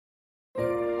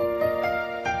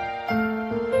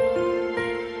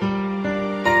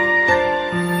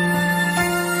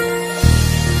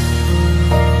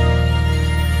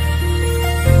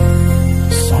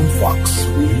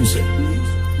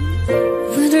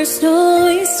snow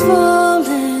is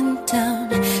falling down,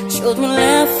 children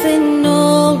laughing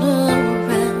all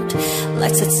around,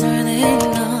 lights are turning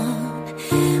on,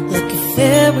 like a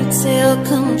fairy tale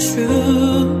come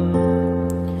true.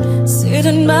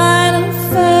 Sitting by the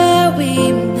fire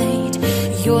we made,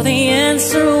 you're the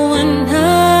answer when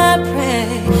I pray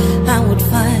I would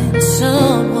find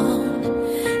someone,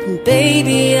 and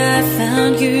baby I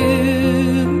found you.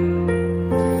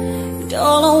 And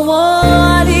all I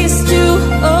want is to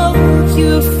hold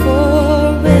you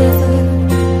forever,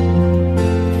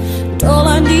 and all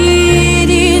I need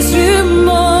is you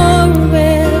more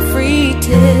every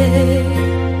day.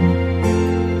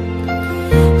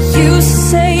 You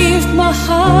saved my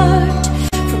heart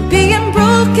from being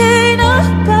broken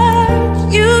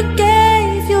apart. You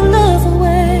gave your love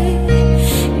away,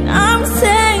 and I'm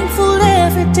thankful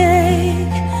every day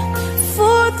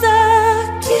for the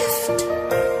gift.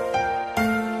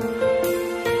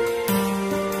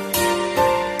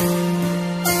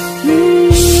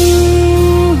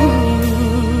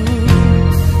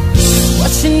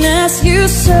 Watching as you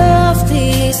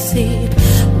softly sleep,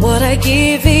 what I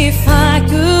give if I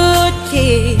could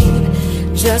keep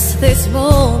just this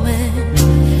moment,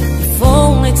 if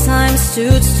only time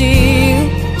stood still.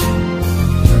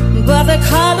 But the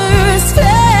colors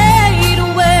fade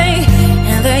away,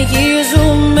 and the years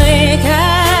will make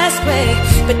us gray.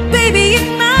 But baby, in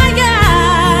my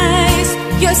eyes,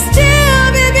 you're still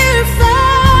beautiful.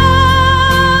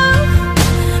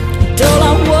 And all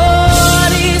I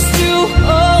want is to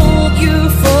hold you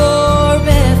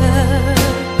forever.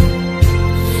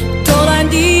 And all I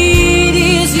need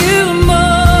is you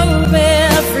more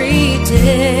every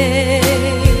day.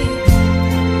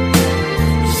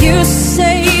 You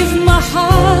saved my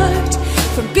heart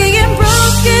from being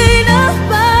broken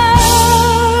apart.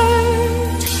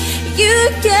 You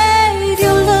gave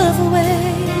your love away,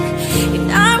 and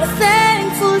I'm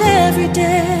thankful every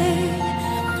day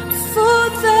for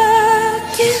the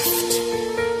gift.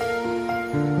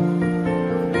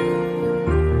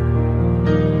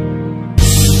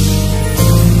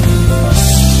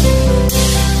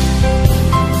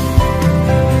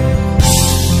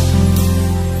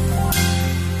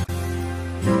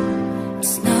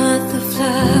 It's not the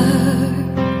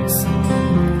flowers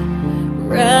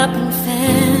wrapped in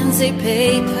fancy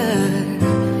paper,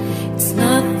 it's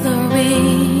not the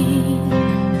ring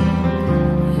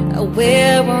I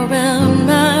wear around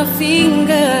my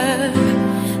finger.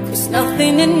 There's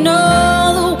nothing in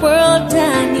all the world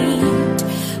I need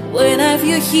when I have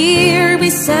you here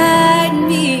beside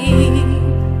me.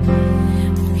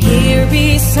 Here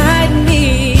beside me,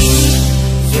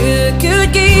 you could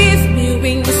give me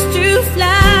wings to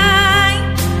fly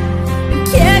and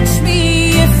catch me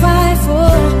if I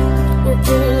fall, or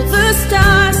pull the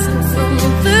stars from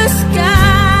the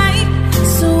sky.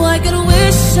 So I could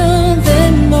wish on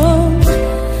them more,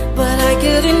 but I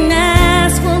couldn't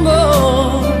ask for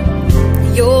more.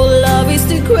 Your love is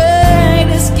the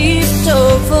greatest gift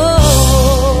of all.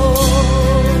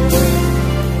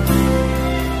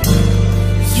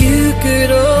 You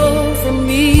could offer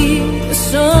me the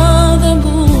sun, the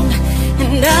moon,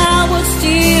 and I would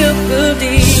still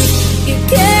believe. You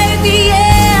gave me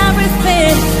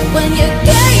everything when you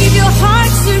gave your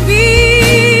heart to me.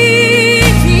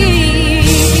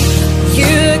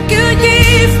 You could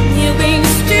give me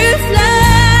wings to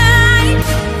fly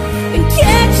and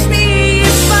catch me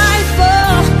if I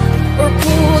fall, or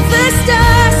pull the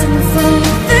stars from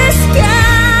the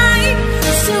sky.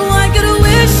 So I could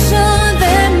wish on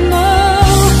them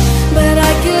more, but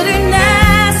I couldn't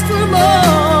ask for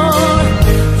more.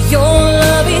 Your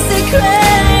love is the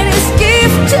greatest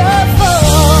gift of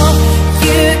all.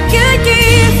 You could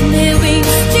give me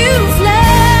wings to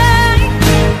fly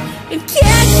and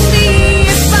catch me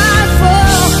if I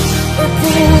fall, or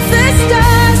pull the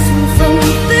stars from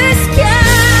the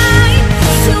sky.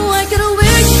 So I could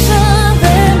wish on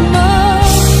them more,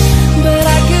 but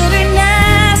I couldn't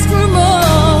ask for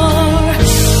more.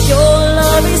 Your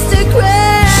love is the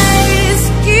greatest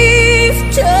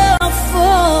gift of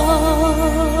all.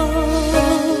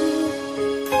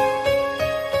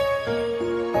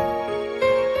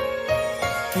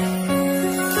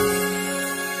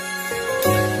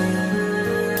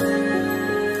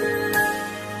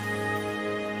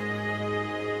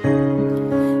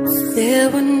 There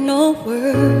were no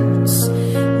words,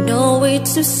 no way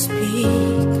to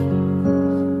speak,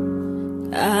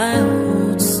 I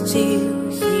would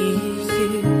still hear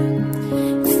you.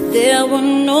 If there were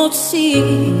no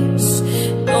tears,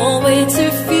 no way to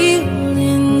feel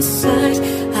inside,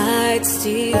 I'd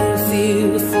still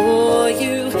feel for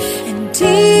you. And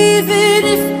even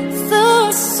if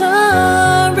the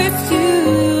sun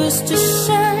refused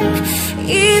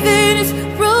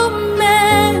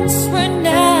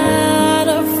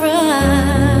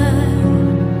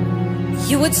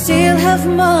would still have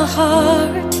my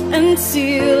heart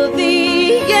until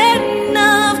the end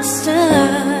of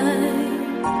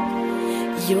time.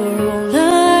 You're all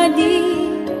I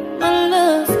need, my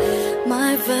love,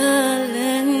 my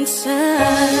Valentine.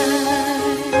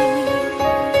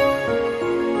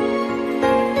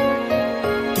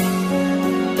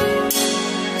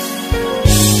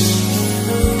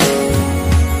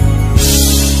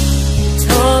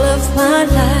 My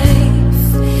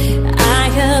life, I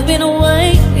have been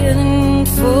waiting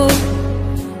for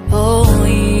all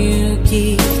you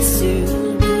give to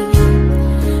me.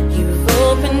 You've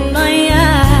opened my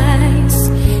eyes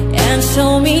and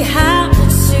shown me how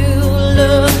to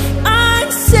love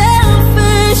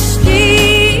unselfishly.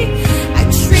 I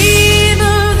dream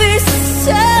of this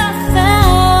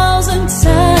 1,000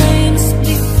 times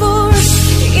before.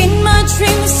 In my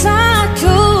dreams I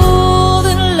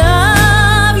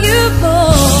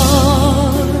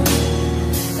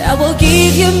I will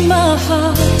give you my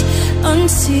heart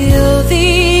until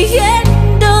the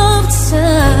end of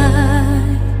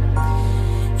time.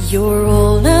 You're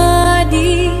all I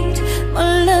need,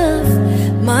 my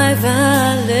love, my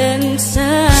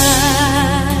Valentine.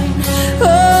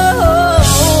 Oh,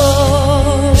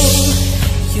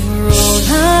 you're all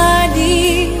I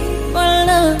need, my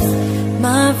love,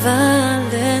 my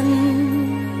Valentine.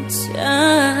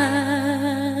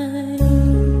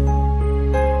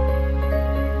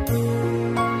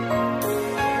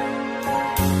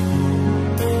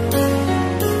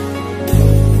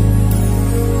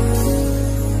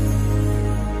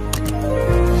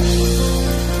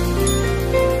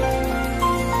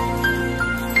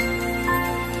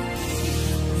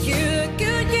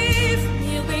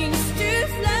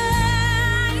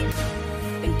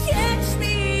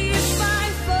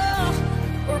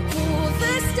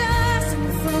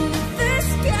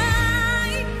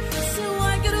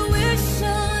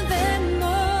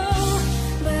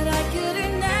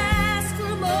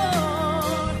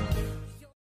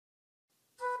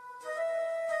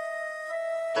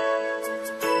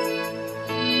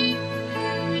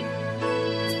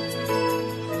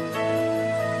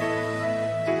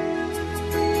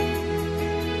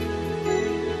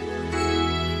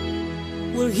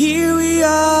 Well, here we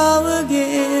are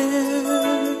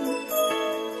again.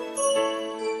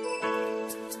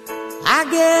 I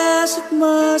guess it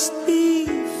must be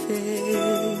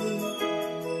fate.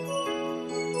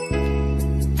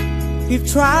 We've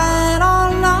tried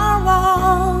all our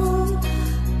own,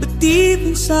 but deep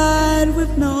inside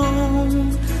we've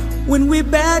known when we're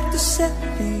back to set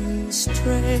things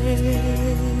straight.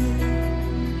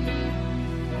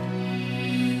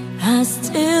 I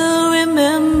still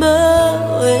remember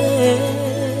when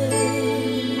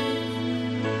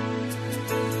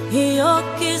your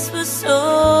kiss was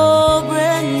so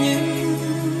brand new.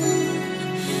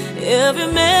 Every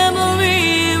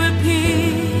memory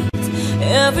repeats,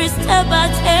 every step I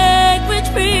take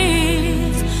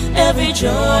retreats. Every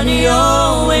journey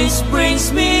always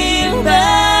brings me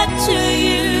back to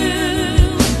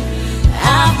you.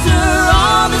 After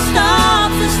all the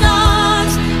stops and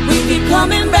starts, we keep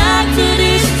coming back to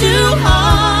these two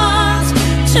hearts,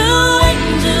 two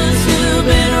angels who've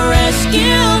been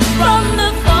rescued from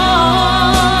the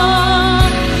fall.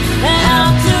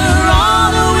 After all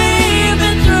that we've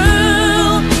been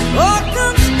through, what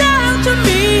comes down to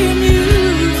me and you,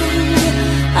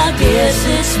 I guess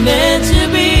it's meant to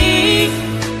be.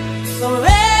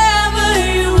 Forever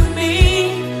you and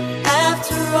me,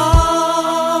 after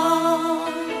all.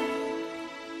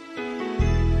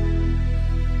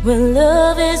 When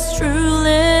love is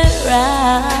truly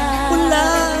right, when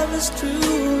love is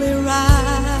truly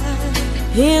right,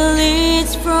 it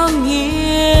leads from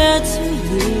year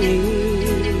to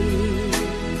year.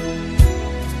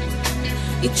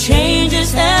 It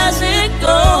changes as it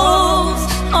goes,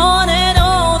 on and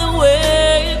on the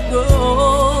way it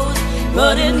goes,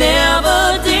 but it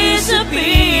never disappears.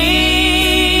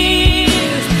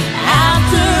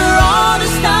 After all the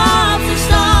stops and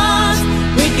starts,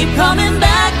 we keep coming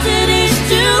back to these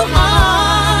two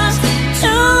hearts,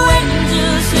 two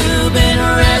angels who've been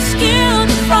rescued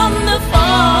from the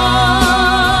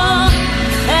fall.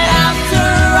 After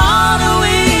all that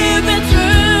we've been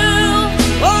through,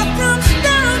 what comes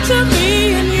down to me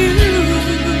and you,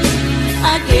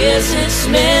 I guess it's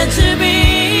meant to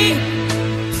be.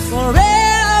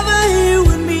 forever you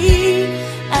and me,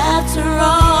 After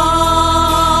all.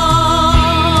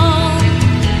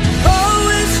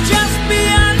 oh, it's just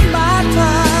beyond my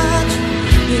touch.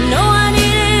 You know I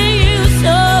needed you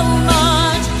so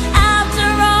much. After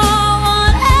all,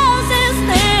 what else is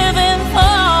living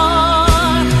for?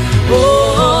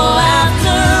 Oh,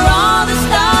 after all the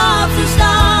stops and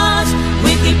starts,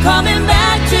 we keep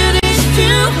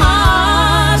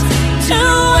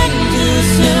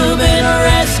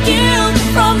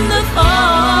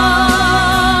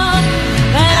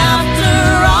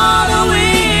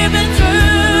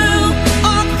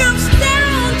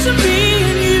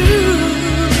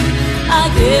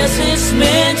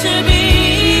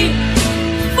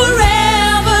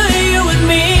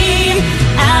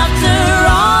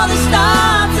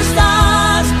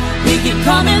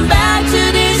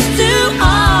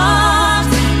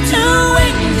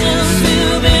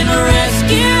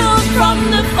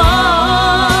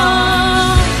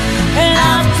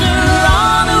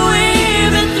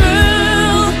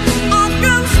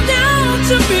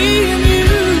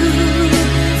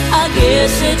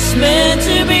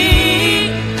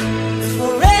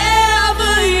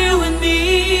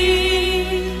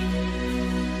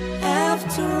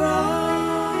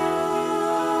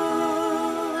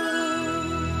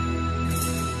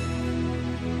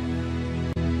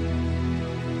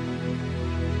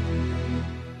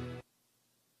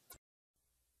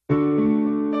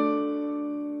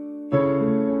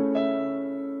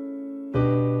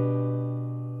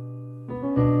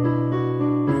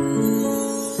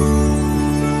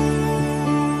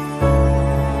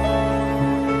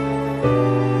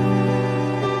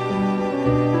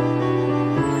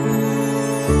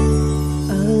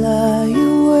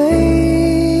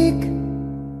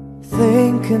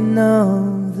know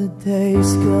the days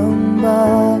gone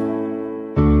by,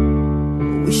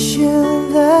 wishing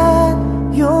that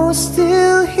you're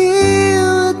still here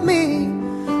with me,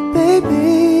 baby.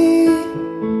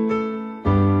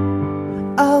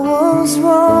 I was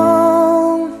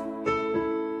wrong,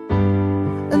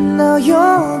 and now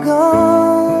you're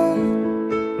gone.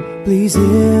 Please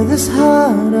hear this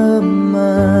heart of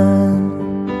mine,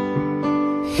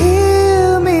 hear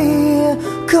me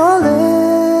calling.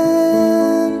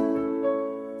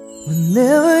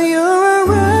 Whenever you're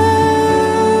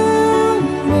around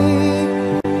me,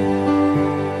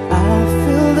 I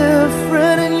feel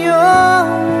different in your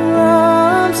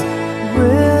arms.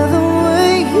 With the way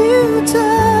you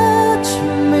touch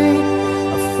me,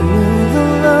 I feel the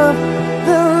love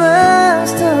that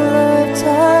lasts a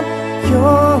lifetime.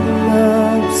 Your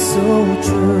love so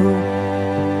true,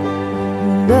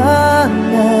 and I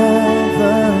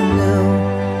never knew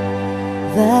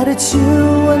that it's you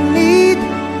I need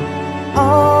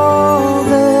all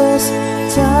this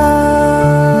time.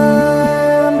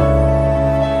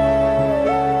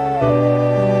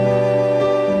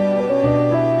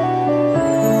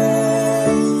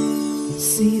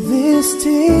 See these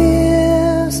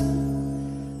tears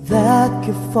that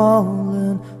keep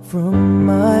falling from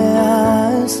my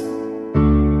eyes,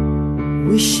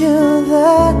 wishing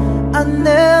that I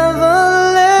never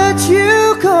let you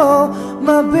go,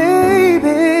 my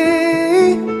baby.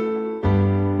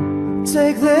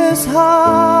 Take this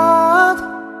heart,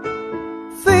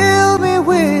 fill me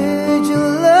with your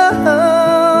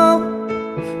love.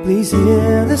 Please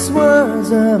hear these words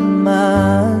of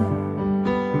mine,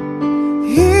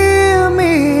 hear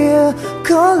me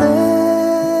calling.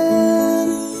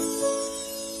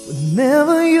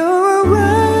 Whenever you're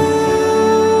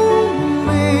around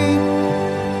me,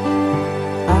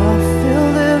 I feel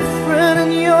different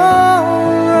in your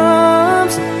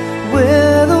arms.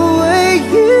 With the way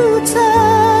you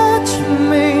touch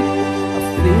me, I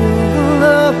feel the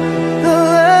love that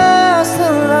lasts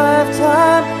a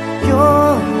lifetime. Your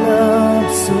love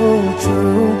so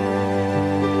true,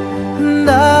 and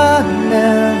I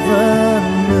never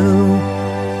knew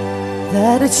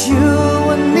that it's you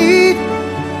I need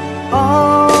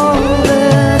all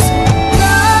this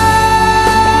time,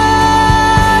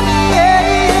 yeah,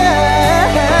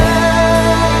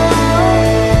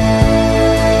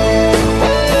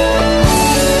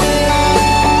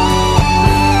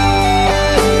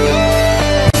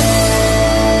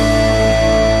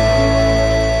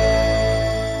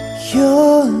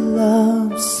 your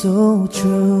love so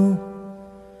true,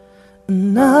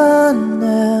 and I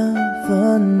never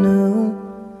knew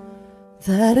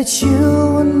that it's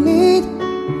you I need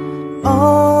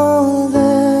all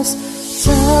this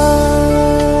time.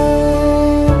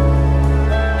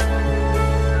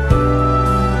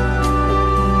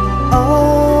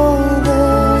 All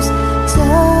this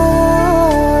time.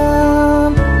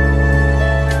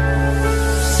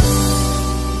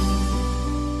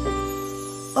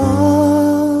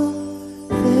 All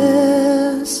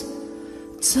this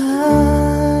time.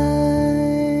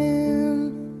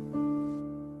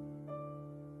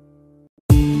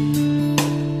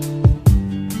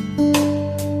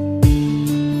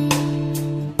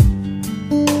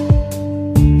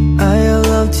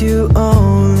 You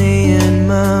only in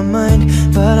my mind,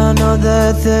 but I know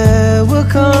that there will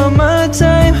come a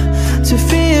time to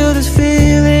feel this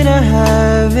feeling I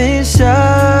have inside.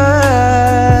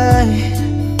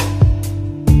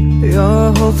 You're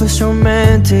a hopeless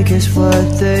romantic is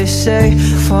what they say,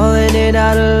 falling in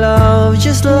out of love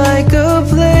just like a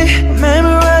play.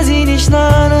 Memorizing each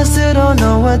line, I still don't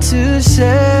know what to say.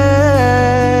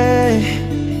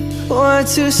 What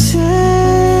to say.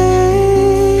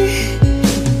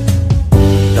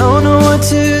 Don't know what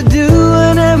to do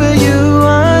whenever you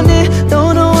want it.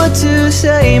 Don't know what to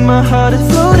say, my heart is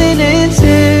floating in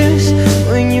tears.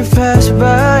 When you pass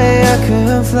by, I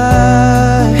could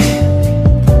fly.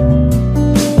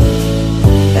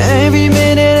 Every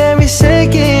minute, every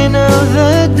second of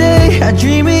the day, I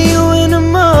dream of you in the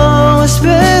most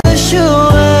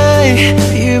special way.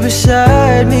 You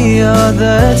beside me all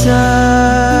the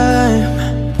time,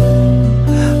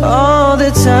 all the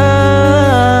time.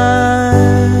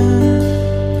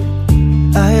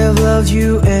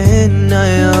 You and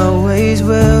I always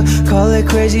will. Call it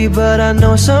crazy, but I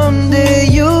know someday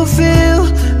you'll feel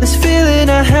this feeling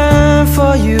I have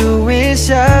for you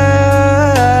inside.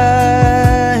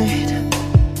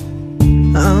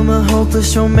 I'm a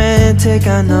hopeless romantic,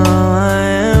 I know I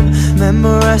am.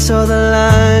 Memorize all the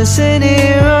lines and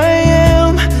here I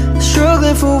am,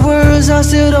 struggling for words, I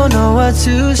still don't know what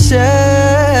to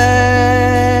say.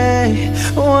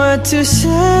 What to say.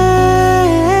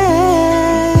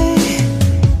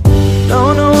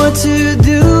 what to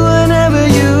do whenever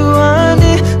you want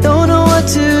it. Don't know what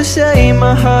to say,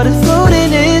 my heart is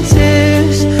floating in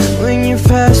tears. When you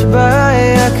pass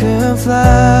by, I could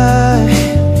fly.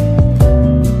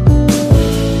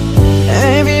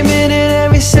 Every minute,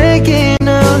 every second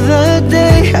of the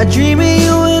day, I dream of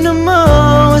you in a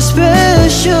more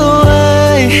special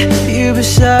way. You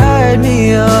beside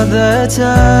me all the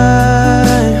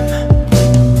time.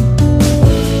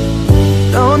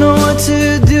 Don't know what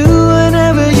to do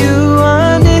whenever you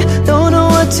want it. Don't know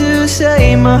what to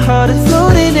say, my heart is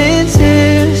floating in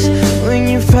tears. When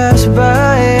you pass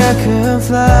by, I could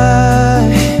fly.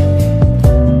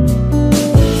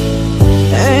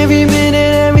 Every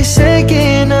minute, every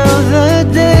second of the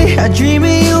day, I dream of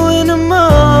you in a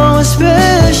more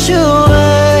special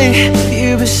way.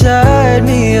 You beside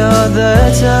me all the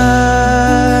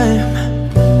time.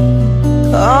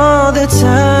 All the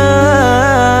time.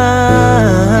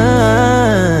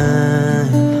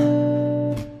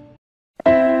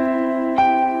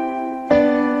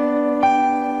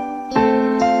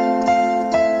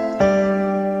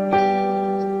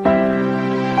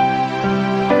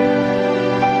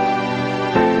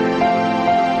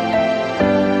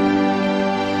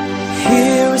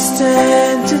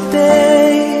 Stand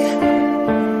today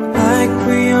like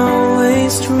we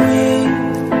always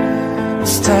dreamed,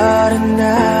 starting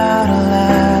out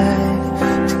alive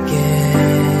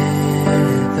together.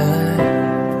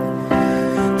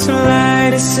 To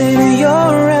light is in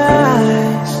your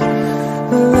eyes,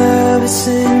 love is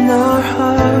in our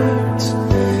hearts.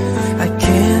 I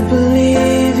can't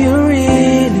believe you're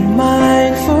really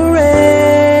mine forever.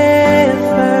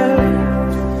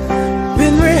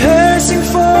 Been rehearsing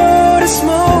for this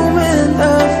moment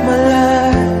of my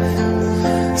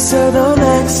life, so don't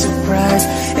act surprised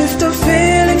if the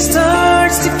feeling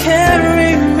starts to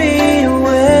carry me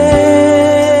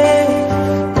away.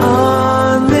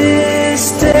 On this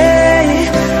day,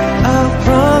 I'll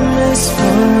promise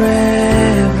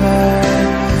forever.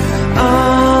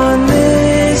 On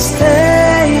this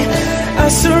day, I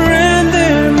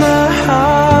surrender my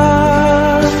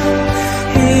heart.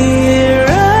 Here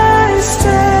I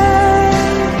stand,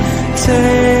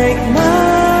 take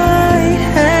my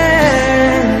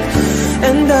hand,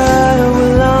 and I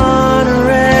will honor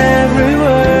every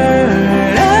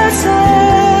word I say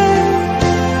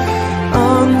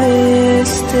on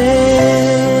this day.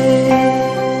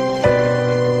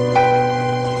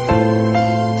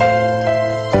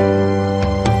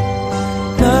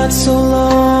 Not so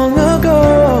long ago,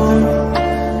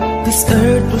 this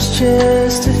earth was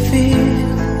just a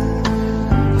field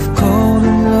of cold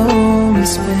and lonely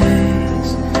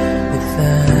space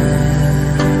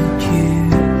without you.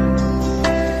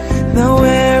 Now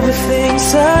everything's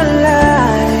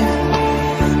alive,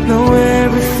 now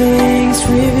everything's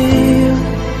revealed.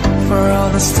 For all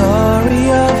the story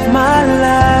of my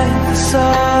life is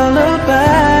all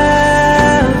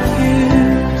about you.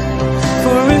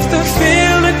 For if the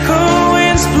feel the cold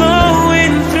winds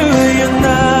blowing through your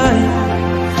night,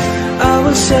 I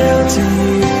will shelter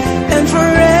you and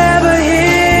forever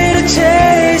here to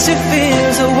chase your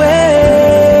fears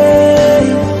away.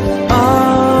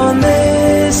 On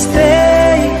this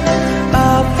day, I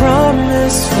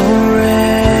promise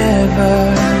forever.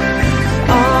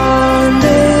 On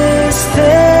this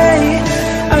day,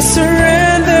 I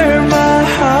surrender my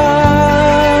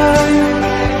heart.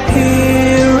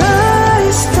 Here I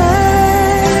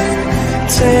stand,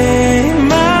 take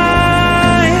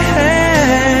my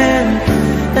hand,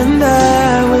 and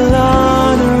I will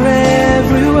honor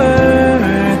every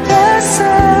word I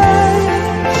say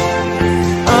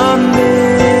on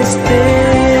this day.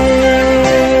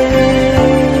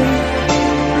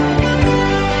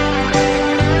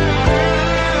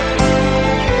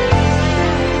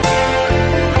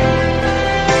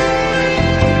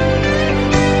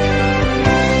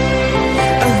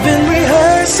 I've been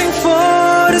rehearsing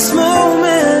for this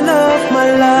moment of my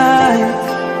life,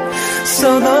 so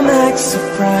don't act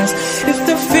surprised if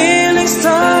the feeling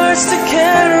starts to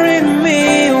carry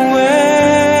me away.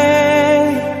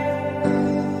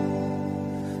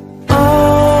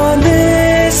 On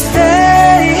this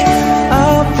day,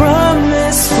 I'll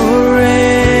promise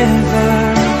forever.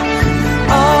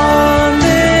 On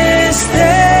this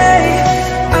day,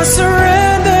 I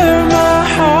surrender my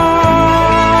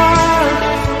heart.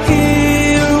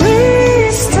 Here we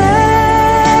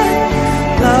stand,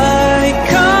 like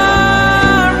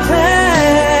our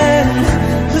plan.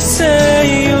 You say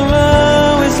you'll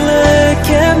always look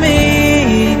at me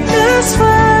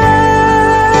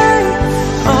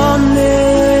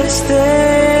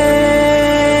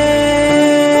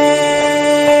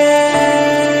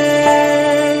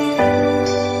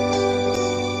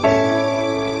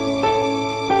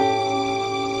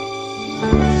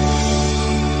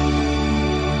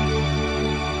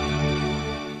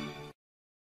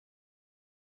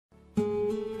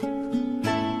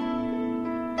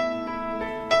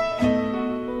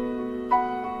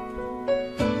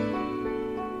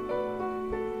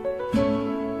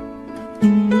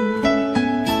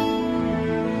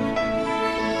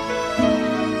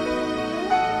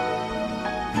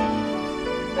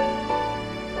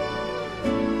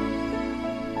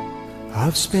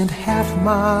I've spent half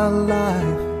my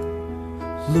life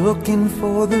looking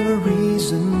for the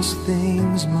reasons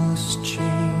things must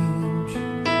change,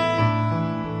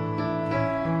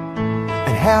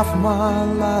 and half my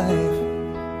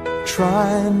life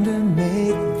trying to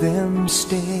make them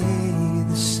stay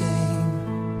the same.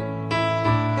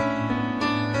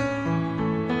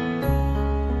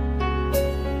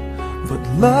 But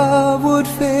love would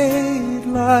fade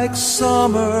like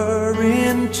summer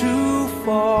into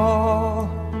fall.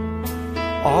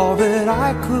 All that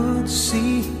I could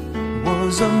see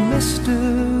was a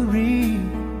mystery.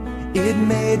 It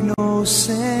made no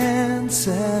sense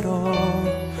at all.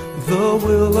 The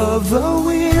will of the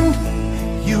wind,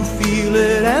 you feel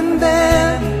it and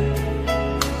then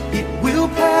it will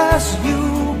pass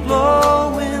you,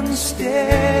 blowing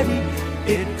steady.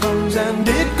 It comes and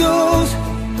it goes,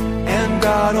 and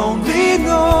God only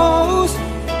knows.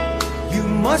 You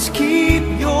must keep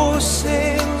your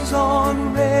sails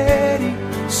on ready,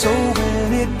 so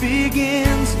when it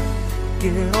begins,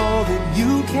 get all that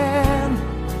you can.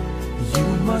 You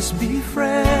must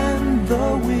befriend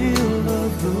the will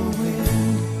of the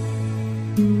wind.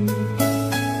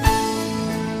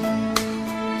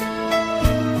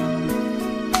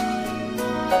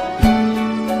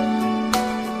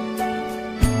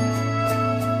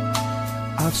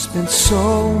 I've spent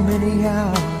so many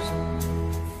hours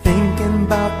thinking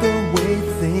about the way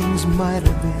things might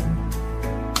have been,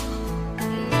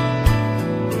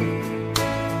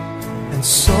 and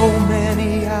so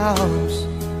many hours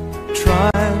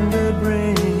trying to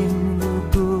bring the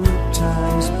good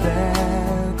times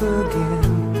back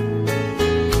again.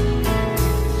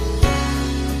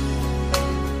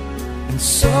 And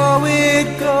so it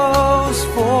goes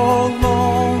for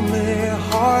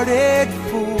lonely-hearted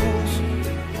fools.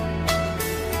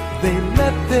 They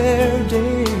let their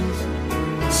days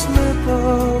slip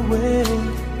away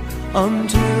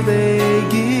until they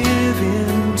give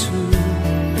in to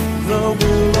the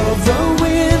will of the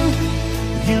wind.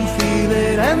 You feel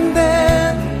it and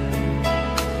then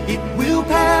it will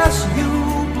pass you,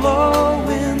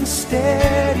 blowing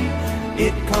steady.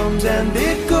 It comes and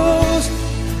it goes,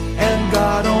 and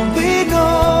God only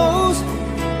knows.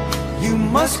 You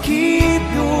must keep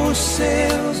your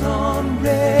sails on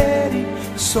ready,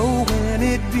 so when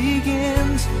it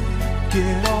begins,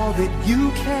 get all that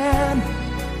you can.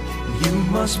 You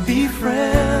must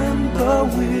befriend the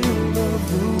will of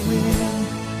the wind.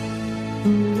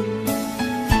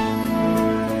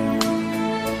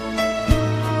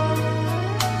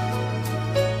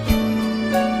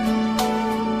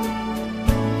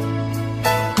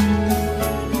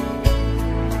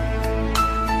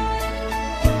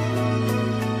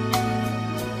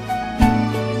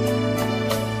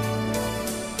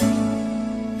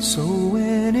 So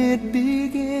when it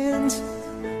begins,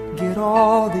 get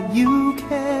all that you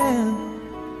can.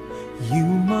 You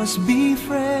must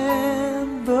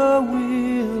befriend the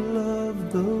will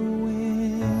of the wind.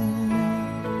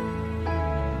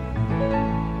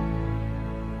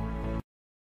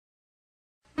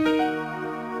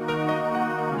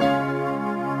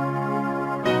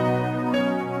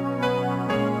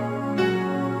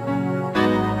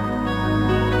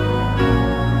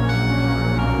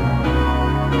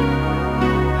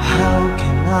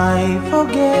 I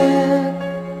forget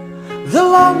the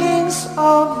longings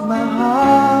of my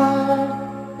heart.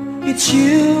 It's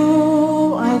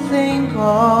you I think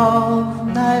of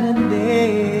night and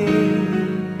day.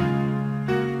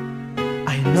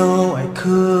 I know I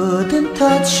couldn't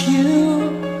touch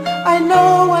you, I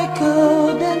know I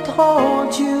couldn't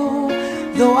hold you,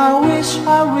 though I wish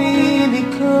I really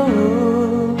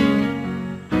could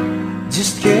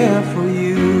just care for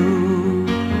you.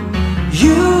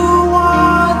 You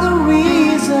are the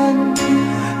reason,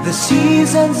 the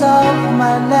seasons of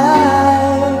my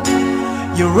life.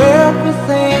 You're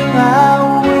everything I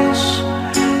wish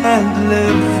and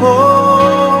live for.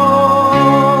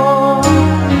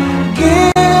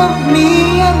 Give me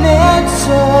an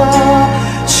answer,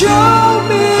 show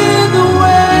me the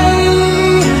way.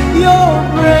 You're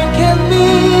breaking me,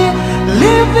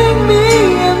 leaving me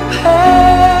in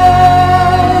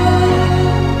pain.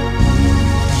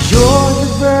 You're the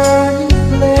burning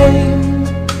flame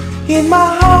in my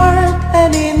heart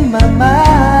and in my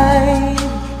mind.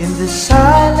 In the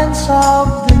silence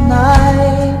of the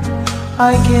night,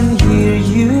 I can hear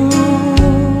you.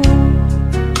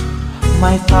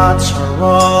 My thoughts are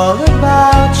all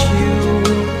about you,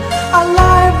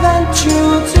 alive and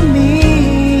true to me.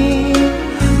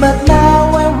 But now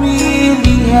I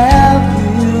really have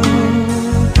you,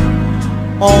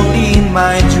 only in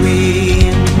my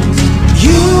dreams.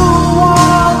 You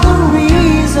are the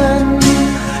reason,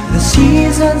 the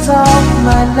seasons of my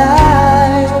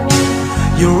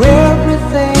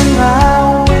everything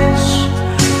I wish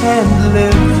and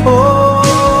live for.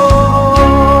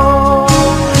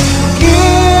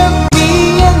 Give me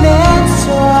an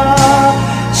answer,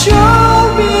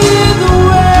 show me the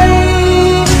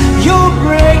way. You're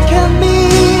breaking me,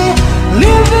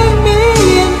 leaving me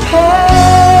in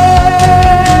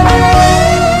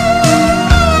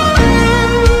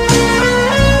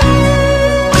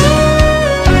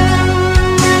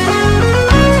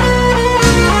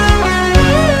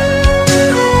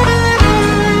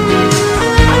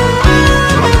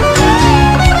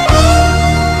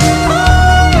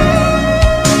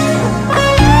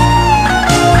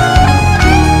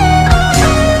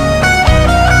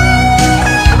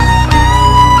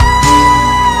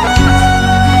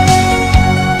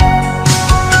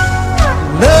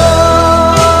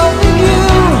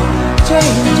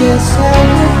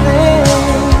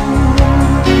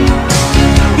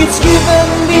it's given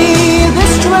me the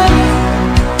strength,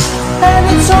 and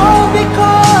it's all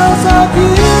because of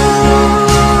you.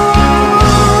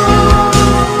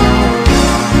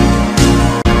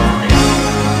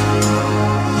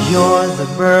 You're the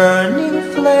burning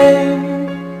flame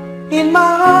in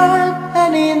my heart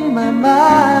and in my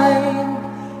mind.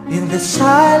 In the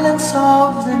silence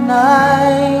of the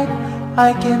night,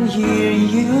 I can hear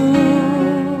you.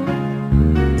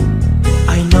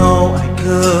 I know I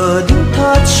couldn't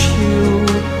touch you,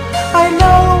 I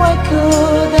know I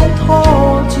couldn't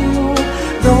hold you,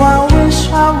 though I wish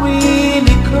I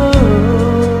really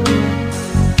could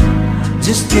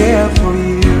just care for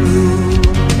you.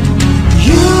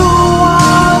 You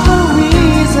are the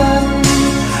reason,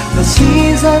 the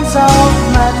seasons of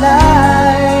my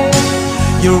life.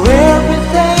 You're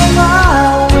everything I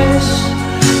wish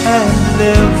and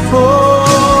live for.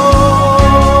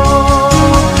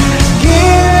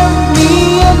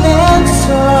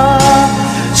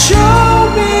 Show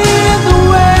me the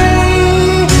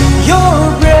way. You're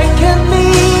breaking me,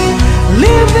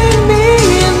 leaving me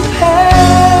in pain.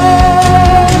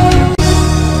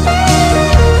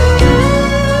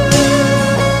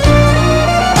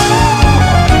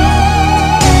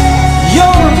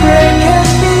 You're breaking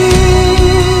me,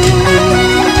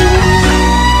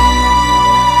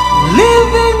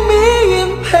 leaving me in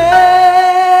pain.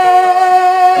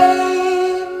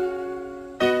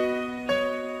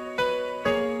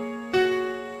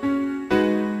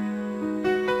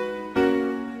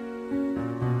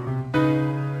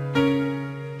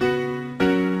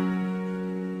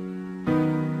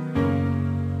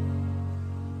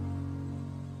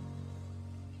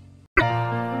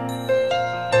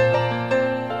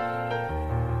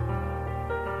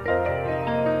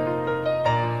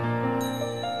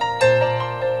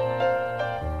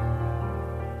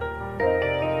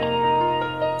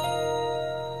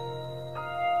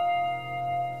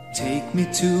 Take me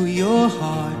to your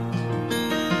heart,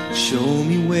 show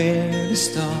me where to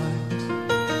start.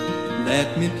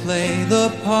 Let me play the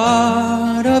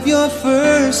part of your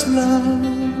first love.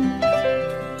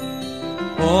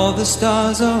 All the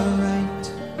stars are right,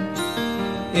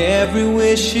 every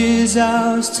wish is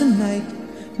ours tonight,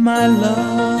 my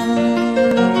love.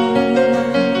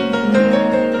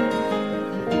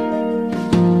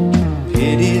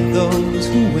 Pity those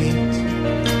who wait,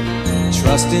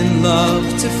 trust in love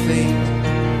to fate,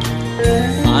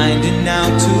 finding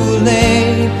out too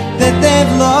late that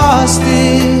they've lost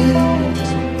it.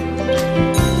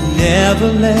 Never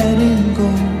letting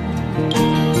go,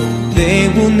 they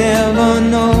will never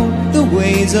know the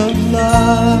ways of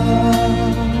love.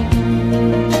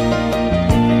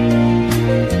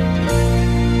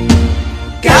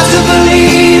 Got to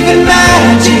believe in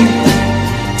magic.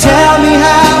 Tell me,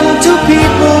 how do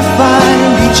people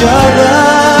find each other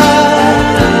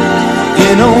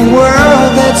in a world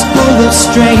that's full of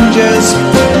strangers?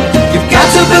 You've got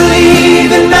to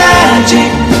believe in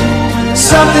magic,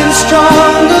 something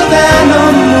stronger than a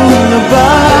moon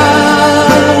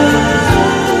above.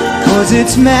 'Cause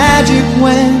it's magic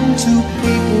when two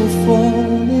people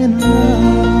fall in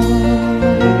love.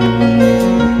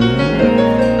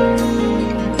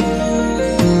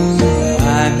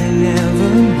 I may never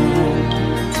know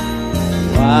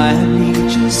why I need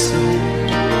you so.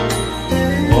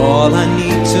 All I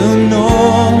need to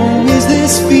know is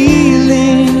this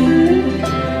feeling.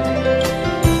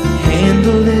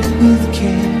 Handle it with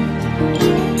care.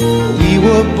 We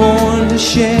were born to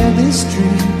share this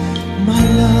dream, my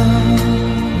love.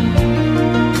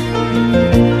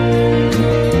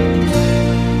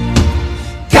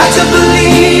 Got to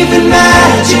believe in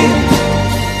magic.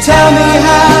 Tell me,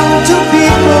 how do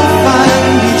people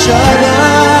find each other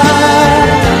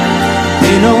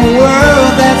in a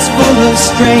world that's full of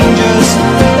strangers?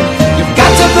 You've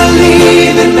got to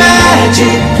believe in magic.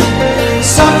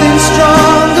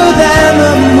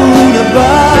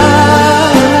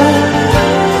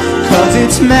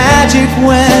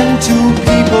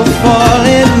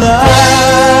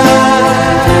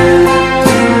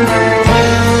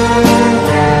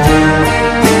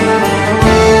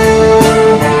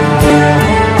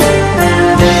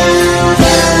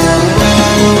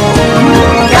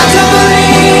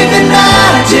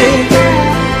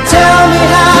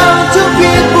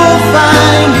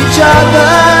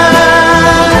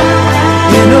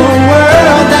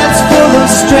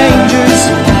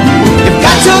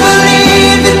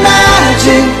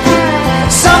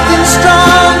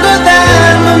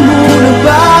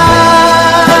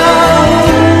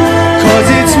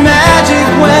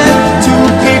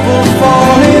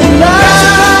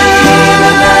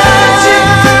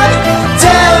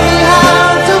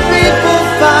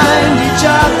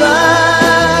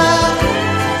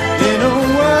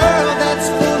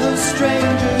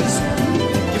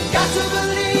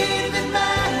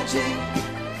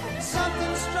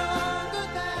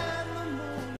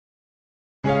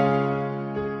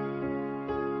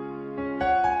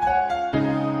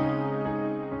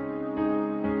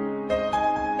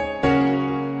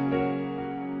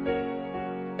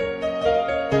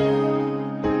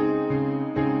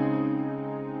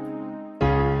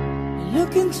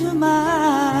 into my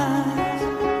eyes,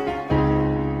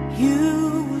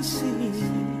 you will see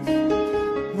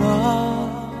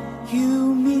what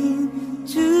you mean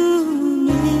to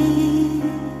me.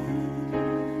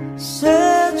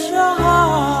 Search your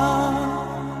heart,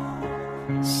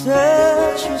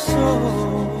 search your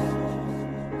soul,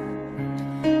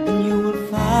 and you will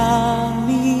find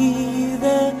me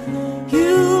there.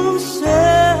 You'll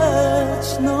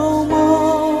search no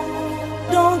more.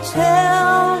 Don't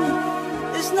tell me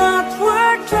it's not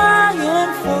worth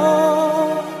trying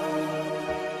for.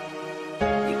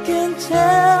 You can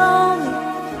tell me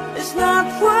it's not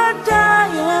worth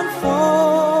dying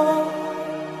for.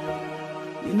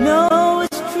 You know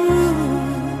it's true.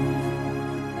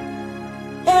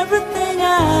 Everything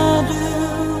I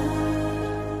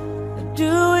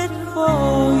do it for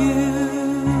you.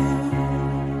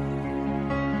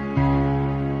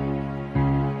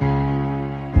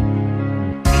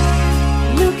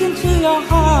 Look into your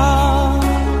heart,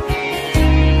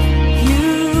 you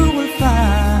will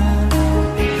find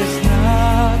there's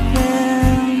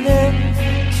nothing there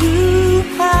to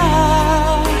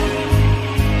hide.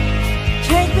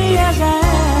 Take me as I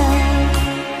am,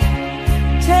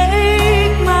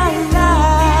 take my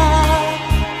life,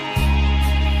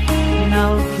 and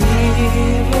I'll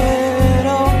give it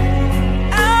all.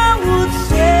 I would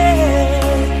sacrifice.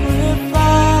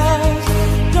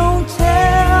 Don't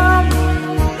tell me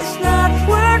it's not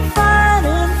worth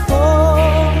fighting for.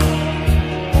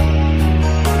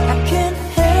 I can't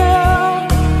help,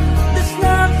 there's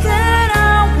nothing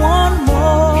I want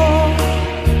more.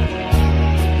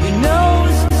 You know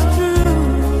it's true.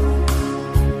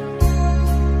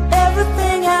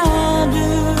 Everything I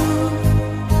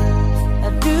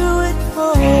do it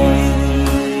for you.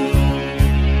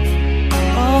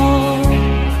 Oh,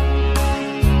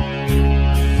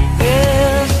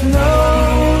 there's no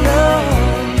love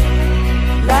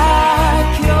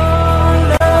like your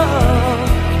love,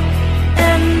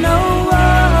 and no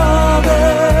other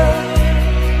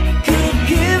could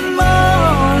give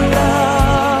more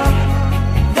love.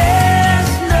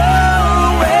 There's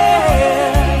nowhere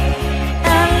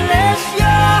unless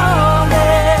you're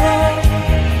there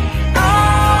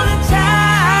all the time,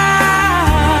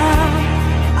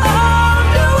 all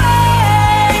the way.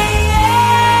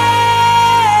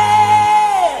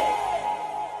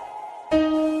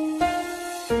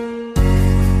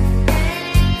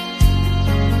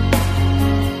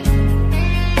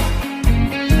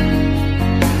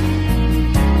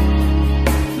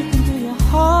 Look into your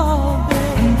heart,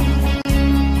 baby.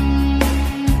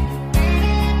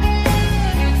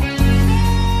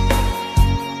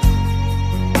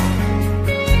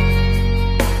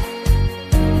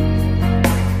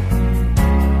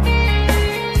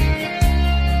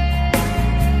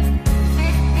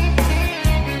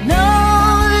 No,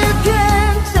 you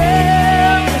can't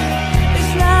tell me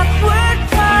it's not worth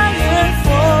trying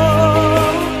for.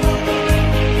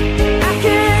 I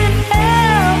can't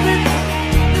help it,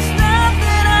 there's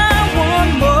nothing I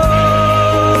want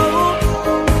more.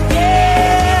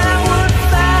 Yeah, I would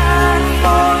fight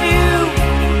for you,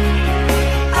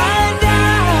 I'd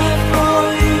die for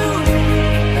you,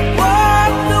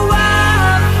 walk the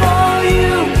wild for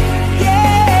you.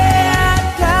 Yeah, I'd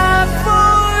die for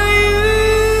you.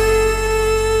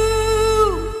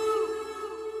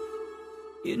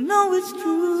 You know it's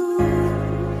true.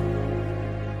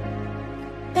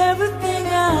 Everything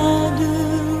I do,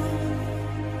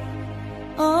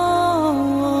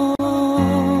 oh,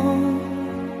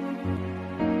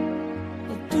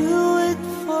 I do it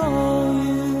for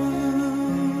you.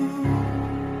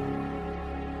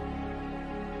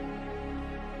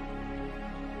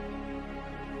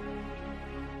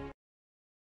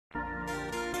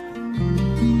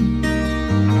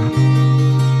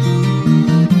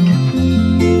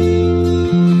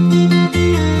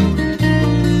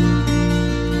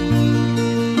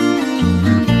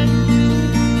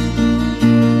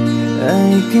 I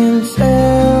can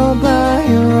tell by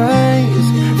your eyes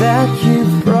that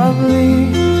you've probably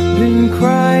been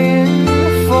crying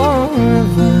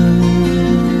forever.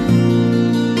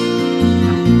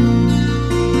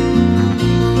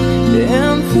 The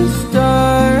empty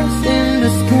stars in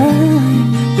the sky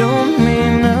don't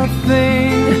mean nothing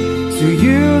to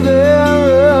you.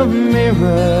 They're a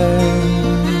mirror.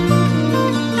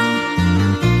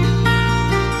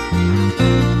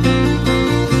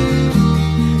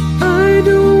 I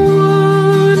don't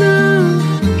wanna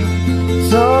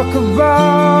talk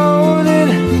about it.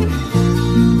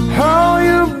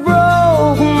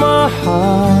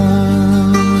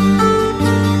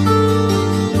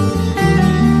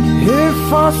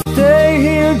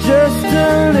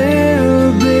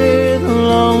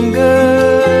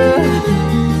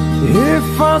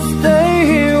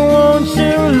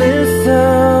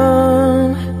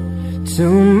 to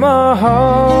my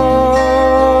heart.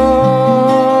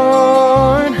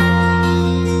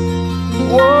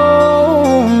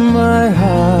 Whoa, my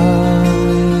heart.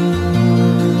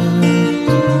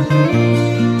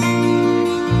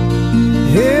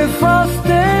 If I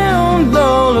stand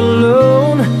all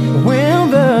alone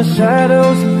when the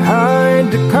shadows hide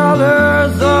the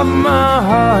colors of my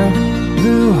heart,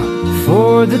 blue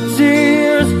for the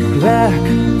tears, black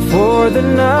for the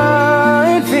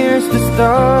night, fierce the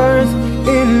stars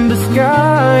in the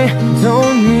sky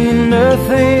don't mean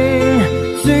nothing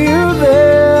to you.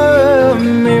 They're a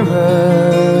mirror.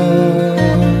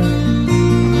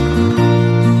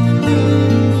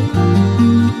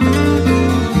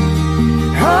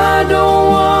 I don't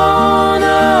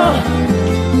wanna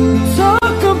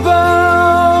talk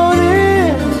about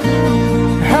it,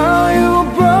 how you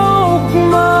broke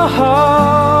my heart.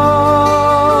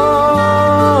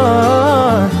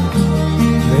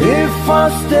 If I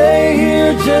stay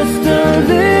here just a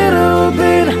little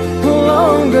bit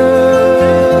longer,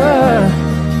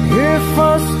 if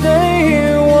I stay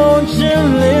here, won't you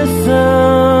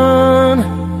listen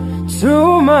to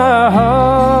my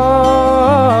heart?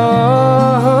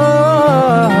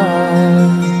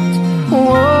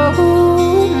 Whoa,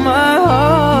 my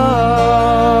heart.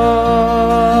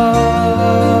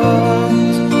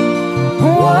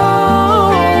 Whoa,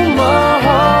 my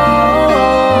heart.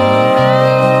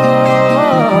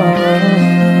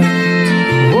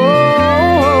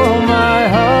 Whoa, my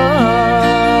heart.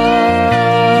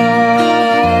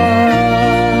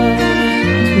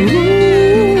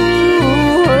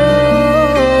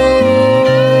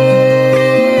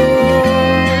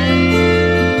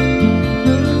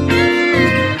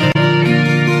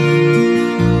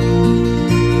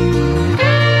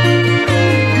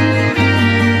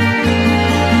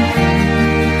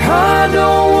 I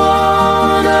don't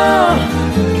wanna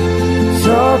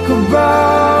talk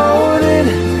about it,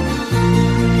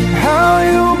 how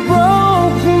you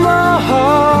broke my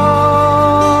heart.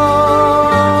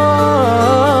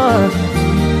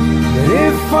 But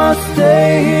if I stay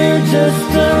here just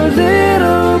a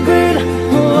little bit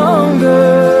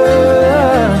longer,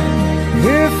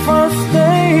 if I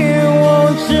stay here,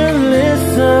 won't you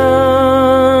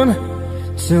listen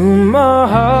to my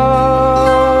heart?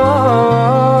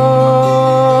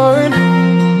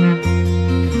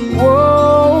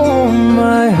 Whoa,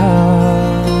 my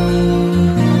heart.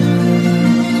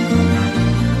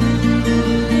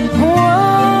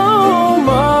 Whoa,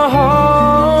 my heart.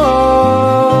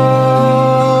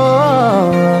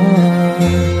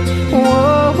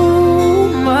 Whoa,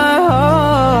 my heart.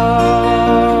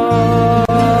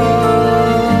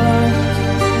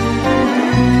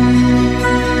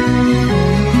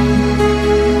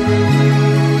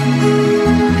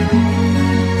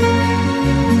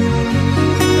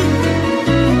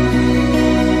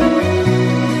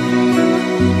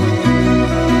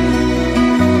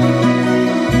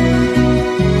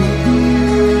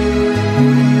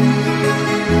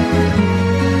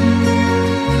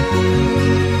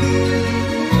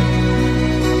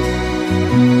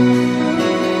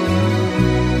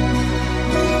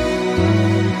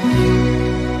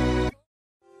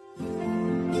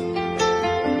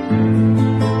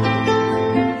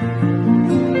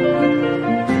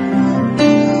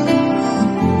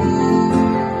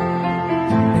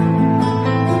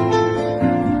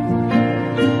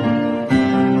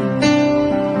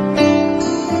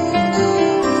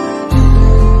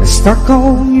 Stuck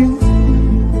on you,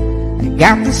 I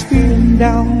got this feeling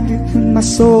down deep in my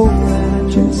soul I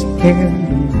just can't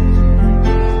lose.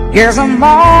 Guess I'm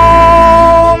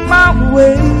on my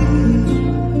way.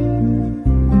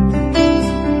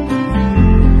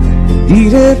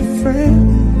 Needed a friend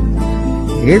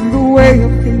in the way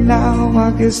up and now.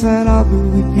 I guess that I'll be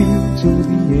with you to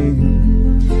the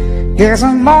end. Guess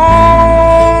I'm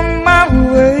on my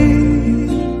way.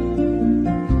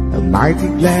 I might be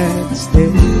glad to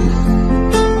stay.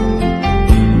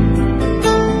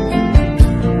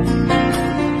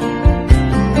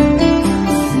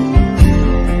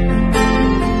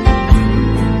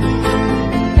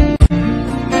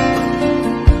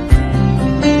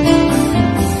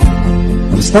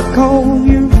 Stuck on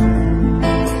you,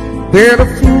 been a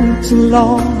fool too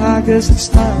long. I guess it's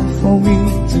time for me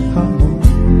to come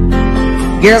home.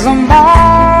 Guess I'm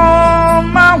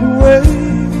on my way.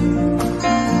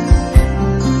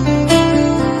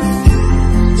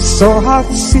 So hard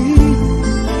to see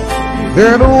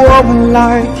that a woman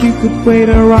like you could wait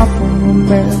around for a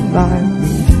man like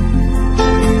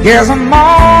me. Guess I'm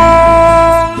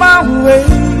on my way.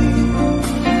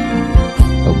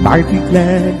 I might be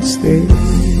glad to stay.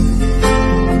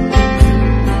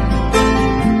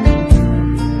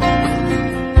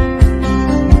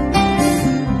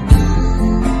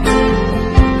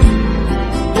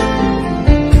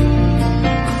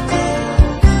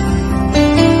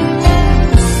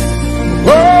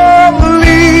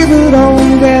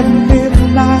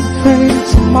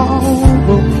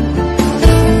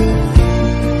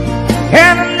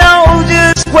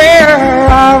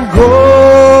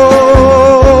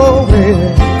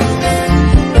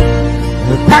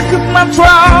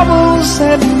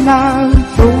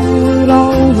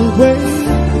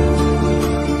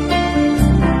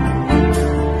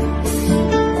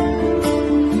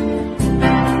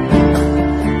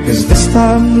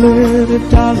 time, little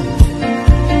darling,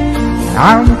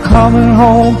 I'm coming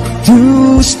home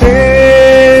to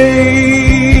stay.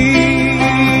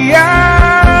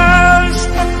 I'm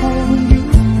stuck on you.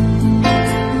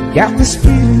 Got this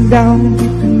feeling down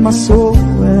deep in my soul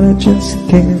and I just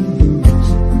can't lose.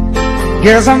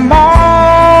 Guess I'm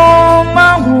on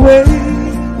my way.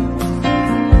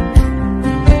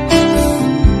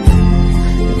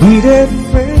 Need a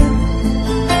friend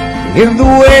in the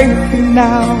way you feel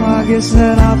now. I guess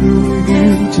that I'll be with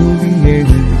you till the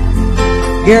end.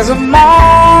 Guess I'm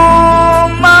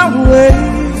on my way.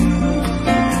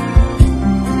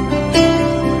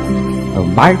 I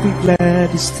might be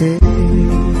glad to stay.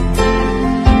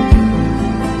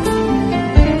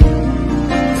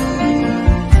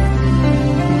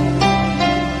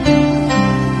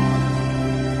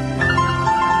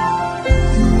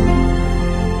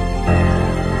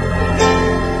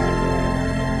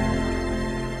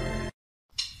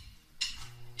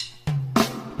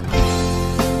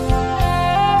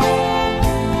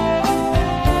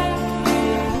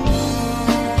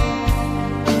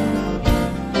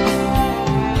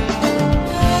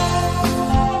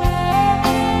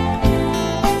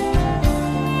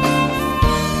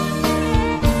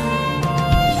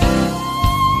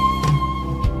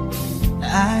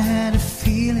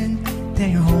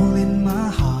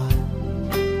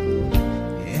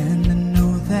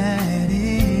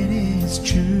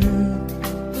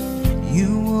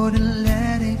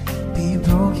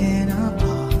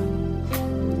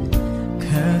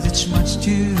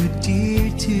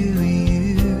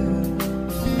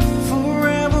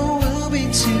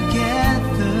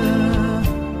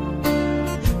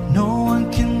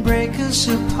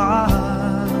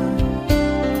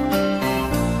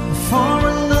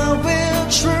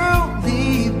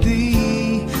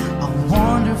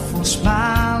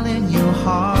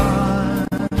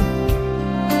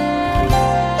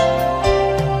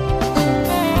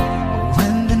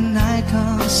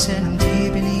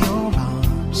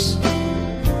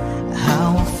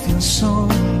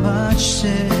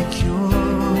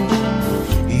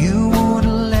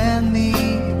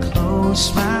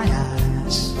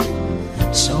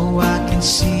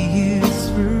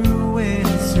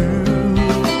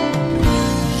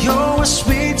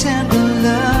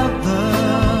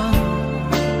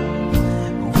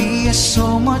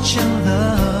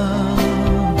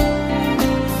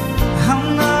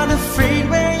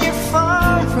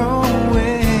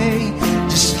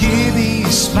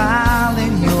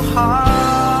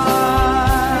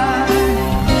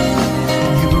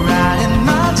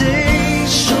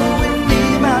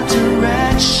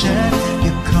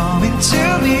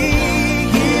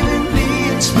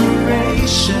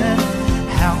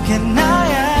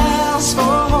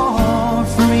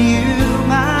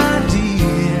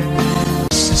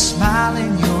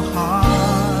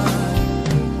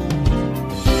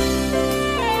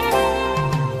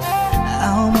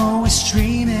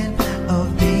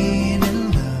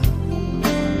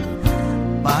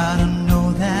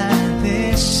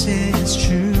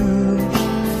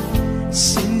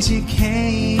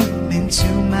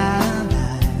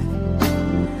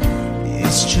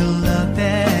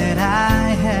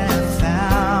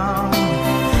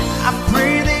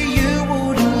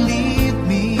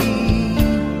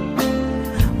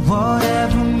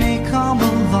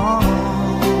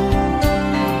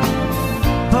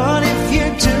 But if you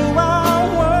do,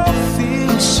 I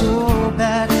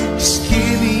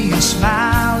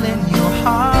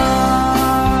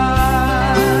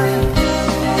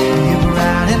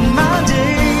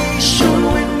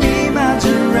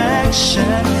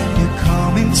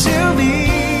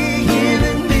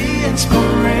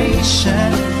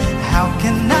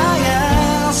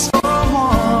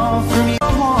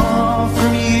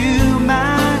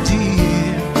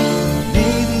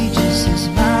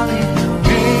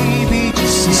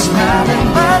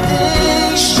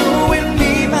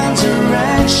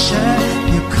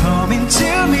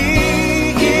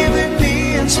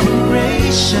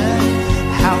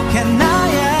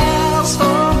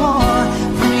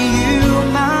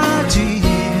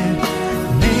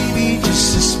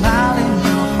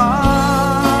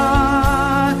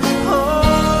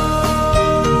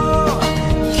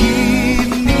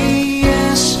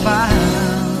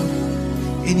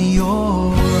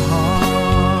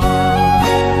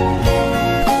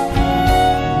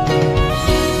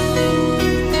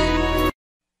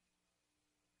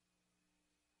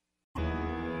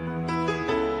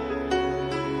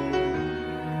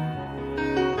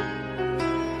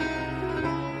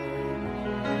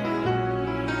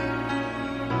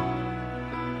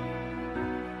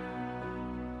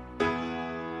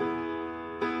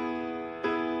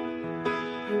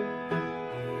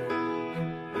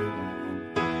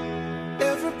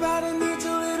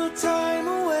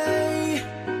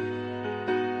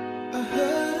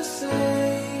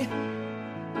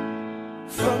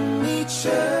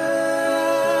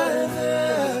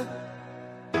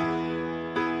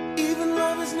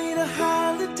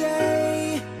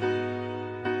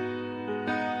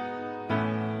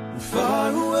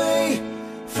far away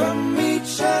from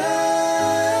each other.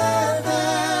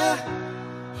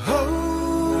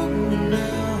 Hold me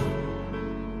now.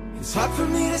 It's hard for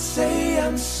me to say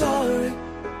I'm sorry.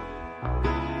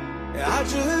 I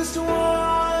just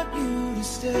want you to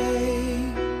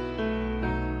stay.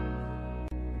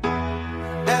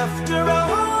 After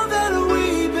all that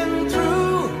we've been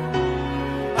through,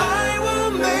 I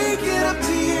will make it up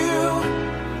to you.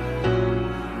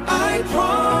 I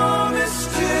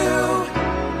promised you.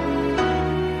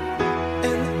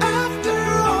 And after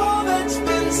all that's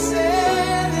been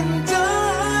said and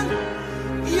done,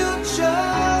 you're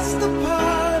just a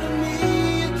part of me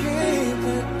you can't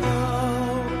let go.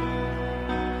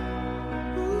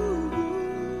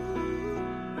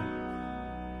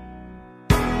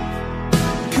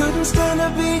 Couldn't stand to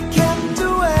be kept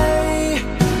away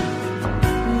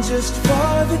just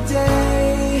for the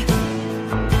day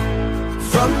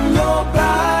from your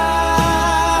body.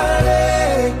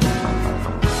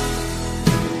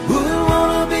 Wouldn't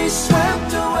wanna be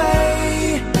swept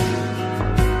away,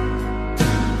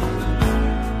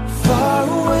 far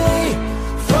away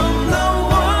from the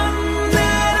one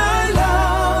that I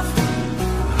love.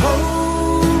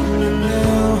 Hold me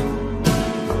now.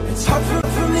 It's hard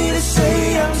for me to say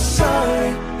I'm sorry.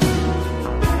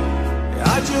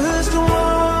 I just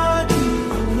want you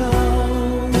to know.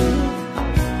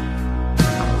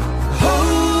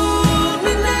 Hold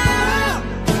me now.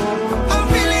 I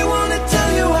really want to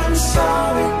tell you I'm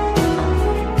sorry.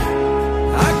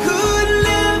 I could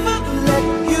never let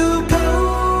you go.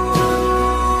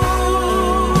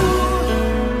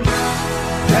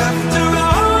 After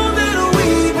all that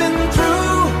we've been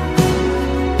through,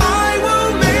 I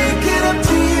will make it up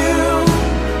to you.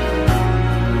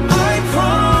 I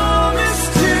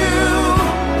promised you.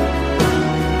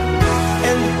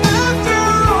 And after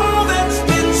all that's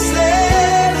been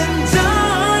said and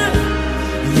done,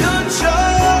 you're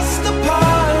just a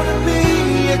part of me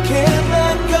you can't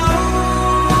let go.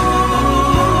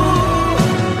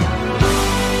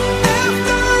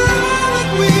 After all that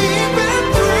we've been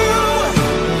through,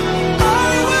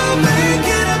 I will make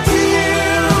it up to you.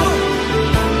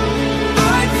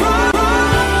 I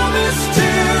promised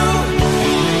you.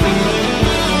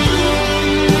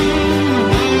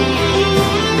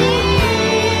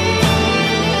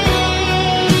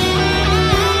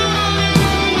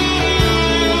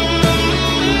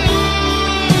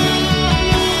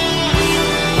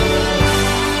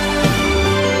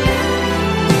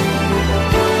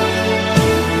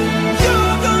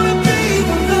 You're gonna be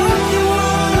the lucky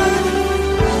one.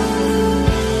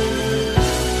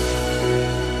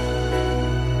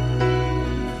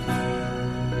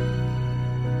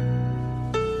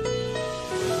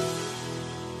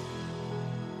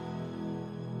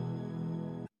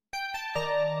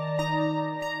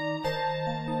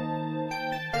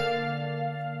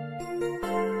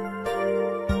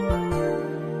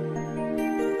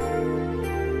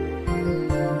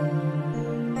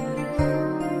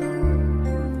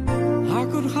 I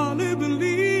could hardly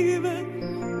believe it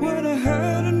when I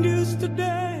heard the news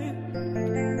today.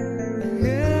 I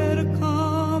had to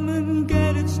come and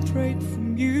get it straight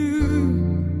from you.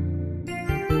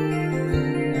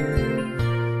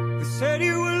 They said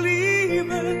you were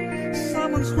leaving,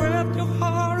 someone swept your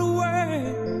heart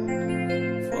away.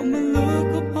 From the look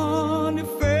upon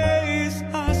your face,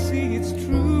 I see it's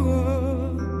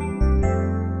true.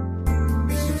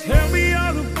 So tell me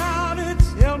all about it,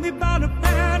 tell me about the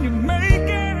plan you're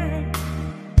making.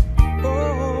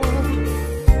 Oh,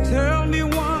 tell me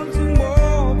once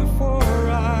more before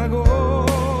I go.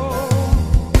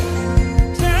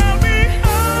 Tell me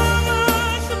how am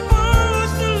I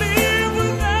supposed to live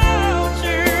without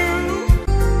you?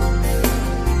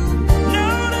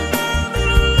 Now that I've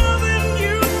been loving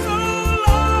you so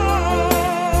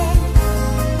long,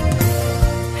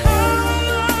 how am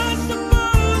I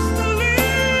supposed to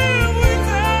live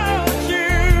without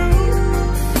you?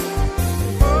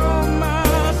 How am I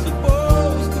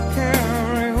supposed to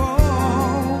carry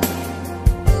on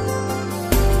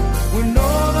when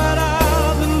all that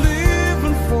I've been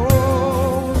living for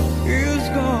is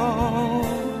gone?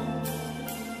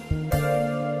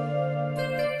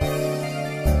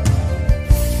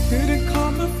 Did it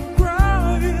come to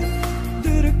crying?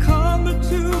 Did it come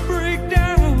to break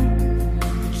down?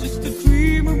 Just a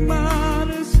dream of mine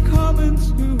is coming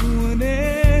to an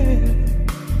end.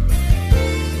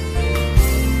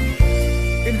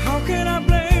 And how can I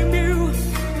blame you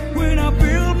when I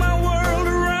build my world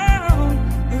around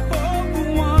the hope that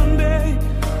one day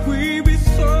we'll be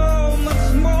so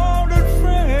much more than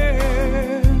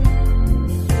friends?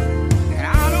 And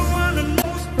I don't want to know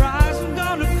what price I'm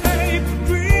gonna pay for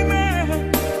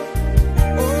dreaming.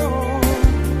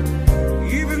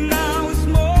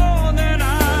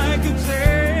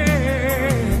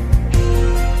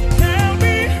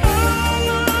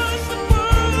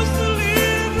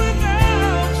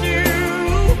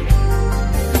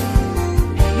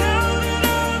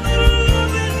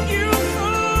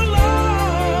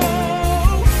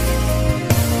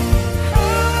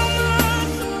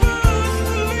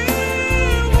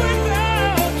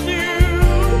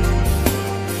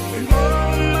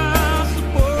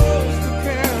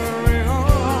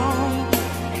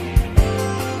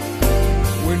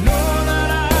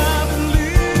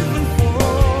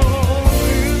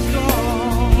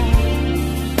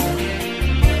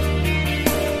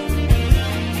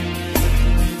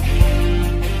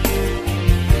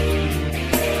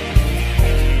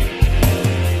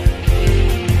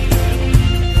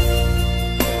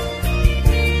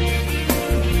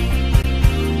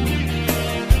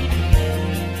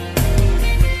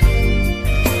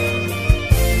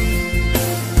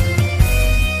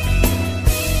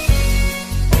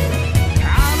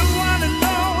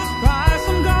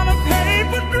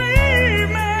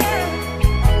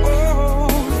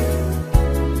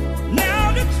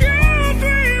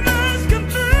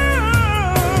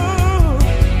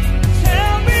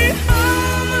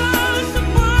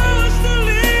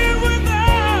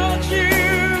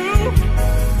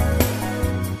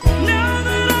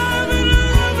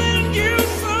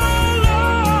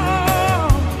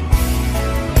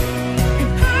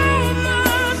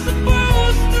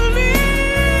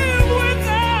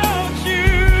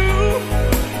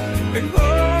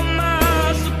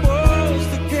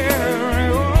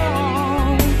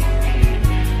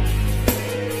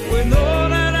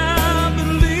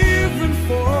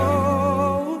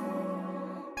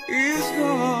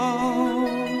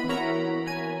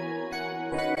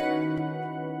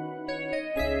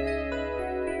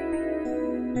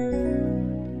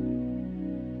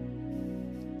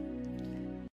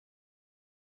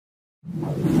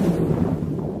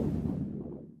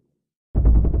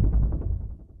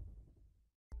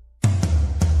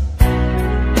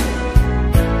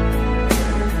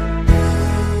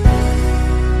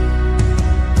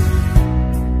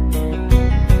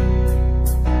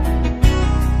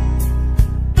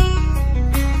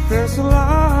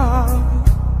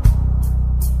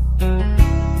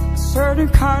 certain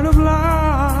kind of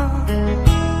light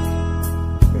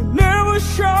it never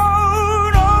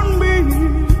shone on me.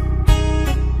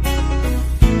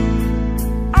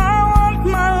 I want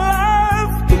my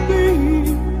life to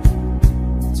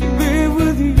live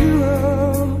with you,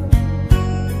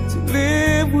 to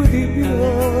live with you.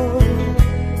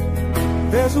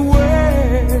 There's a way.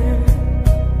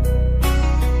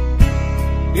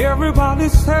 Everybody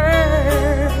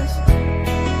says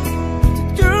to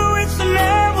do it's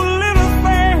never little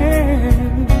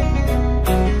thing.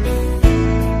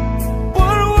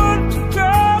 But what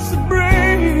does it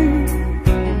bring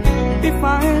if I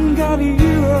ain't got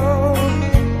you?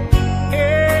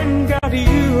 Ain't got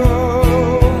you.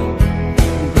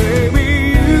 Baby,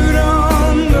 you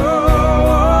don't know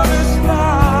what it's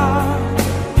like.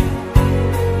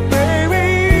 Baby,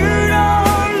 you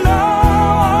don't know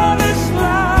what it's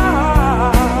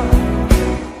like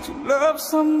to love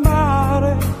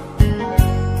somebody,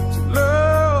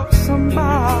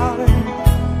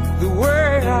 the way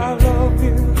I love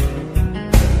you.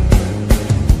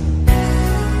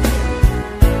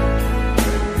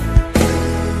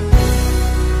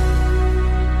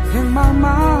 In my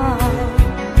mind,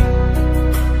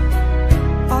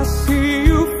 I see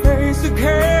your face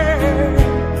again,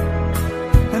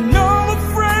 and know the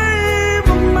frame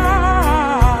of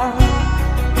mind.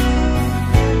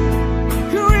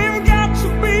 You ain't got to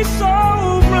be so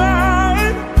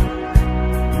blind.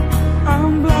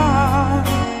 I'm blind,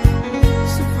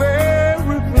 so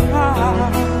very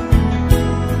blind.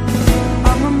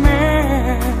 I'm a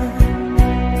man.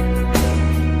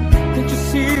 Can't you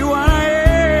see what I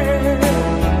am?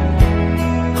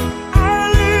 I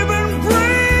live and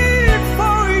breathe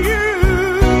for you.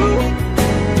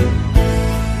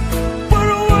 But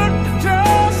what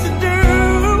does it do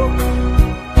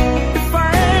if I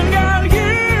ain't got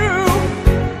you?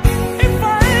 If I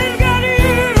ain't got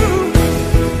you,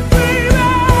 baby,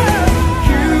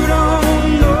 you don't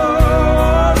know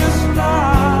what it's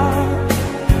like.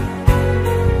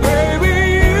 Baby,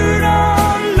 you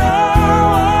don't know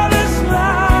what it's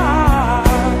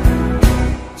like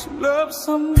to love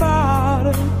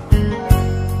somebody,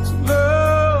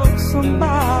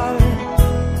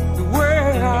 the way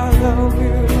I love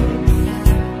you.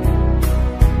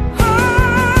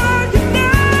 Oh, you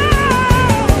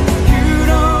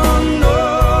don't know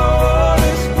what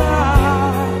it's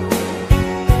like.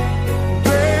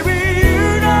 Baby, you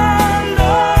don't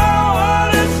know what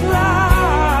it's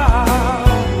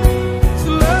like to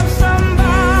love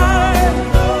somebody,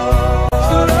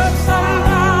 to love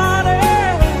somebody,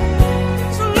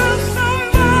 to love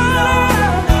somebody.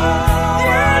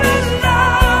 You don't know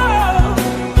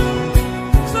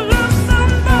to love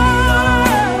somebody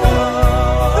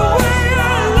the way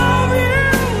I love you.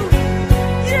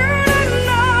 You don't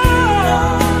know.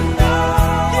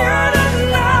 You don't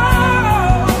know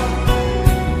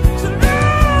to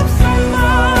love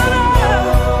somebody,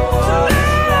 to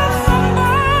love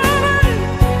somebody.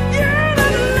 You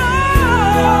don't know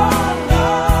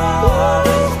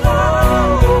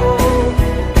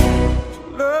to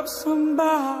love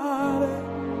somebody,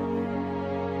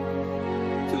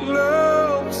 to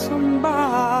love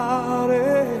somebody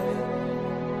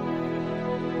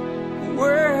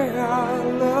where I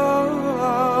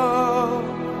love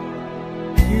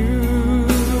you.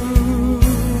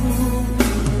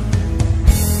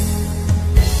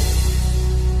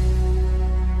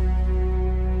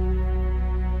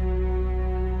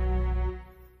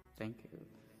 Thank you.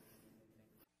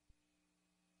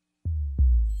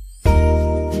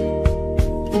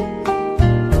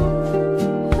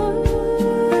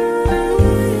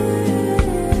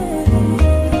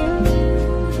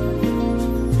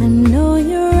 I know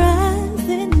your eyes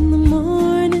in the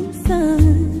morning sun.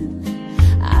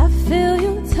 I feel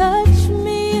you touch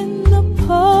me in the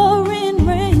pouring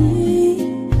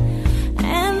rain.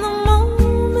 And the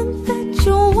moment that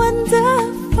you wander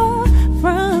far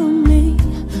from me,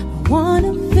 I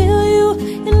wanna feel you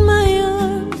in my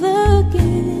arms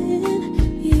again.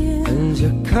 Yeah. And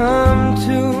you come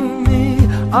to me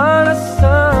on a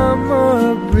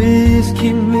summer breeze,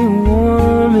 keep me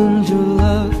warm in your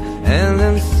love, and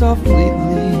then softly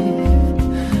leave.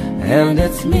 And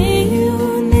it's me you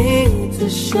need to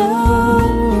show.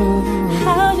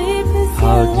 How deep is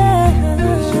your love?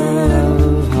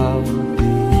 How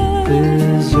deep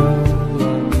is your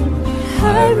love?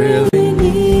 I really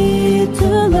need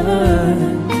to learn,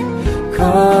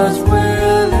 'cause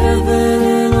we're living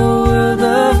in a world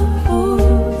of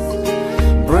fools,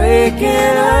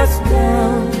 breaking us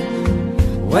down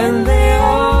when they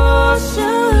all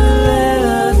should let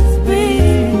us be.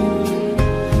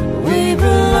 We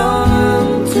belong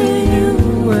to you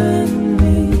and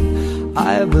me.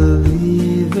 I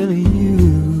believe in you.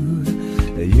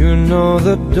 You know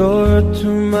the door to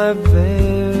my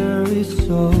very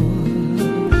soul.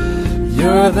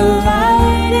 You're the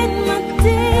light in my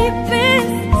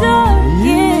deepest,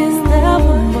 darkest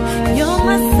hour. You're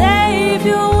my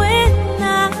savior when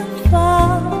I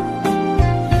fall.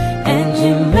 And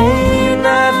you may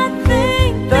not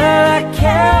think that I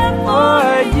care for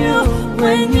you,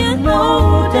 when you know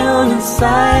down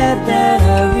inside that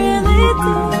I really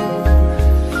do.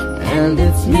 And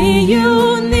it's me you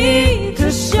need to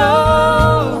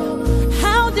show.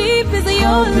 How deep is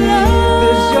your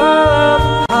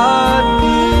love? How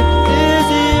deep is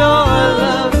your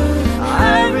love?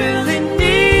 I really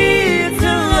need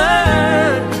to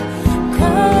learn.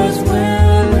 'Cause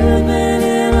we're living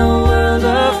in a world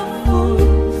of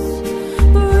fools,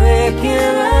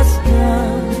 breaking us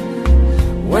down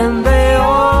when they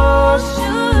all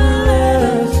should let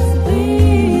us be.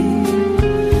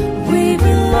 We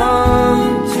belong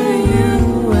to you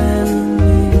and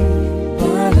me.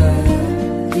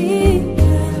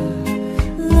 La-da-dee-da,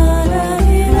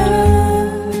 la-da-dee-da,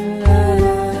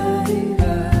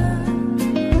 la-da-dee-da.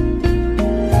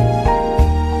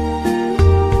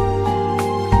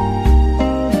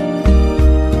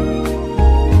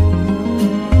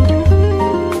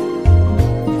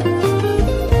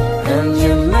 And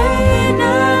you may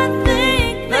not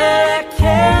think that I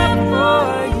care for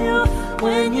you,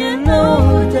 when you know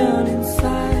down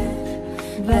inside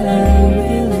that I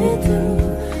really do.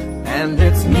 And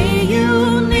it's me you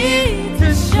need to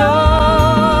show.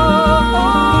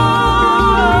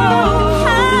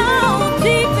 How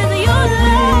deep is your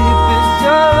love?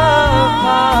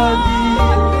 How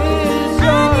deep is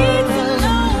your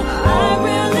love? I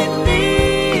really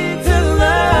need to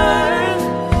learn.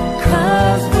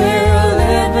 'Cause we're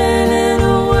living in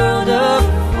a world of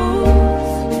fools,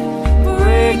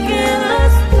 breaking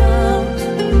us down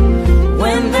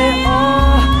when they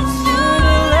all should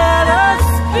let us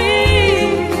be.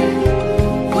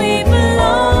 We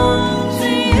belong to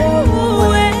you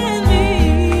and me.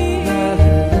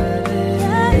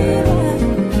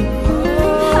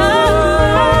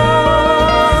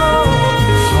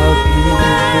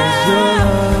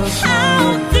 How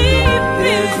deep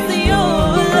is your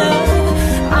love?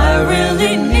 I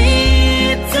really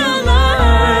need to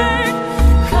learn.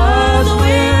 'Cause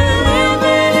we're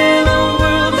living in a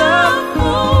world of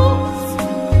fools,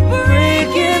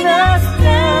 breaking us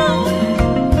down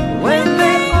when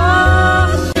they all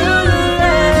should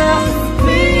let us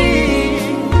be.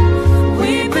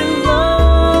 We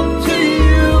belong to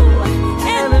you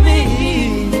and me.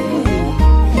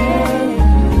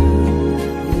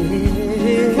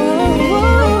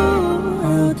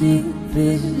 How deep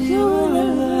is your love?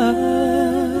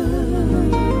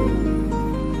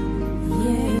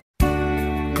 Yeah.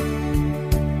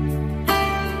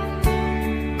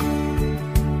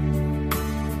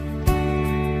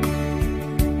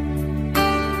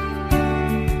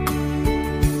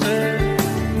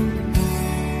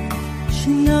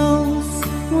 She knows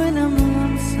when I'm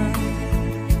lonesome,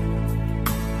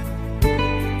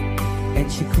 and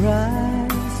she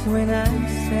cries when I'm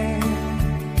sad.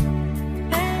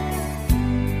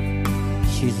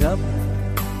 She's up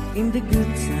in the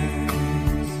good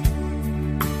times,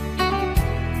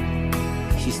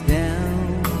 she's down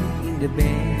in the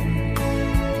bad.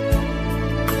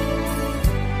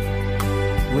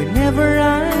 Whenever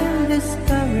I'm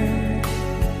discouraged,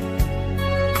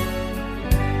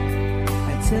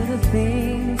 I tell the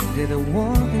things that I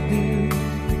want to do.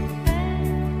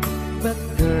 But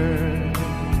girl,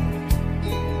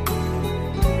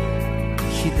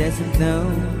 she doesn't know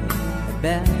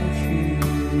about you.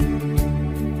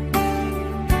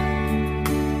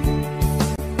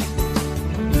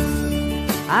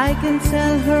 I can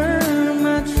tell her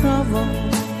my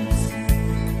troubles,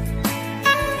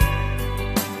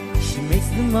 she makes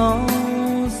them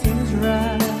all seem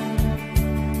right.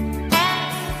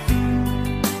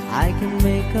 I can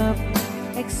make up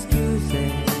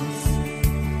excuses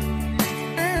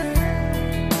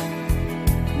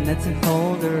not to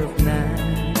hold her up now.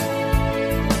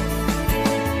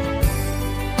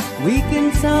 We can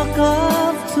talk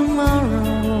of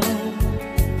tomorrow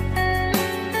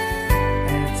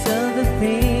and tell the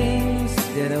things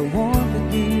that I want to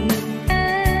do.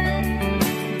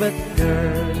 But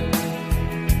girl,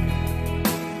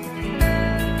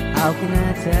 how can I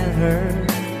tell her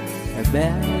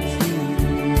about you?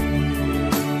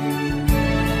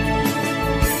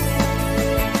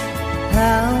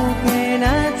 How can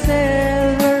I tell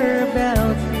her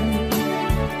about you?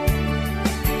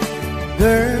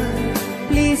 Girl,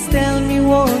 please tell me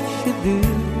what you do.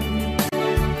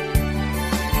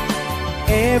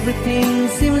 Everything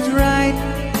seems right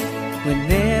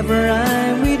whenever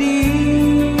I'm with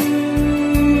you.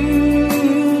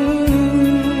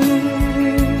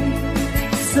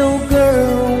 So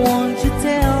girl, won't you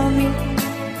tell me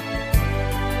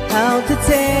how to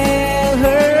tell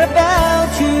her about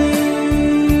you?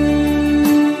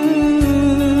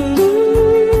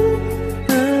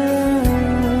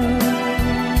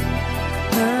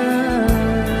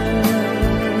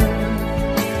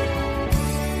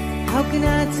 How can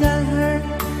I tell her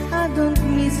I don't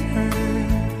miss her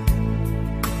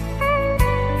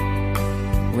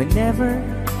whenever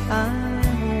I'm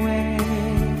away?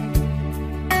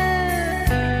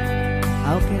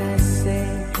 How can I say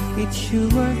it's you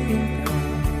I think of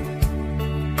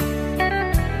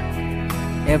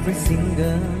every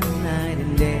single night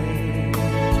and day?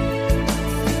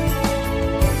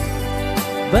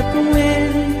 But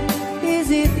when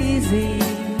is it easy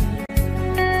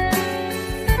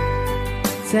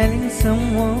telling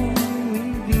someone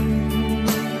with you?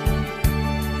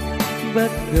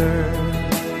 But girl,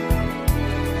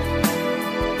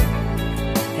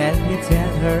 help me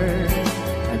tell her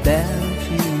about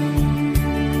you.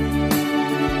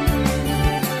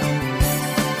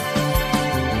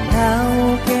 How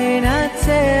can I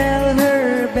tell her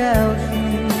about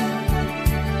you?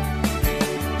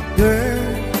 Girl,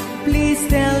 please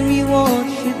tell me what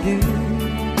you do.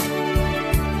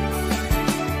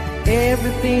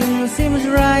 Everything seems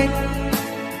right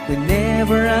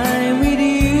whenever I'm with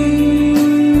you.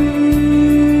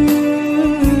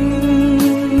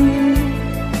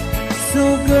 So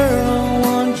girl,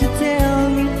 won't you tell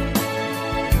me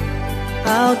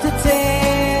how to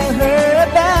tell her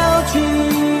about you?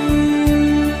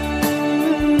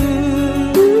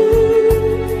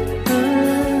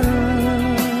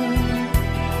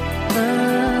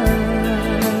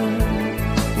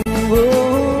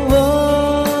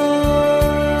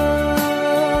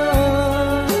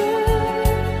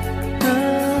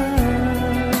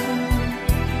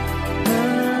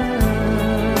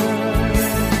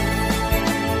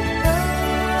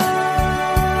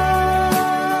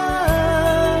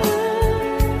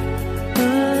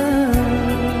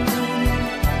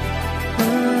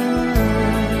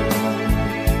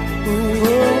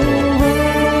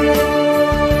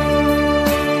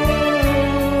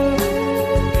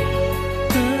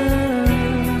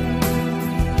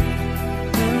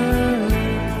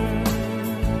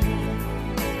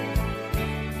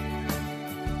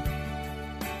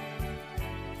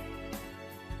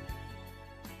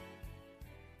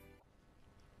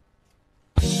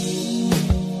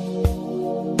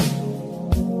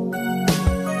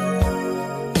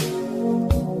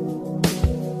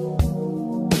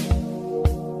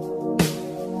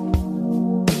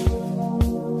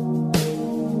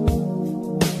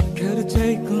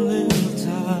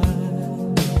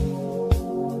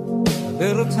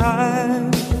 Little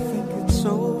time to think it's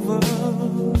over.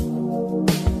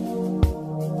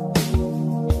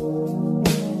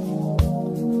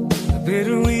 I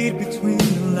better read between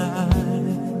the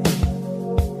lines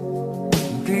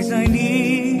in case I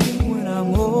need when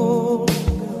I'm older.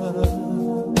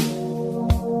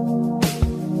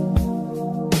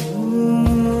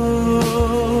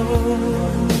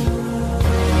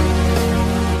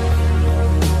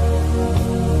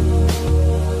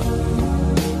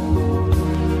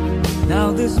 Now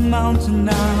this mountain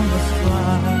I must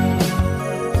climb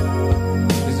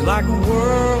is like a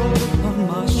world on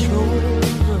my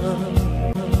shoulder.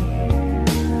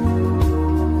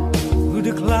 Through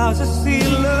the clouds I see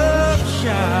love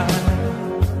shine.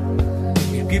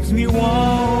 It gives me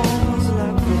warmth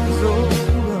like it's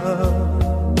over.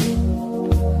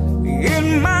 In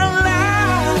my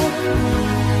life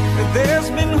there's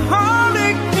been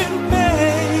heartache and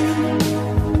pain.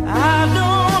 I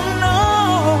don't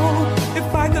know if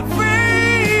I could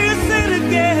face it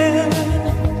again.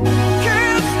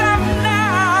 Can't stop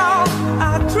now.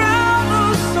 I travel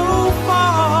so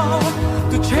far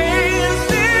to chase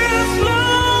this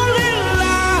lonely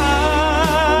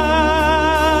life.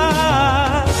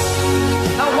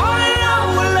 I wanna know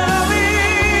what love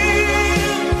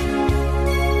is.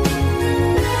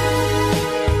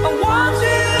 I want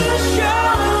you to show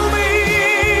me.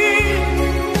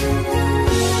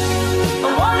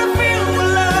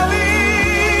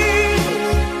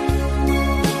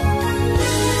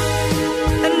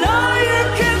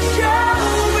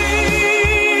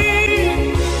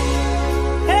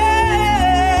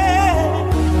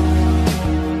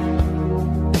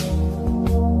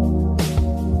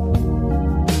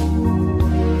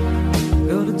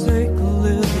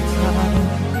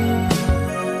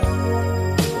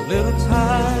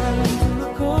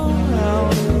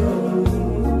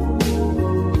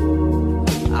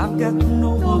 got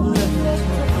no more left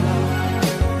to cry.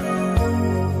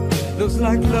 Looks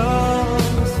like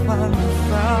love has finally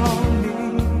found me.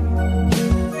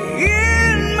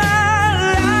 In my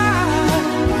life,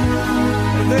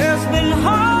 there's been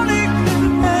heartache and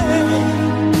pain.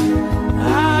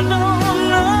 I don't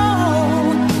know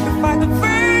if I could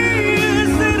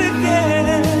face it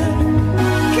again.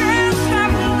 Can't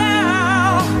stop now.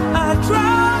 I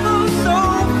traveled so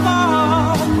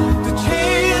far to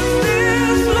chase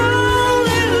this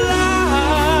lonely life.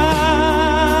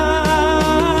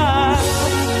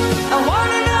 I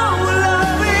wanna know what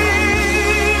love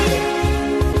is.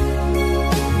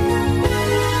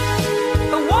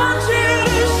 I want you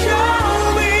to show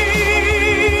me.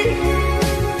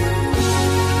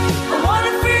 I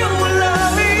wanna feel what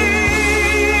love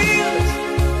is.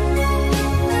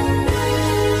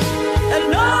 I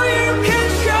know you can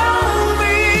show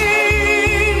me.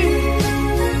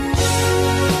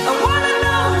 I wanna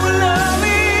know what love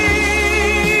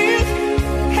is.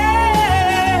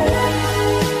 Hey,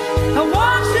 I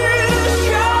want you to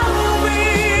show me.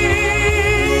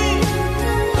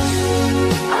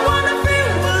 I wanna feel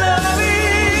what love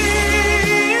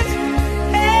is.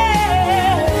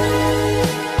 Hey,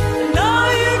 know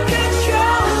you can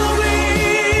show me.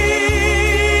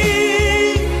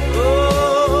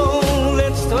 Oh,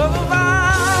 let's talk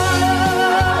about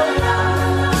love.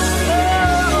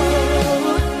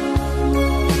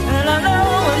 And I know.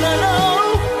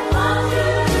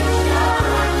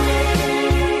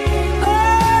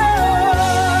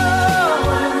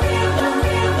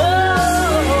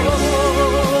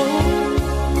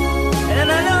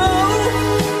 And I know.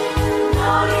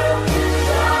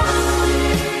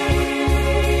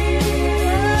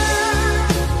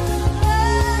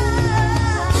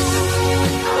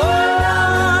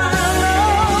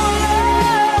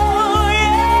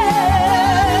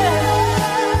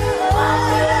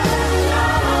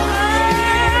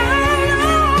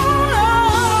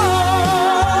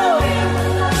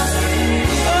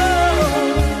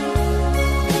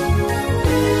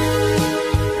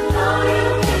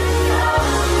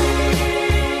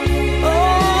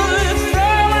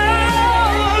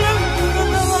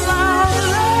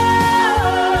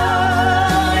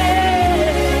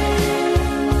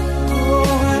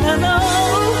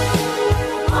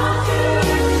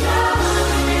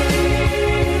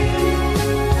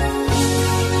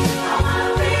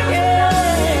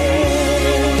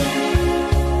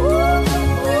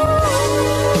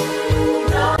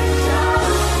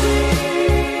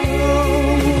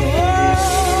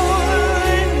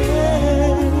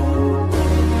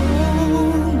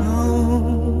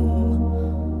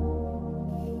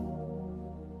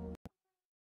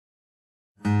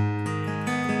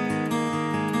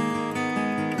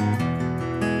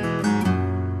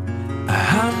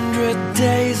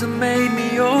 Days have made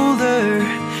me older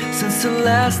since the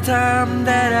last time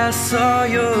that I saw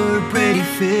your pretty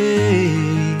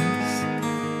face.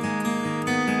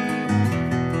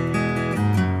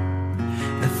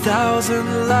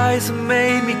 1,000 lies have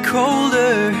made me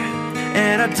colder,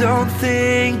 and I don't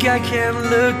think I can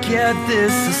look at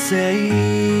this the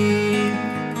same.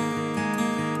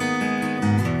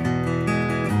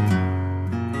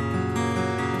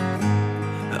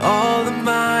 All the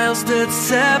miles that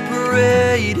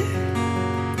separate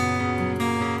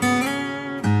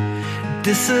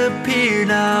disappear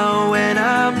now when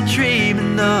I'm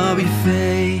dreaming of your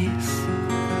face.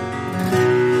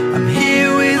 I'm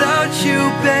here without you,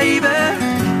 baby,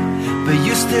 but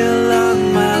you're still on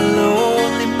my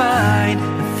lonely mind.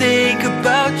 I think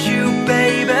about you,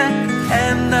 baby,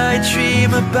 and I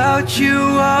dream about you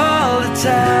all the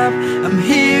time. I'm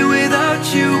here without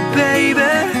you,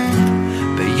 baby,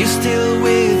 but you're still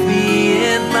with me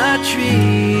in my dreams.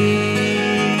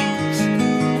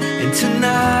 And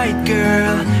tonight,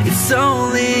 girl, it's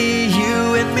only you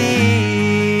and me.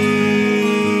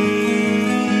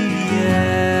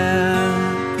 Yeah.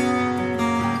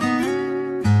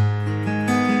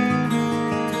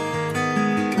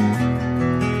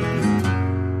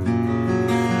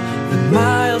 The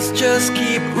miles just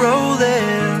keep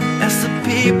rolling as the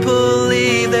people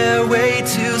leave their way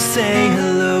to say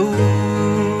hello.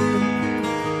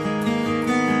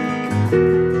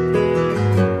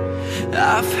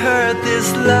 I've heard this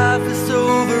life is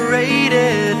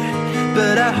overrated,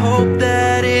 but I hope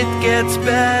that it gets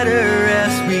better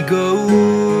as we go.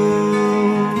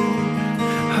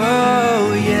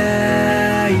 Oh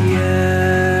yeah,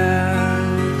 yeah.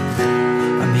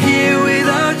 I'm here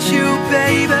without you,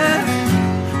 baby,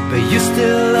 but you're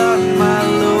still on my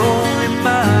lonely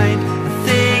mind. I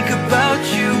think about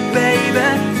you, baby,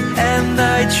 and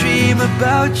I dream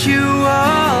about you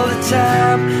all the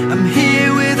time. I'm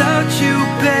here without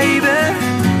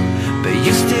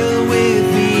still with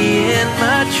me in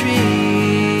my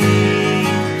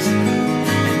dreams.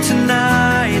 And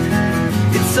tonight,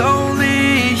 it's only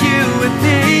you and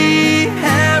me.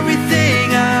 Everything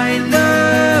I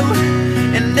know,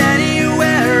 and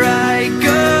anywhere I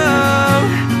go,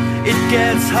 it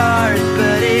gets hard,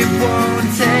 but it won't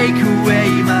take away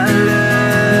my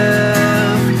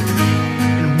love.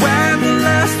 And when the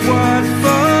last one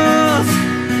falls,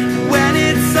 when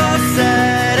it's all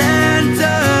said and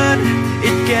done,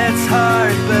 it gets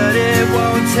hard, but it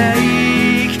won't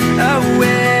take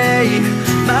away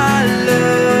my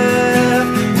love.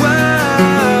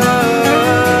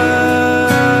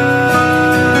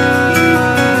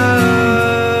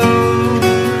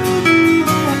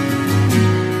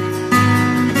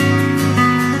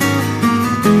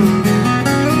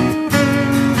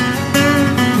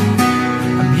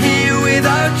 I'm here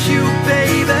without you,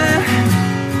 baby,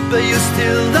 but you're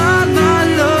still on my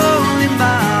lonely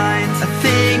mind. I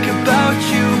think about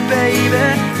you, baby,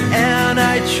 and I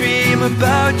dream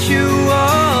about you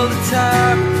all the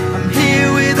time. I'm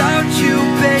here without you,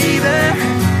 baby,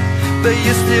 but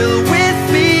you're still with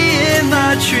me in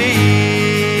my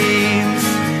dreams.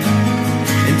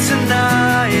 And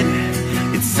tonight,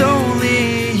 it's only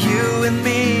you and me.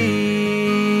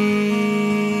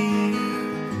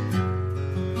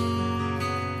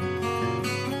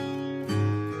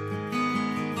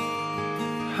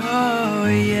 Oh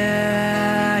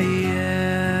yeah, yeah.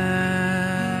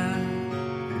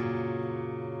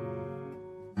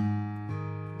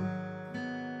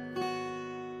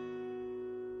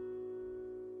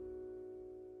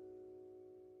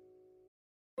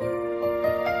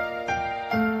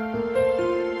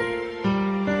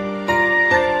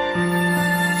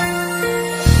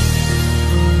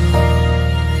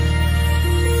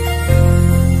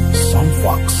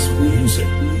 Sunfox Music.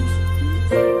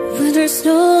 Winter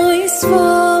snow is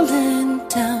falling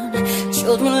down,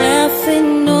 children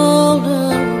laughing all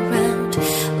around,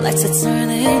 lights are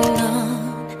turning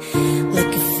on,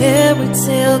 like a fairy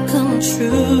tale come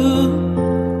true.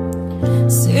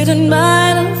 Sitting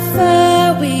by the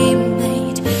fire we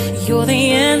made, you're the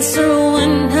answer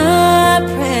when I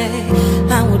pray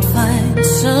I would find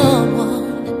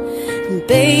someone, and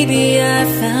baby I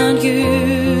found you.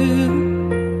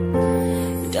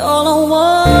 And all I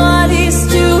want is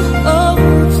to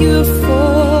hold you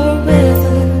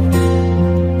forever,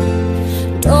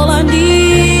 and all I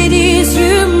need is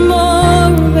you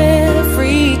more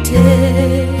every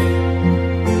day.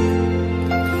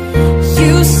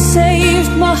 You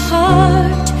saved my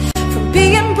heart from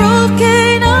being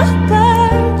broken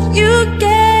apart. You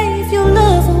gave your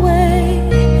love away,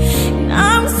 and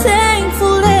I'm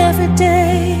thankful every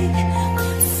day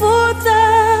for the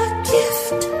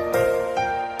gift.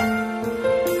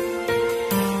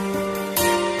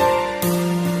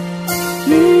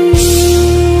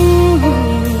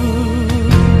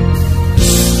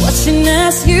 Watching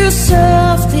as you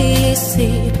softly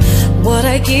sleep, what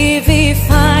I give if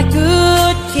I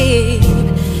could keep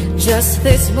just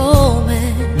this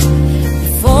moment,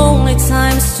 if only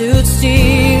time stood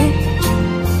still.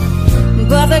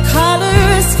 But the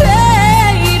colors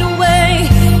fade away,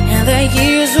 and the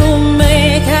years will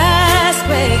make us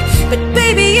gray. But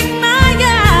baby, in my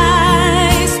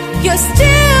eyes, you're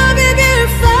still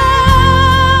beautiful.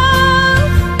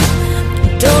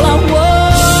 And all I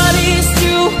want is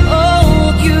to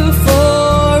hold you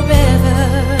forever.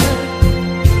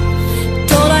 And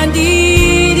all I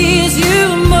need is you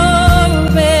more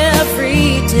every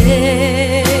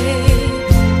day.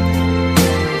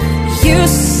 You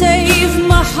saved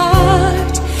my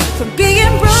heart from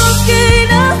being broken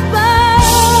apart.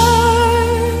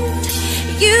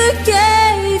 You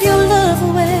gave your love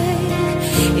away,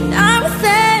 and I'm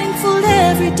thankful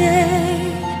every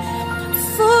day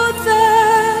for the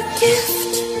gift.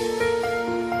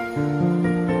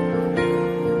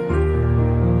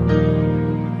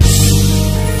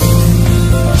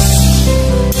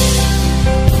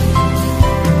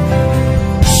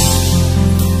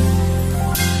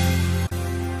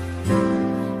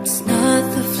 It's not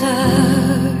the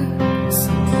flowers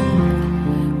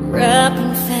wrapped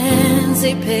in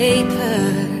fancy paper,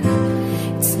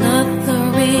 it's not the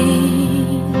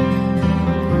ring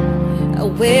I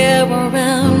wear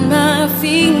around my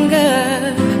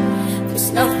finger.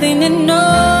 There's nothing in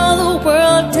all the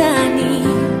world I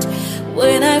need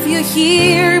when I have you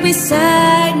here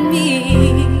beside me.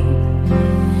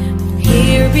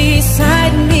 Here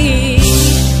beside me,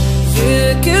 you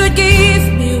could give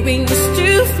me wings to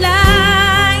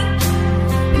fly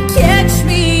and catch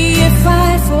me if I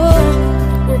fall,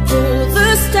 or pull the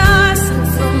stars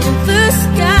from the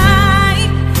sky,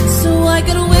 so I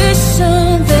could wish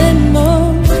on them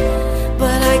more.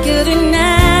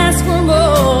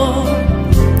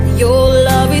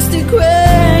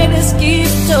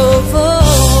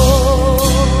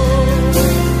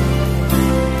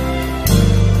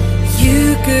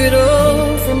 could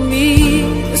offer me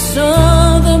the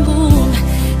sun, the moon,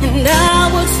 and I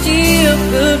would still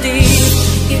believe.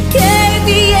 You gave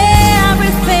me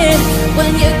everything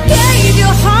when you gave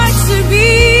your heart to me.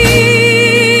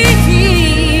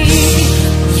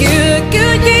 You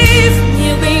could give me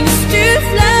wings to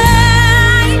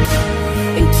fly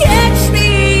and catch me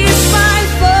if I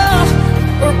fall,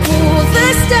 or pull the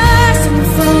stars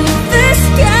from the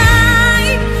sky,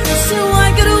 so I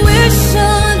could wish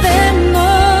on them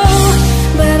all,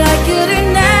 but I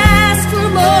couldn't ask for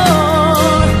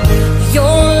more.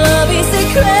 Your love is the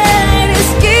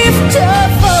greatest gift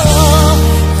of all.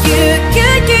 You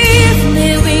could give me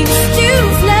wings to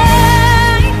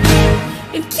fly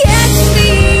and catch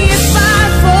me if I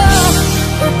fall,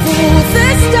 or pull the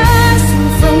stars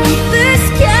from the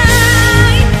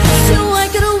sky, so I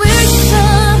could wish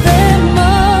on them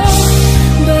all,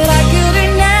 but I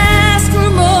couldn't ask for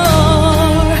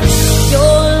more.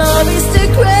 Your love is the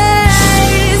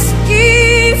greatest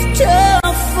gift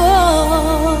of all.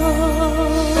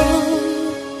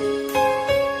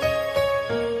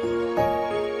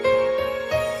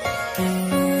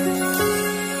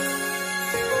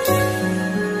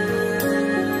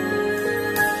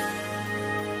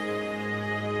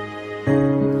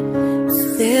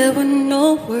 There were no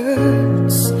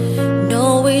words, no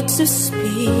way to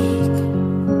speak.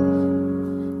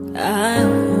 I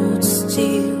would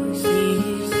still hear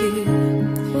you.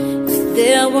 If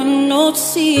there were no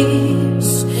tears,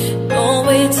 no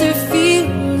way to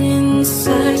feel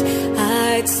inside,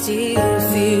 I'd still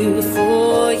feel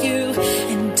for you.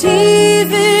 And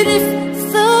even if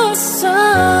the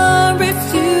sun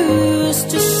refused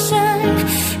to shine,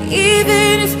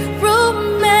 even if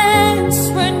romance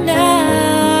ran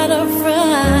out of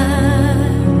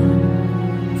rhyme,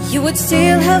 you would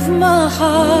still have my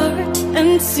heart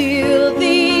until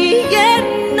the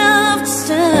end of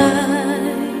time.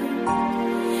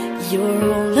 You're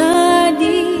all I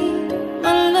need,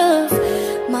 my love,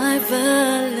 my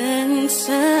Valentine.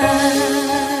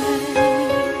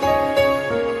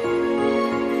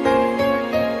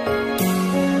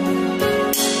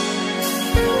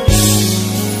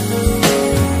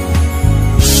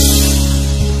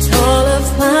 All of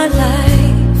my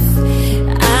life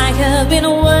I have been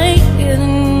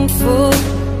waiting for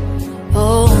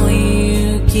all you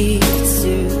give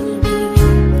to me.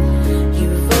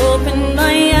 You've opened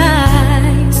my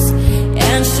eyes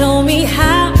and shown me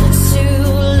how to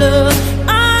love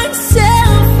unselfishly.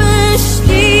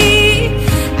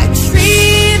 I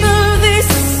dreamed of this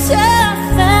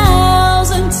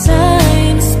 1,000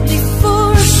 times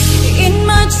before. In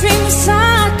my dreams I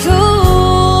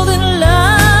couldn't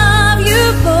love you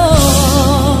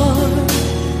more.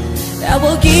 I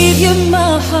will give you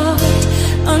my heart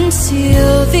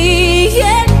until the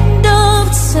end of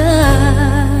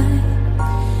time.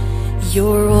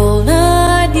 You're all I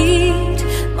need,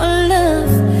 my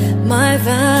love, my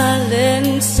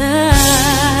Valentine.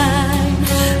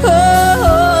 Oh,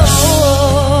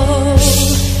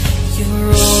 you're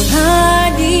all I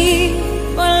need,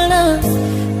 my love,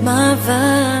 my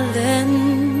Valentine.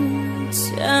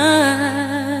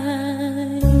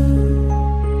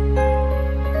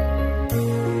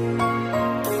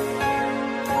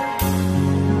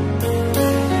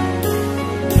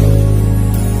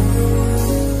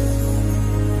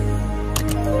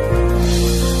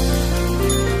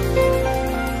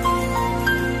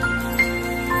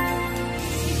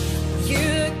 You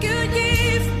could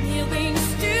give me wings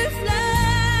to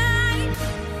fly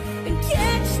and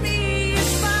catch me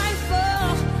if I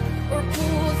fall, or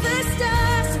pull the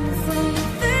stars from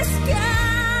the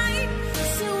sky,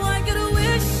 so I could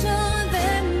wish on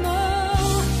them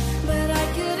all, but I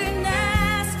couldn't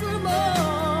ask for more.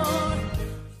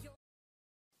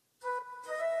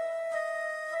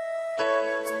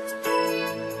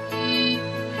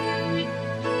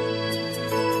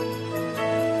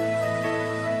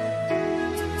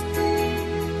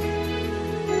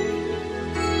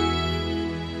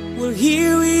 Well,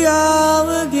 here we are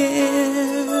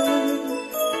again.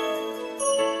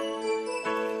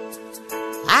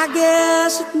 I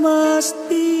guess it must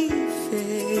be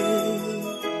fate.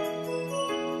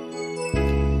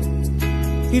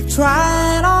 We've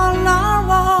tried on our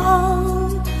own,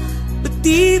 but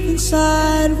deep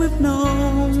inside we've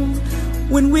known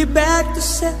when we're back to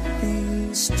set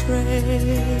things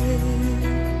straight.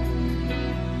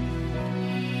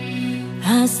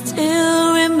 I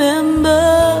still remember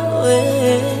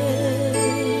when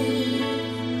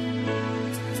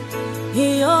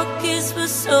your kiss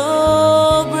was so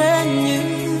brand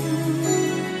new.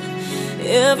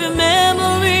 Every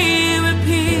memory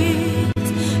repeats,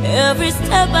 every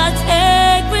step I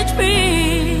take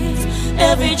retreats,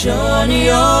 every every journey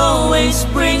always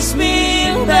brings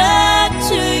me back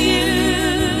to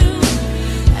you.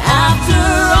 After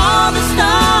all the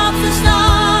stops and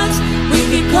starts, we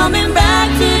keep coming back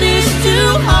to these two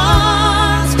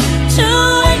hearts,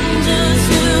 two angels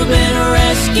who've been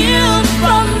rescued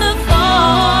from the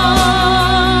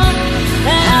fall.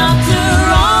 After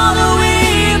all that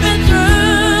we've been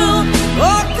through,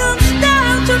 all comes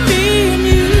down to me and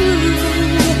you.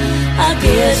 I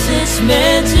guess it's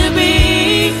meant to be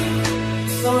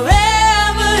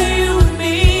forever, you and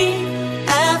me,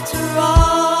 after all.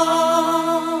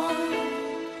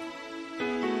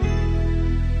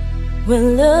 When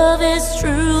love is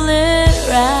truly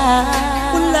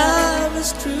right, when love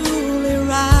is truly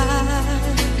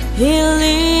right, it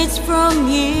leads from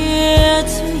year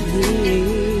to year.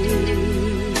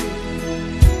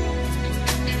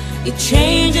 It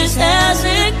changes as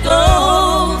it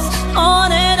goes,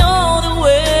 on and on the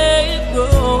way it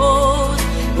goes,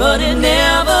 but it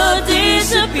never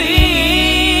disappears.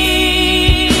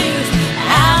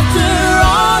 After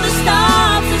all the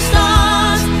stops and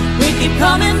starts, we keep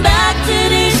coming back to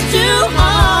these two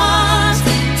hearts,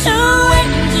 two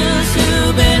angels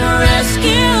who've been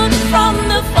rescued from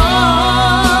the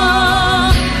fall.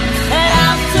 And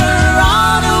after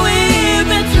all that we've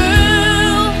been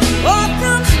through, all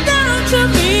comes down to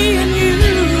me and you.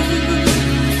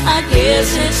 I guess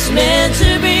it's meant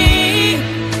to be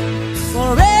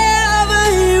forever,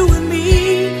 you and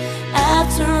me,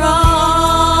 after all.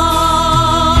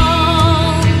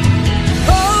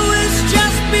 Oh, it's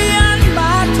just beyond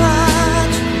my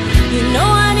touch. You know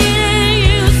I needed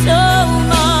you so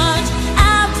much.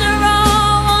 After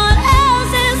all, what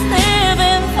else is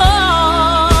living for?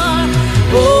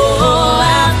 Oh,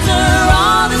 after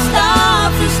all the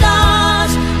stops and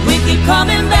starts, we keep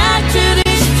coming back to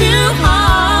these two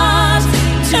hearts,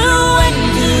 two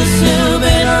angels who've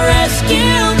been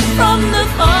rescued from the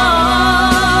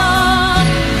fall.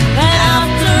 And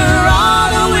after all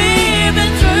that we've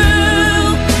been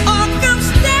through, all comes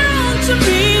down to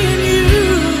me and you.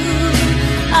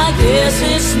 I guess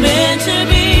it's meant to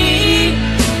be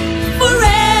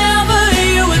forever,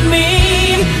 you and me.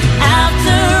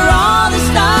 After all the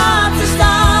stops and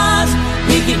starts,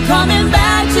 we keep coming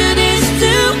back to these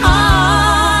two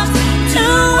hearts,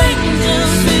 two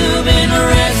angels who've been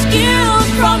rescued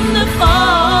from the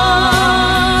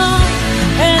fall.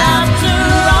 And after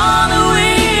all that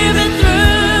we've been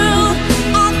through,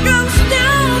 all comes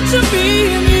down to me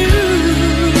and you.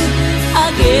 I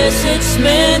guess it's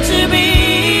meant to be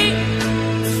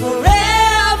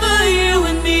forever, you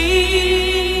and me,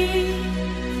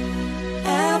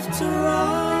 after all.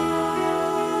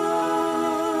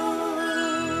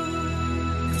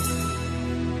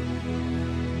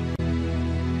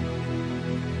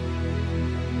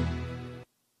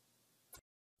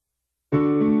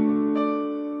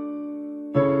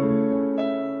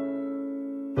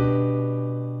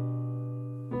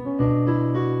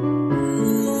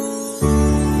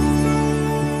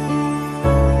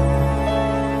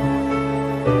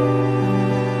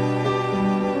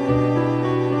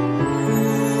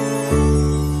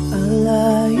 I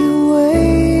lie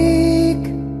awake,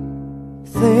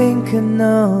 thinking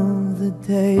of the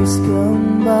days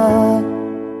gone by,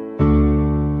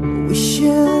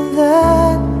 wishing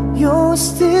that you're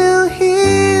still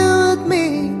here with me,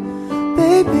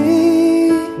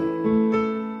 baby.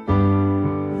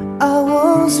 I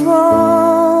was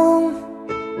wrong,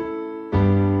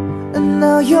 and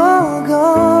now you're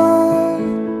gone.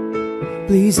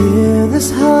 Please hear this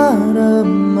heart of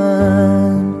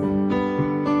mine,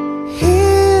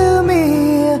 hear me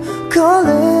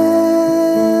calling.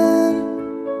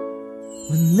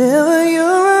 Whenever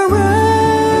you're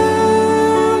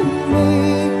around me,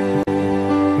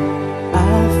 I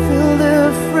feel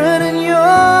different in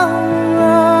your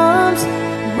arms.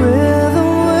 With the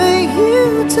way you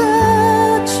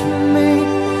touch me,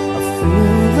 I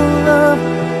feel the love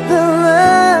that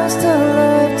lasts a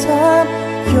lifetime.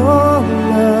 Your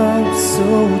love so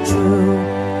true,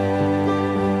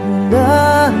 and I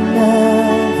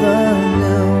never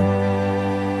knew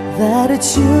that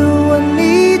it's you I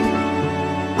need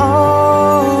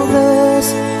all this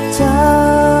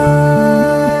time.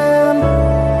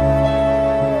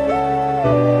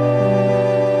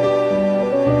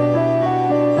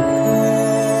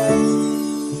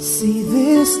 See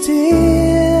these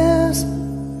tears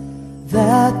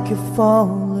that keep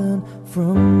falling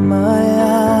from my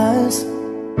eyes,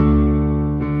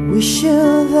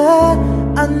 wishing that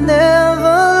I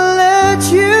never let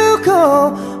you go,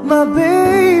 my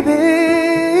baby.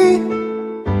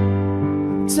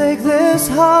 Take this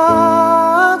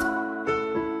heart,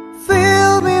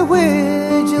 fill me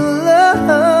with your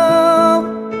love.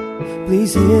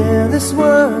 Please hear these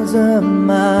words of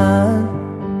mine.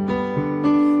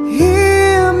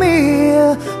 Hear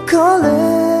me calling.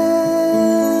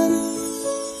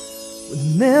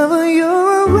 Whenever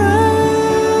you're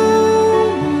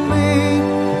around me,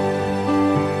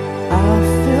 I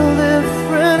feel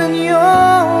different in your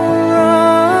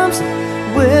arms.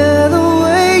 With the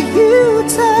way you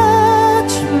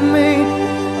touch me,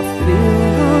 I feel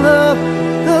the love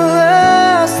that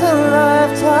lasts a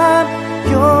lifetime.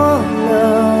 Your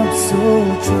love so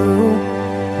true,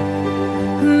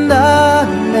 and I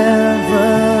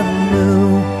never knew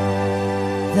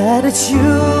that it's you I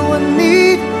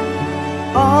need.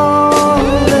 All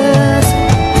this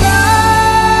time,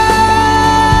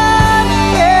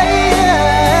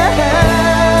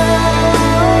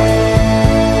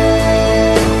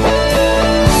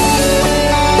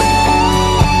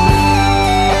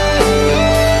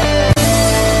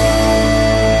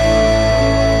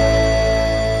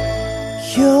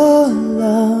 your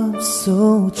love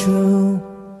so true,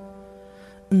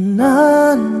 and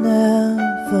I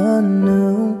never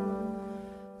knew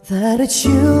that it's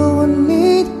you I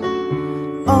need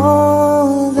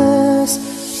all this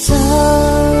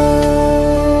time.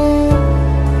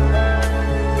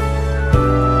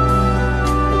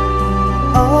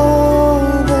 All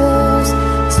this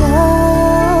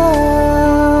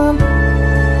time.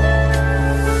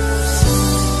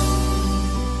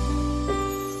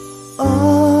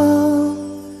 All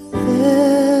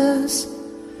this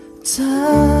time.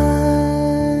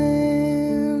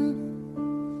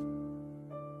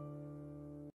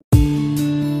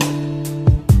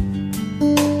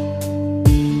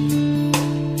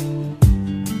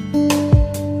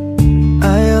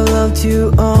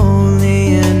 You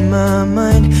only in my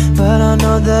mind, but I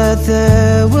know that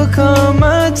there will come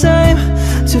a time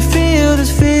to feel this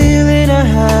feeling I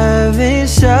have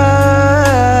inside.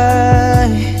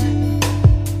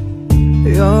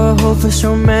 You're a hopeless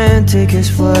romantic is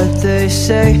what they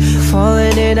say,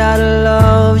 falling in out of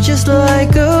love just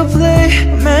like a play.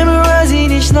 Memorizing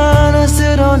each line, I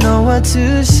still don't know what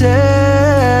to say.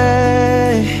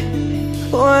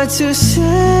 What to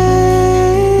say.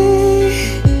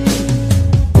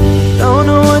 Don't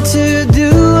know what to do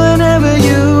whenever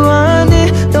you want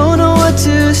it. Don't know what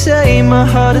to say, my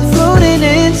heart is floating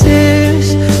in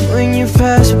tears. When you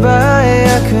pass by,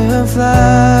 I could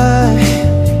fly.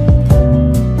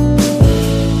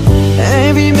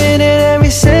 Every minute, every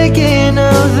second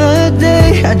of the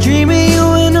day, I dream of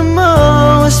you in a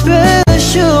more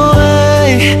special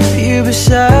way. You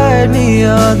beside me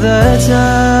all the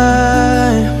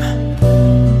time.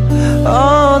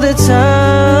 All the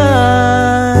time.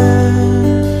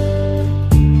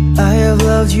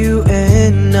 Loved you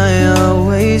and I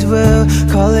always will.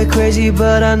 Call it crazy,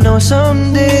 but I know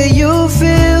someday you'll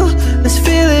feel this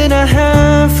feeling I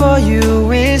have for you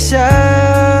inside.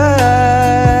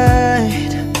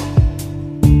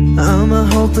 I'm a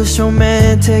hopeless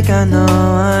romantic, I know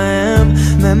I am.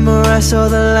 Memorize all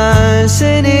the lines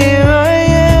and here I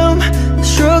am,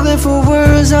 struggling for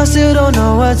words, I still don't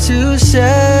know what to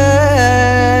say.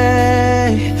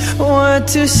 What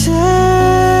to say.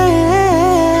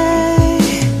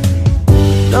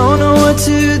 Don't know what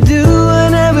to do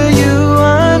whenever you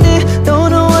want it.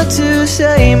 Don't know what to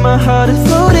say, my heart is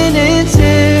floating in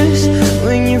tears.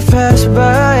 When you pass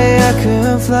by, I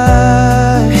could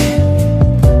fly.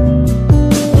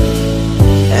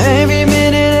 Every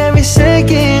minute, every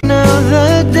second of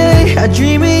the day, I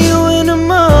dream of you in a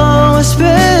more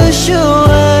special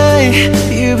way.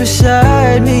 You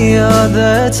beside me all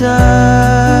the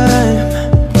time.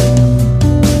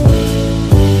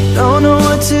 Don't know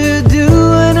what to do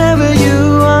whenever you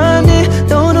want it.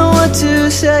 Don't know what to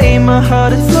say, my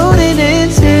heart is floating in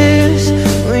tears.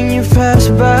 When you pass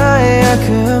by, I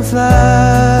could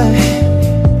fly.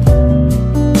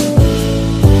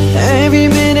 Every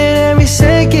minute, every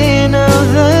second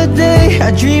of the day,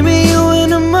 I dream of you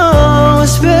in a more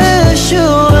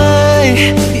special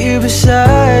way. You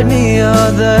beside me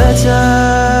all the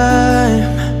time.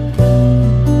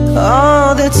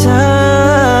 All the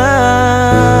time.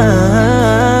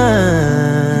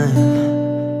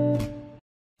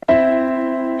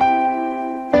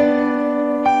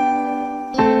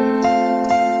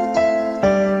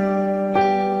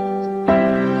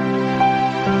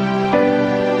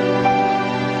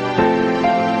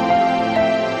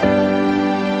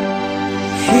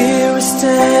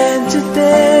 Stand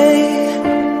today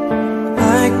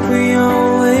like we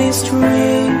always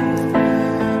dreamed,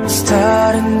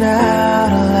 starting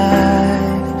out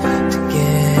alive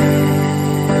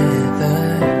together.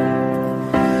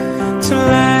 To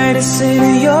light is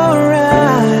in your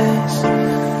eyes,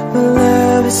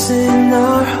 love is in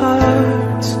our heart.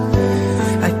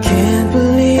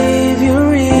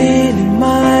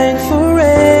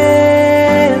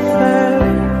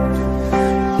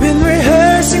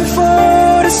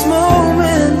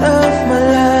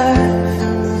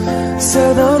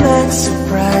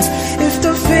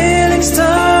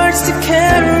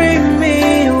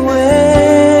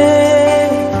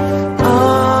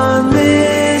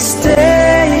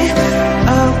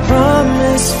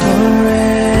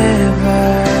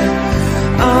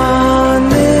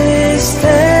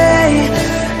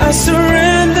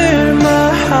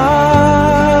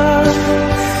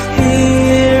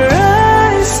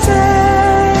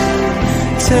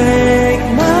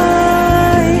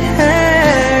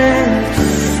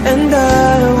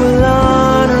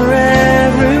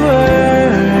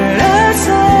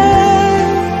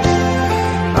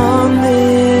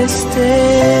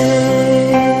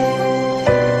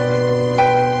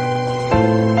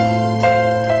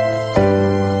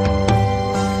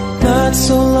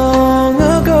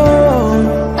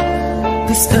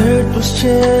 This earth was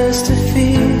just a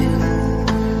field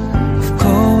of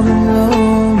cold and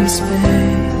lonely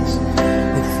space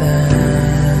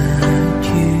without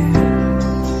you.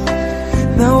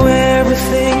 Now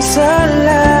everything's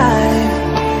alive,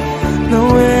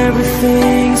 now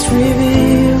everything's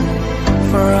revealed.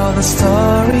 For all the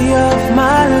story of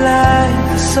my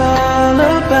life is all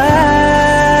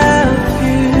about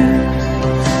you.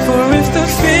 For if the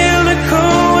feel the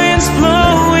cold winds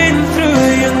blowing through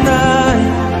your night,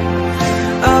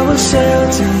 I will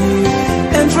shelter you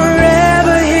and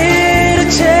forever here to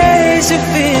chase your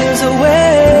fears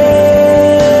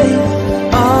away.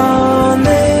 On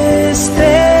this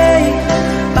day,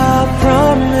 I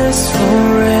promise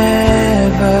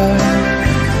forever.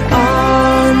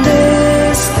 On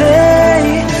this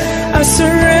day, I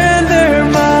surrender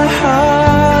my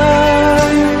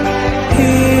heart.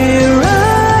 Here I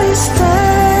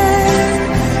stand,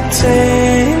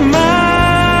 take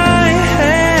my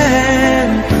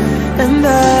hand, and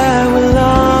I will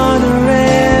honor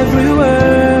every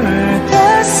word I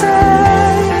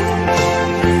say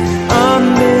on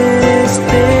this day.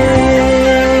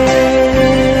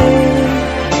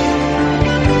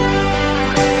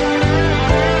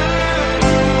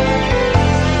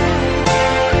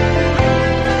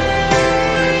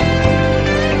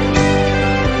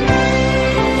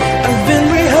 I've been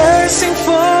rehearsing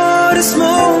for this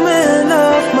moment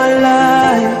of my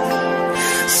life,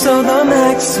 so don't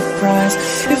act surprised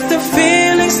if the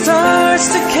feeling starts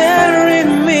to carry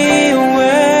me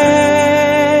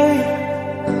away.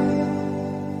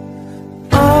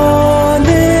 On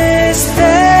this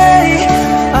day,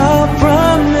 I'll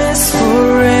promise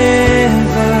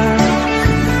forever.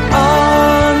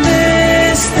 On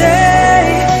this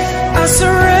day, I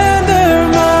surrender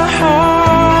my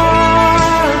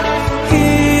heart.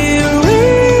 Here we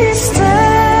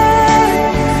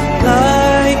stand,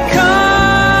 like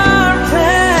our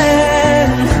plan,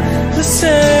 to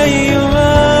say you'll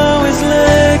always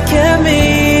look at me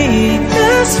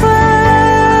this way.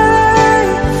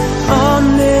 On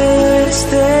this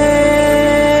day.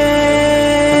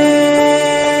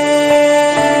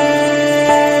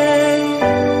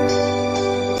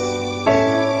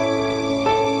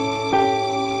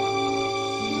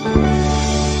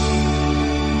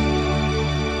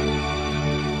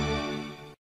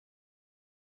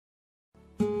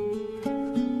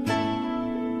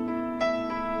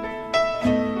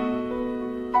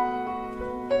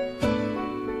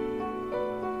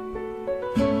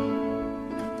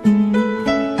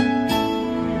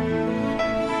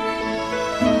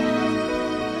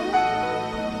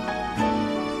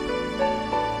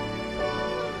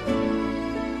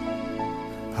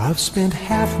 I've spent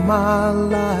half my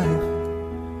life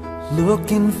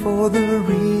looking for the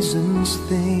reasons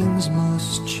things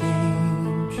must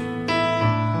change,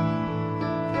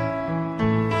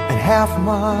 and half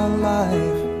my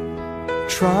life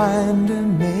trying to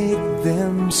make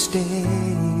them stay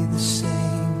the same.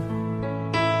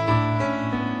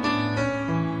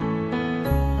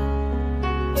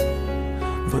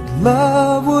 But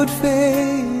love would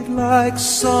fade like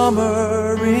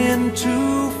summer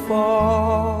into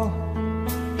fall.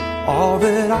 All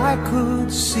that I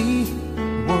could see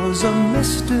was a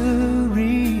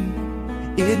mystery.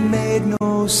 It made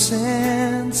no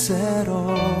sense at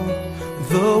all.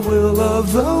 The will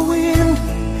of the wind,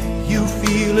 you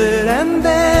feel it and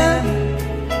then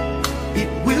it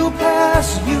will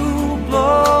pass you,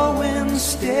 blowing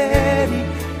steady.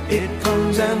 It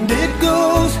comes and it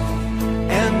goes,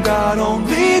 and God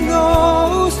only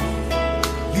knows.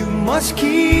 You must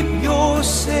keep your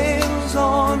sails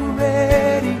on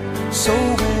ready, so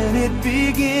when it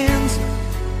begins,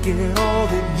 get all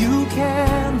that you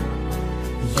can.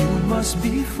 You must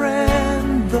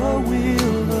befriend the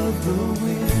will of the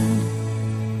wind.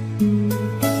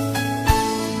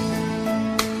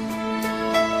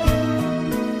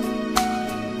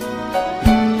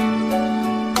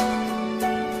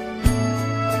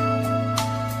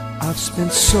 I've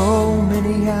spent so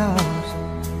many hours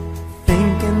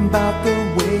thinking about the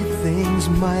way things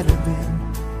might have been,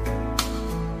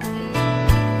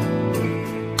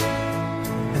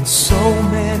 and so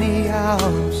many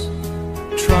hours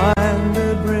trying to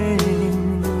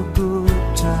bring the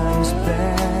good times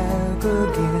back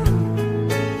again.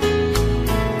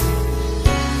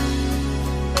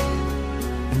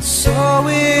 And so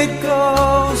it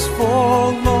goes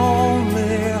for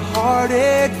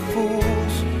lonely-hearted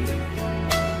fools.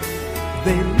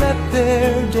 They let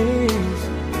their days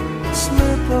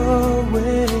slip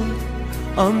away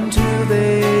until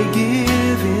they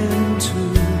give in to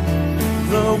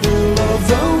the will of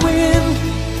the wind.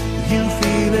 You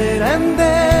feel it and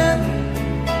then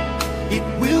it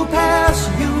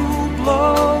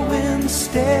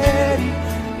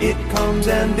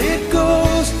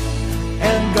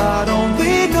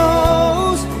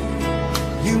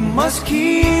must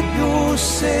keep your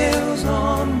sails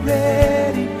on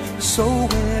ready, so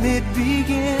when it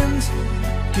begins,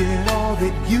 get all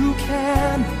that you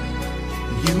can.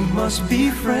 You must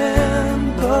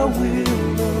befriend the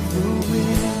will of the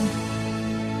wind.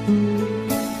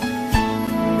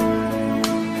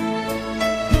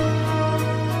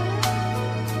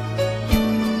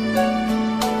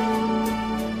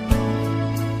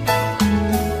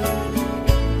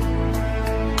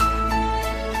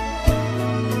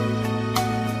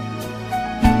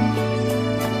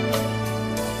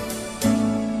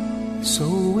 So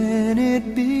when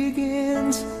it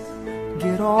begins,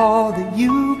 get all that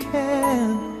you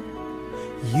can.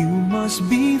 You must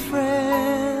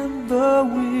befriend the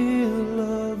will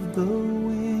of the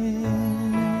wind.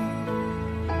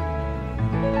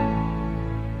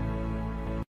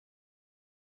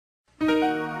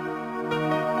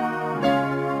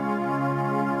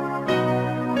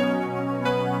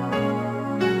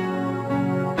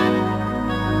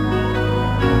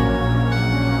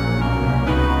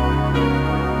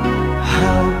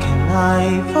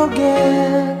 I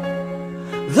forget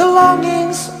the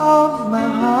longings of my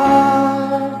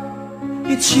heart.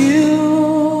 It's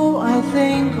you I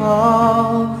think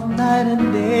of night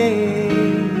and day.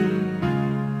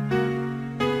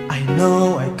 I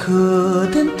know I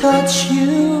couldn't touch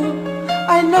you,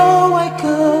 I know I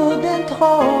couldn't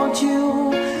hold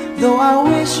you, though I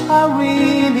wish I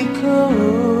really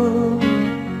could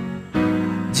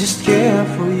just care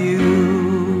for you.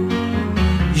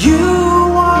 You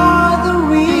are the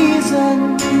reason,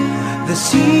 the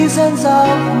seasons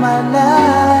of my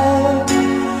life.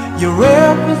 You're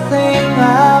everything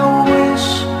I wish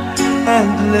and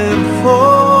live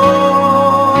for.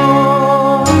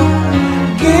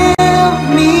 Give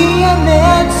me an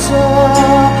answer,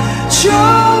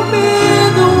 show me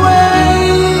the way.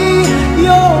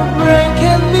 You're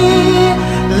breaking me,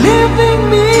 leaving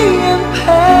me in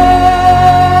pain.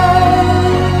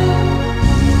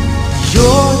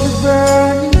 You're the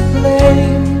burning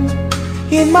flame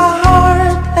in my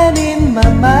heart and in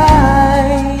my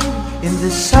mind. In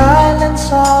the silence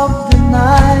of the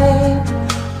night,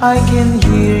 I can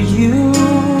hear you.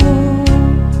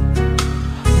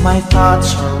 My thoughts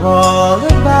are all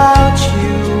about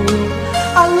you,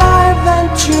 alive and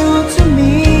true to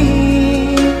me.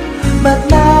 But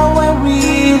now I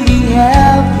really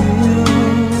have you,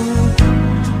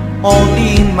 only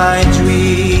in my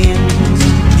dreams.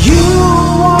 You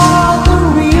are the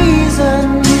reason,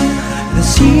 the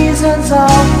seasons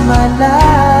of my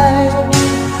life.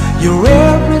 You're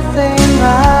everything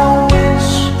I wish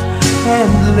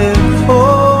and live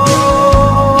for.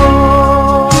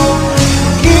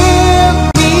 Give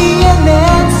me an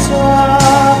answer,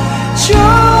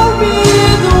 show me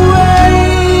the way.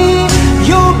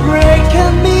 You're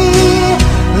breaking me,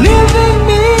 leaving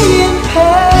me in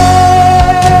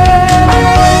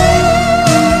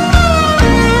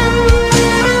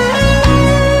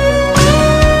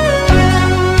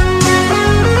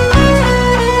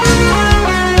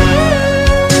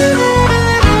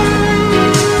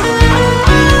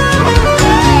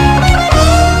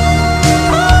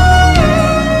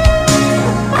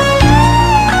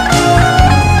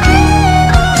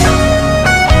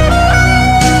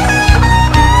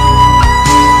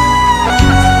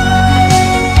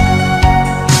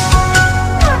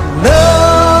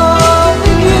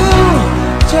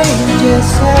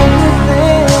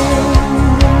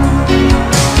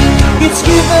it's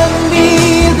given me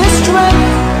the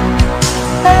strength,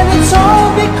 and it's all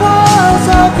because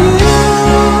of you.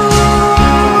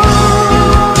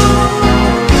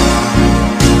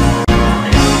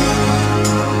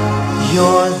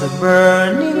 You're the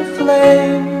burning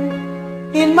flame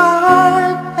in my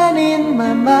heart and in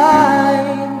my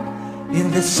mind.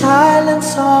 In the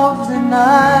silence of the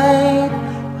night,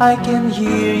 I can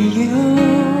hear you.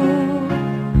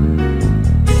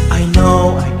 I know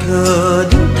I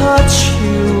couldn't touch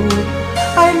you,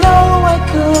 I know I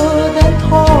couldn't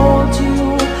hold you,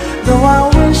 though I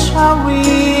wish I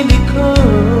really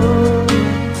could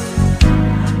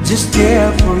just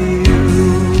care for you.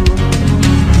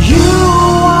 You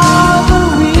are the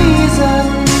reason,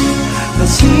 the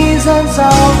seasons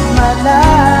of my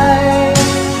life.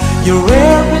 You're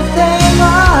everything I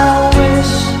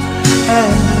wish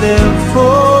and live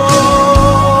for.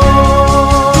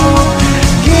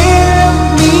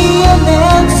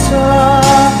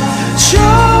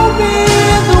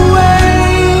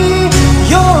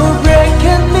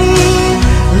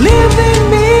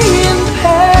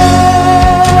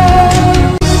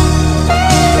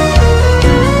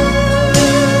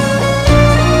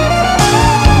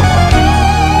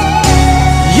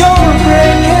 You're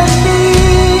breaking me,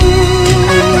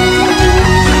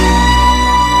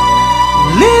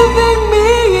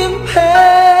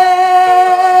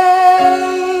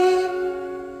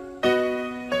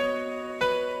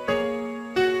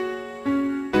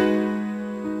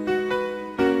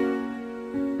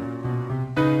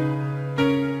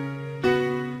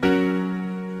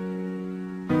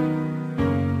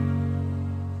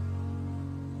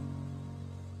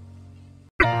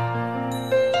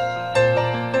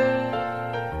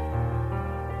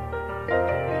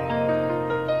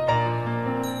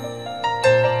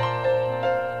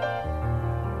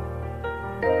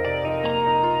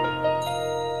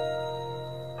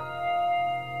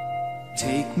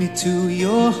 into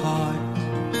your heart.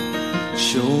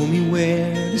 Show me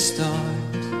where to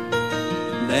start.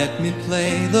 Let me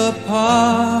play the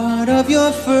part of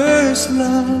your first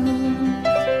love.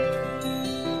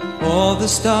 All the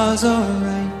stars are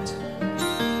right.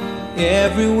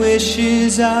 Every wish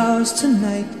is ours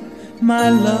tonight, my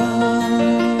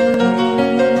love.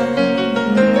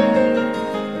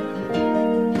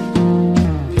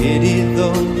 Pity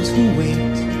those who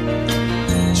wait,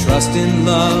 trust in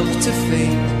love to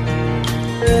fate,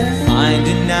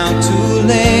 finding out too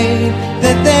late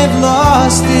that they've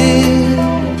lost it.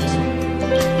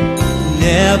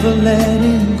 Never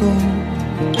letting go,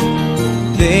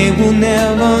 they will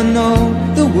never know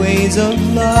the ways of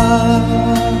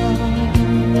love.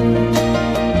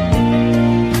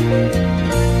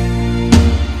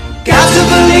 Got to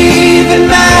believe in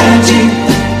magic.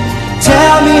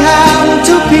 Tell me, how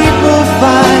do people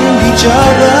find each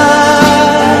other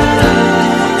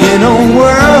in a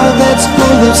world that's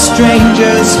full of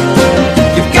strangers?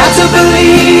 You've got to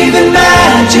believe in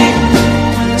magic,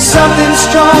 something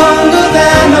stronger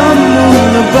than a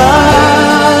moon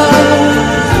above.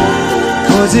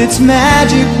 'Cause it's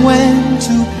magic when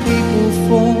two people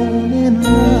fall in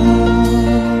love.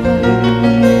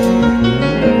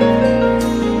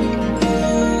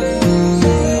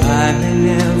 I may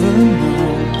never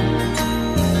know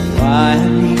why I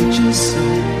need you so.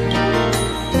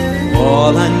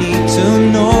 All I need to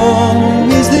know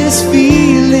is this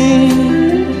feeling.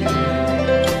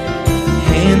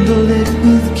 Handle it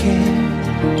with care.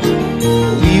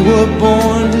 We were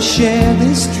born to share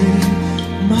this dream,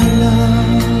 my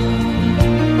love.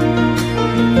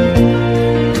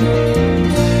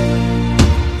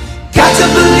 Got to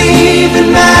believe in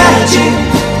magic.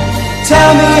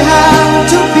 Tell me, how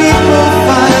do people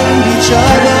find each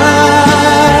other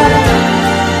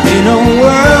in a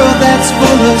world that's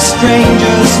full of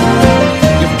strangers?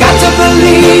 You've got to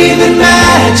believe in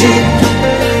magic,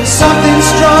 something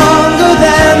stronger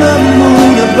than the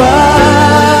moon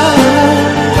above.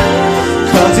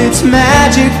 'Cause it's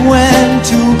magic when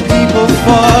two people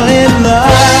fall in love.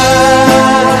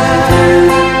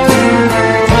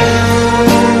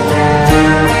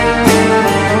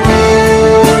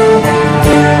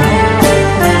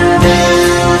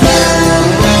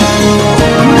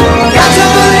 Got to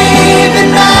believe in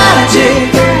magic.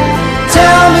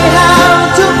 Tell me, how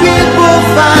do people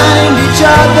find each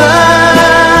other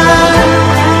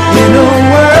in a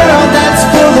world that's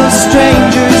full of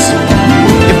strangers?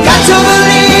 You've got to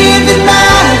believe in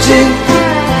magic,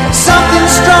 something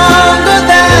stronger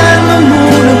than the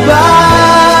moon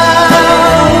above.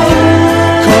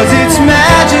 'Cause it's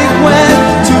magic when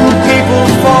two people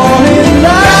fall in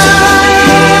love.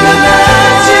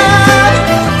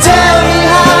 Tell me,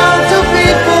 how do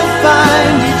people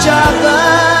find each other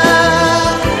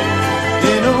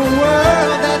in a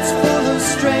world that's full of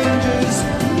strangers?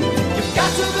 You've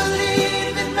got to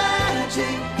believe in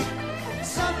magic,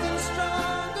 something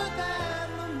stronger than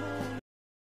the moon.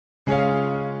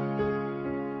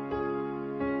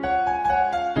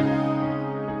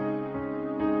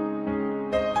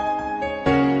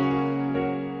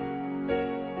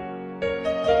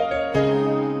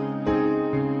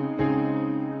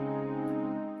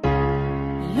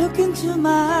 Look into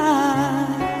my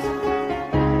eyes,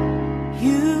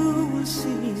 you will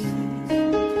see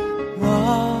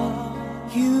what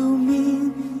you mean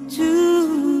to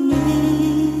me.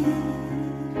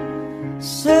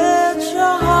 Search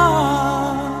your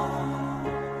heart,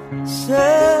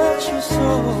 search your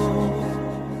soul,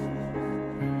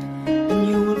 and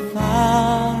you will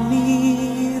find me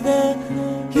there.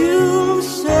 You'll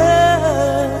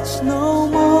search no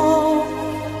more.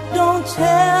 Don't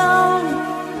tell me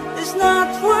it's not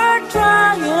worth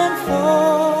trying for.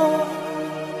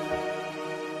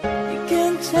 You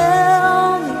can tell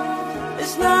me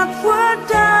it's not worth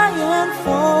dying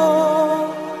for.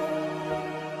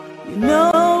 You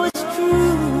know it's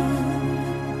true.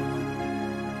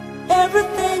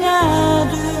 Everything I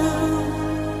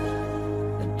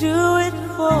do it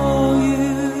for you.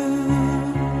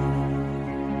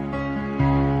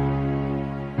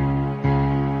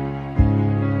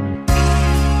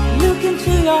 Look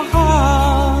into your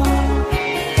heart,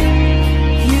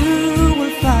 you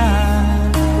will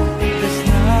find there's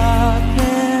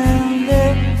nothing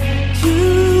there to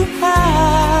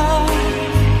hide.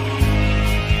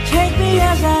 Take me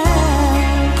as I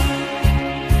am,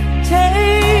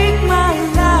 take my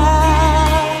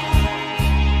life,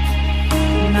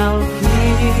 and I'll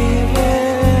give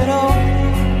it all.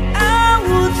 I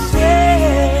would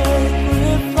sacrifice.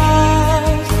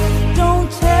 Don't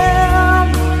tell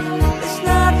me it's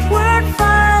not worth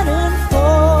fighting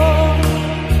for.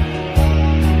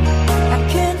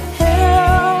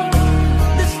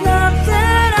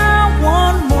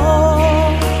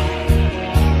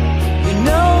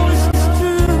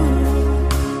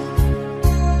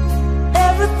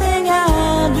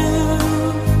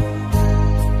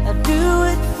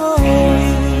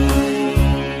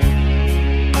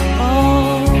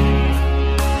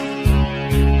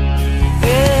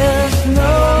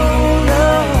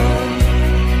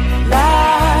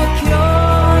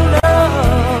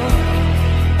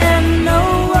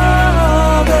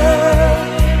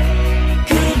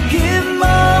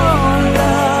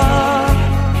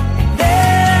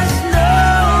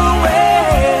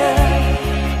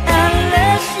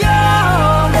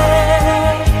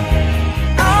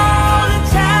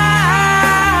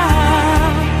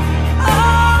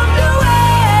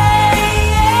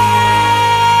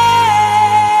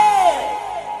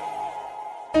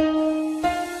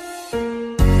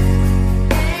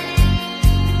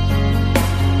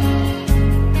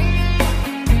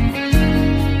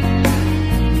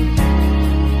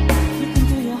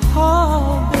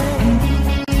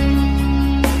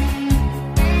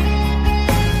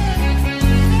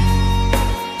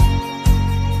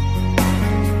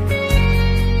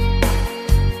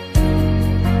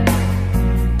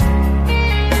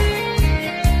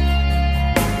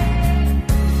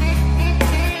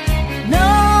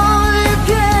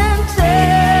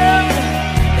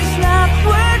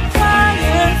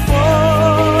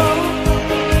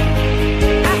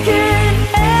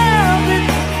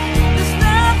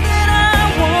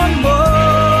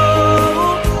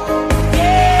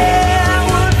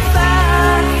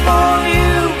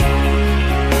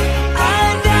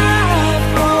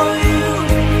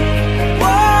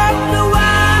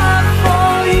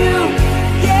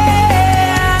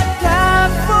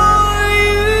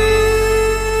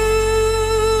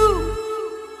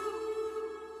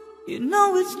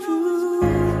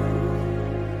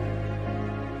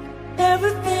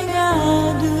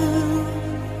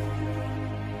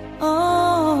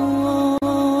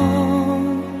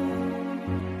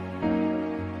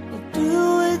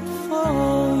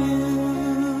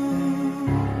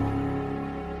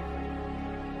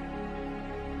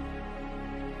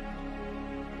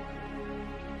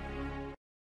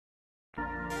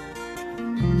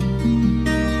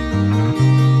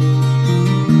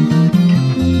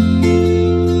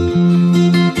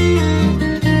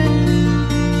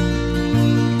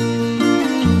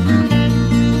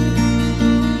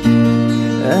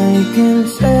 can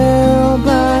tell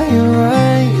by your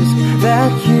eyes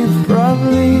that you've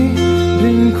probably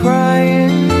been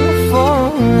crying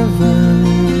forever.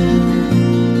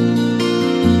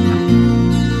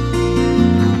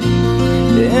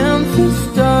 And the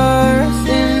stars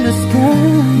in the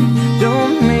sky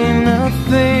don't mean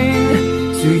nothing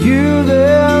to you,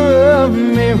 they're a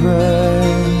mirror.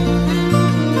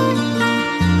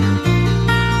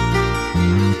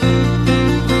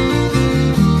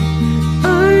 I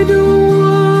don't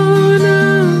wanna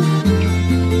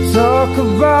talk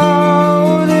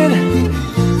about it,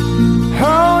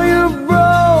 how you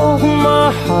broke my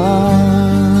heart.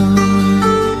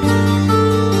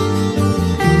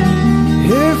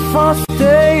 If I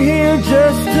stay here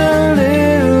just a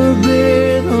little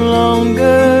bit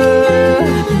longer,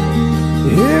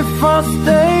 if I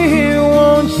stay here,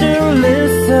 won't you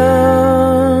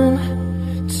listen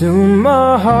to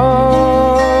my heart?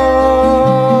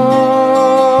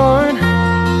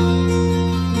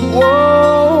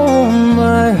 Whoa,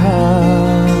 my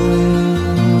heart.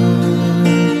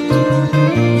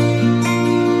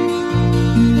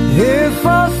 If I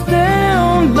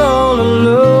stand all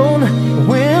alone,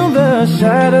 will the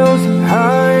shadows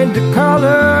hide the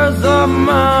colors of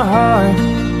my heart?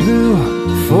 Blue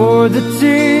for the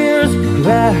tears,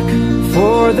 black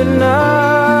for the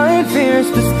night, fierce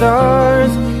the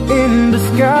stars in the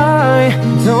sky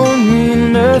don't mean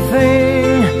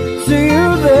nothing to you,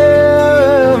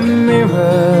 they're a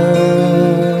mirror.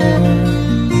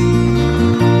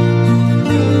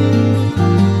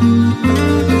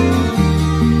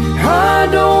 I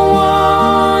don't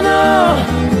wanna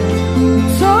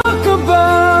talk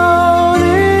about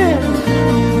it,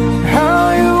 how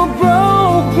you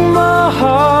broke my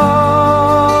heart.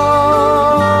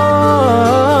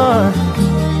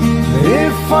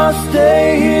 If I stay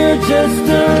here just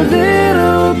a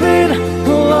little bit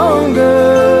longer,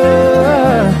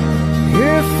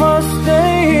 if I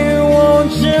stay here,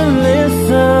 won't you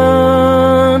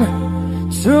listen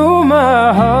to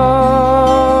my heart?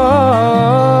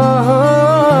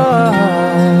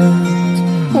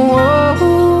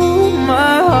 Whoa,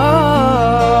 my heart.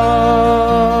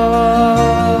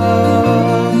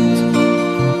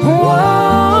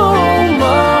 Whoa,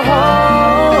 my heart.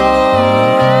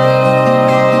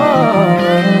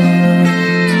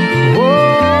 Whoa,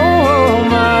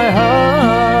 my heart.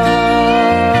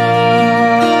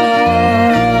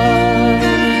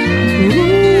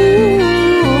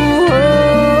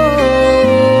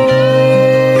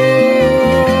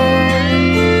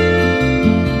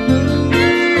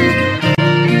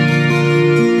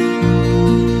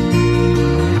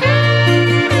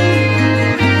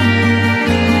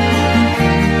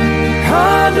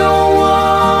 I don't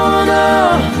wanna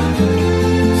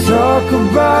talk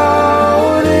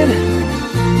about it,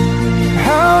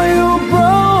 how you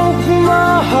broke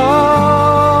my heart.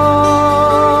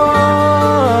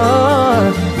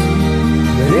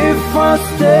 But if I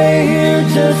stay here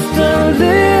just a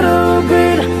little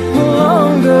bit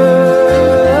longer,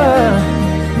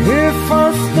 if I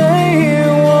stay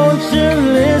here, won't you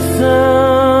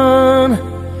listen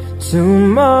to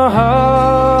my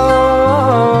heart?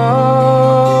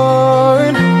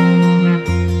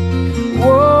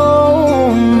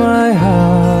 Whoa, my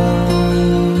heart.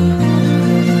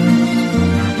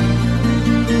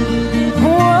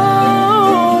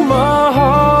 Whoa, my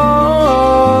heart.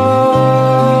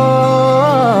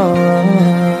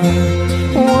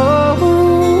 Whoa,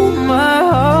 my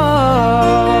heart.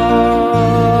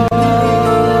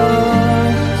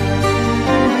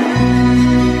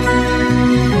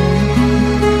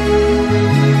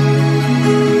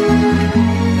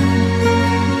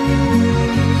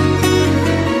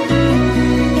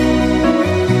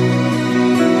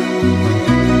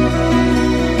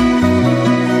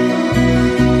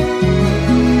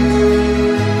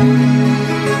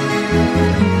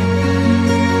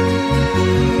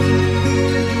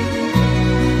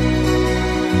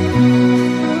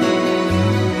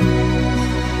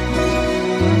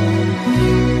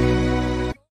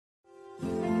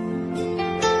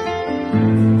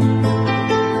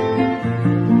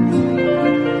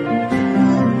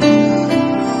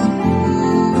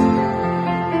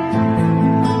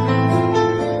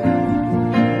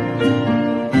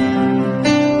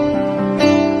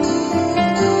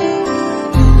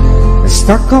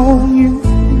 Stuck on you,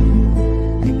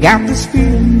 I got this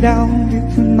feeling down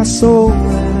deep in my soul I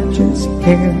just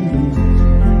can't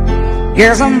lose.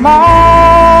 Guess I'm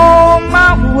on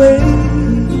my way.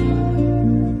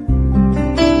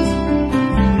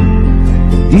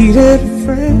 Needed a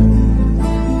friend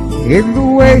in the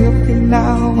way up here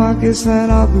now. I guess that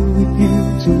I'll be with you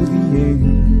till the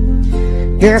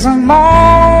end. Yes, I'm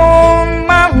on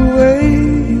my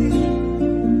way.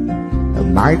 I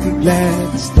might be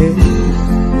glad to stay.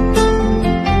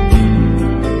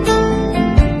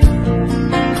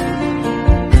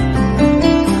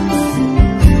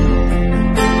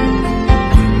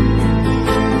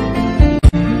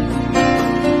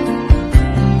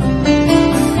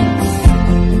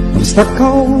 I'm stuck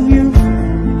on you.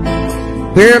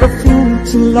 Been a fool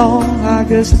too long. I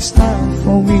guess it's time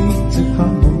for me to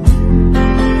come home.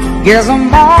 Guess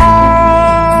I'm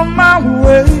on my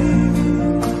way.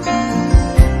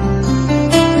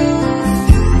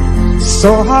 So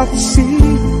hard to see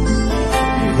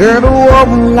that a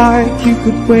woman like you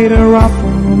could wait around for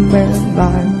a man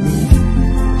like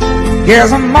me.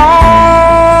 Guess I'm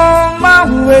on my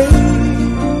way.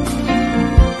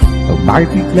 I might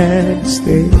be glad to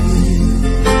stay.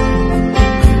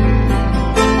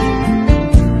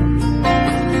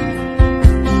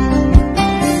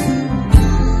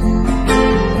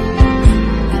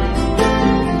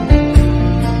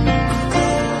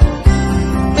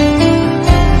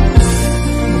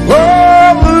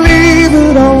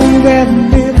 That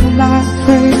midnight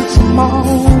train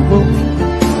tomorrow,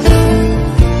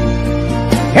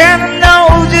 and I know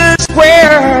just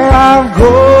where I'm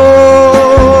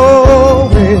going.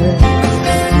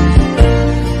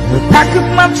 Pack up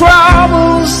my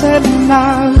troubles and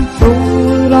I'll throw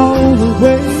it all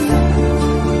away.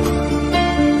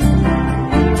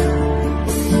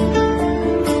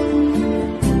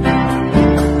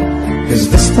 Cause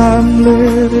this time,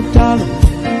 little darling,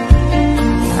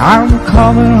 I'm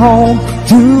coming home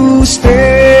to stay.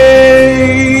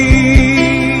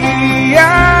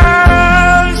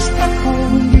 I'm stuck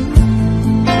on you.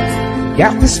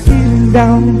 Got this feeling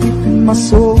down deep in my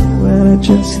soul and I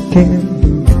just can't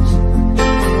lose.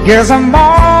 Guess I'm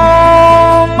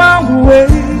on my way.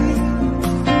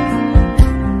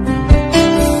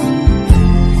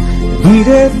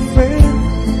 Needed a friend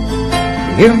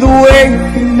in the way you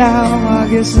feel now. I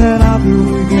guess that I'll be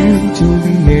with you till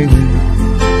the end.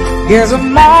 Yes,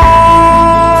 I'm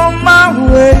on my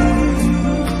way.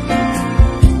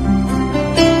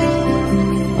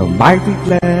 I might be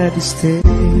glad to stay.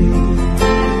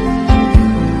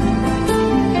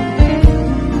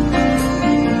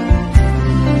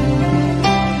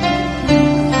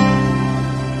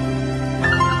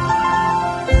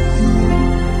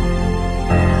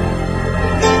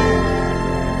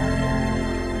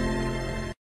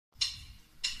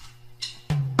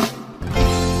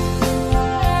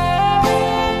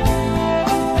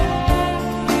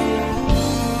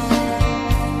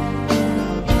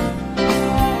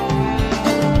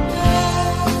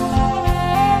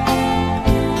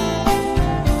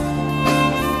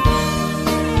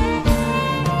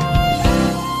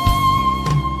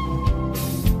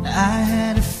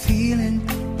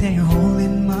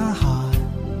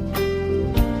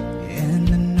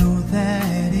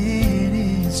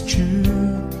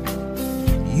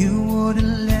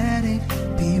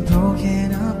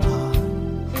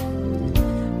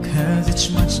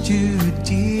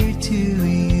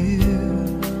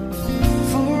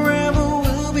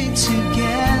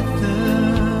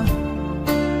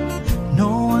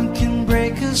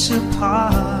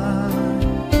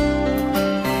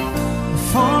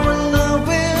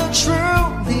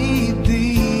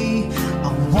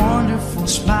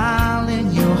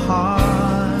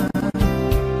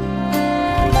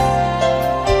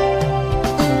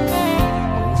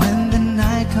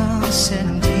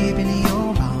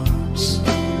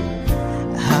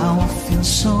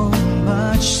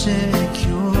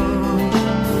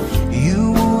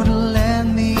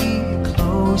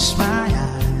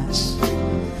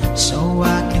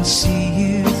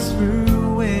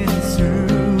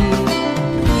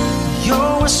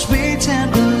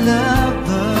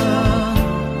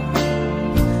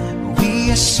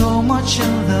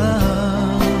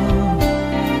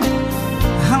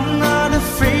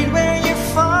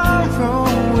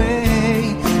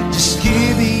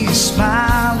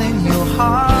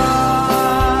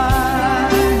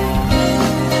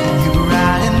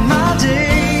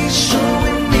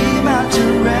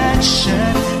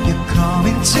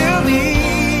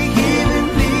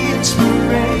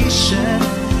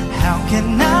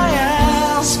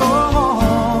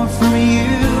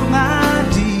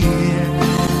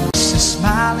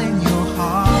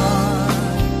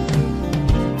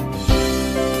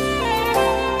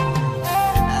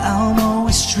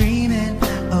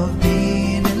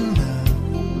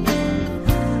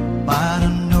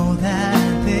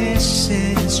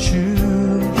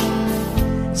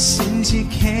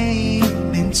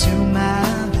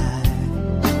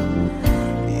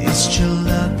 It's true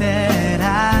love that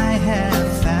I have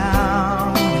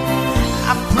found.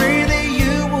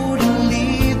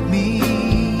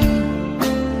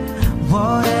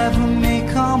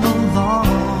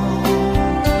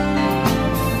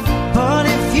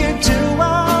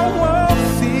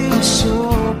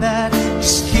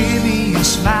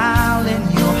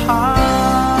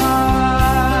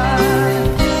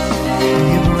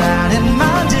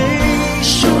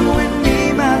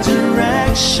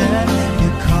 direction.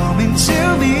 You're coming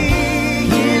to me,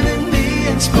 giving me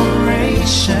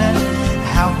inspiration.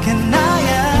 How can I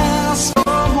ask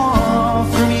for more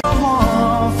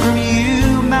from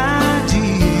you, my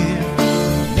dear?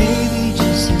 Maybe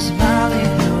just a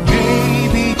smiling,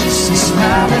 maybe just a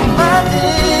smiling, my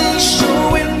thing,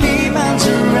 showing me my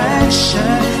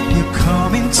direction. You're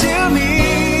coming to me,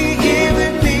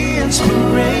 giving me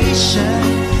inspiration.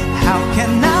 How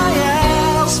can I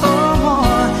ask for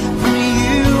more from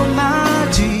you, my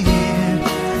dear?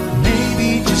 Maybe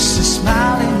just a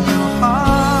smile in your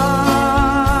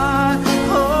heart.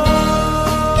 Oh,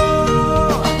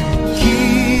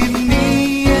 give me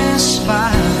a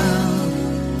smile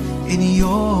in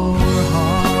your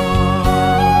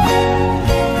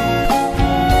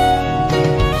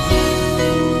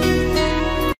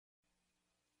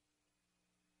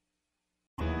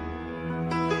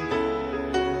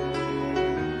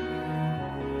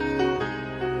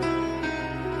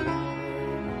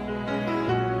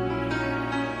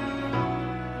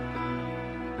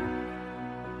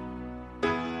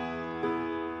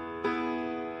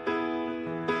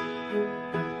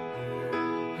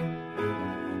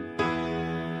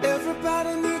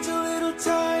Everybody needs a little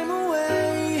time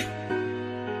away,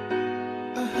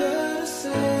 I heard her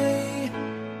say,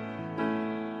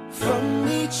 from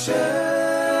each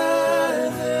other.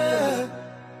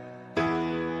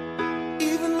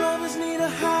 Even lovers need a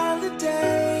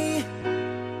holiday,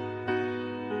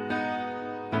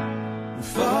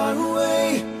 far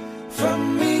away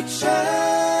from each other.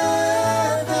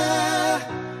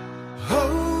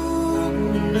 Hold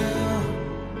me now,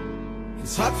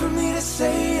 it's hard for me to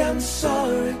say I'm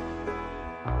sorry.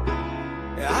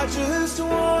 I just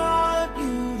want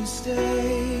you to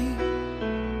stay.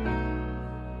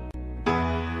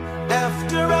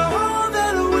 After all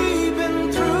that we've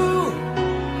been through,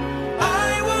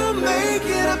 I will make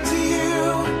it up to you,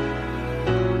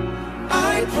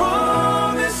 I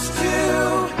promised you.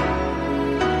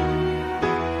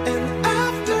 And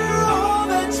after all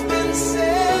that's been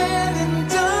said and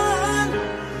done,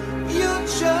 you're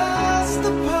just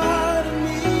the part of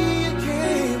me you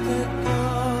can't let go.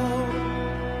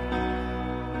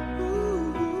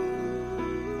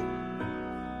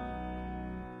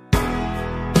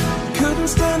 Couldn't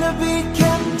stand to be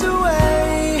kept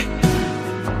away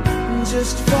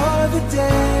just for the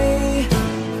day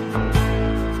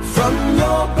from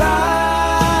your body.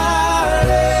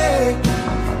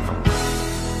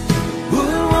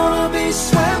 Wouldn't wanna be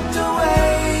swept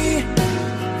away,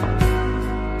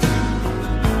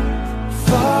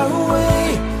 far away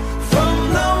from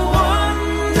the one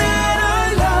that I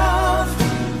love.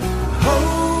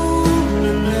 Hold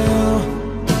me now,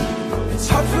 it's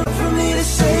hard for me to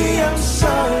say I'm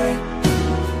sorry.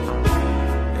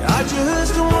 I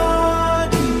just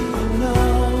want you to know.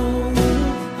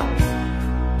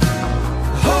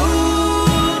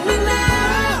 Hold me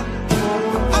now,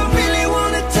 I really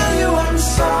want to tell you I'm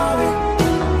sorry.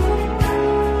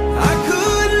 I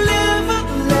could never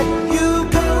let you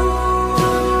go.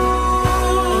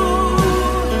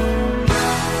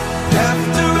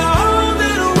 After all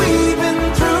that we've been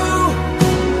through,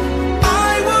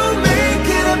 I will make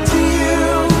it up to you,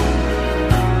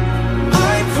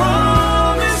 I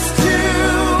promised you.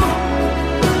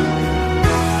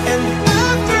 And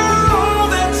after all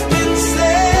that's been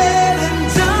said and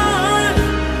done,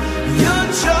 you're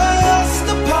just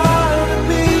a part of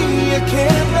me you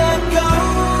can't let go.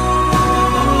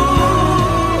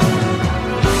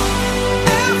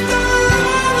 After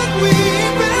all that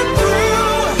we've been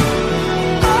through,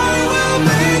 I will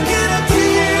make it up to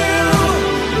you,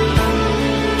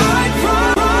 I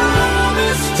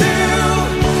promised you.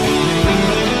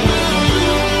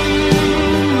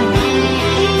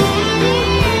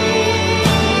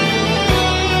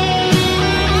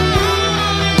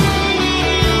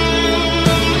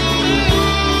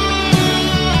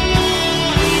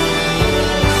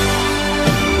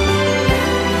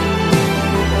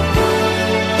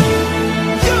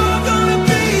 You're gonna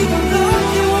be the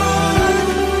lucky one.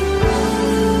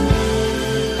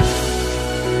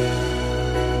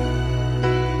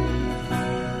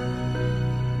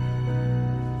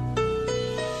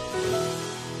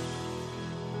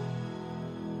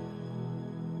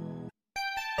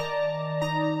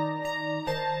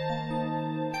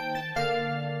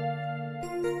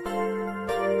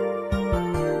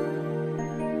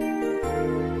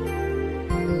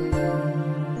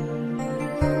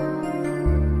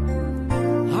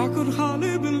 I could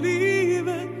hardly believe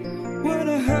it when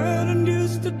I heard the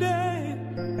news today.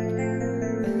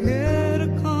 I had to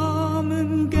come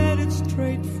and get it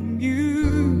straight from you.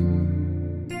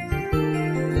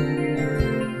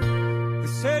 They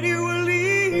said you were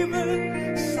leaving.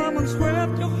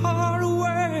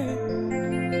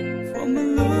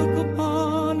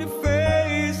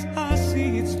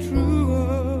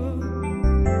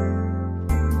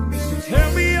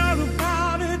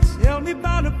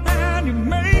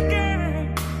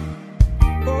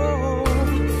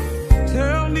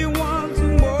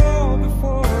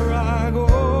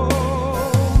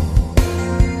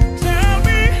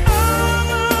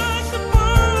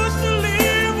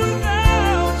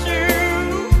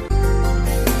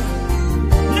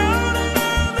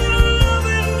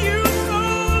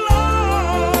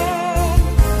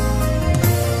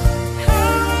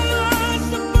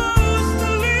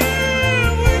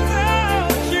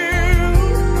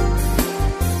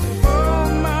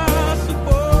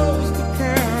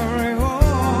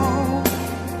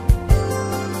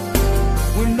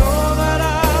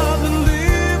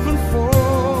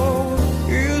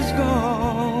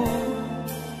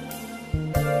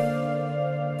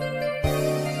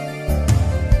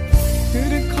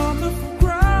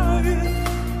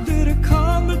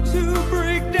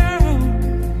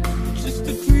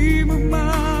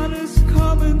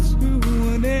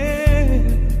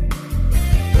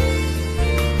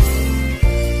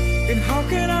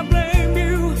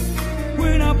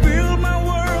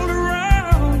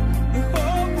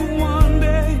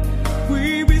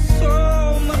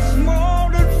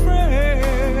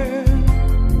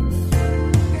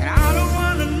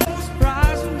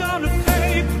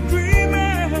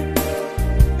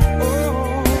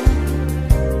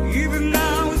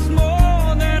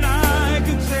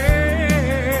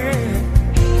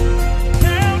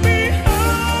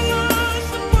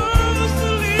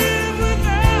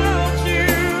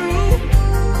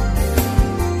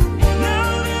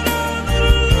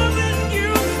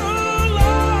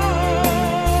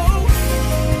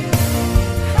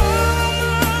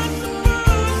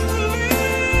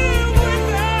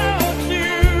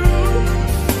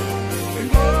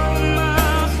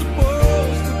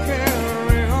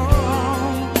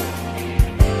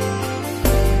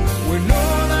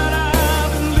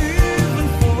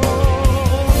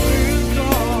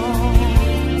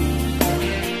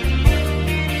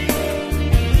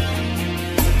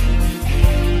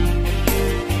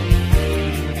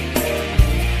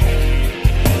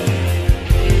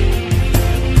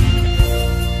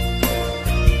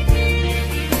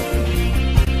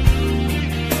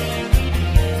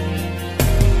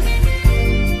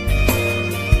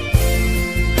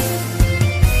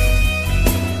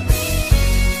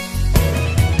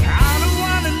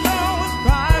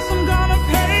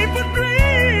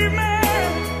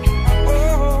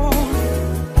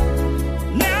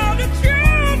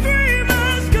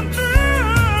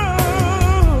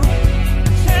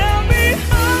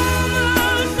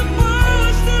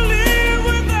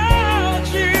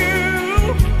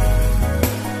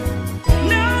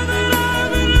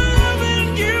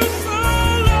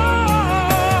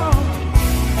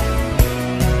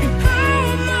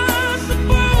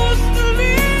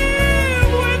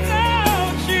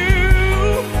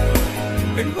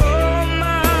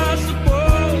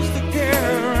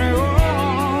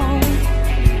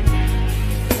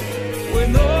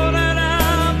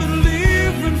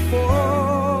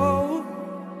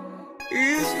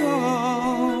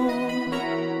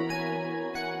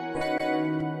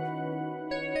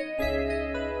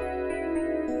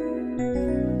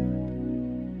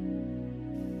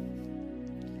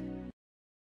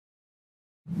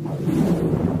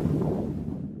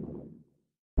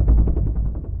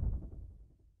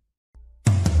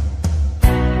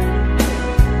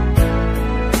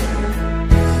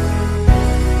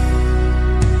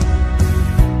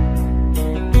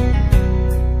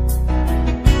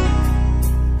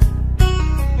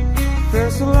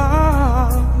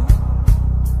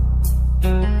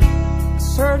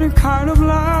 dirty kind of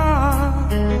light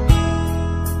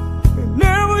it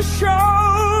never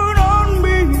shone on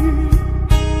me.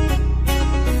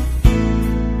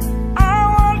 I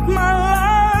want my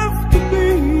life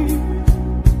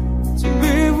to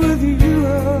live with you,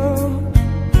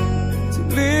 to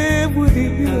live with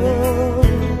you.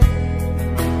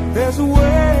 There's a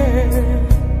way.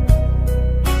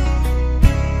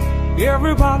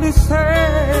 Everybody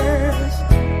says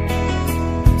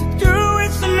to do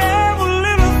it's never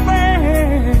little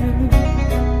thing,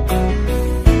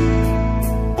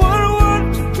 but what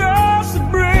does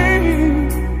it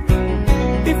bring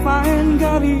if I ain't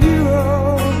got you,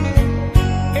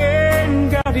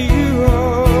 ain't got you?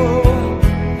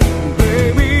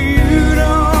 Baby, you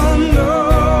don't know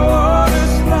what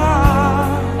it's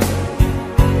like.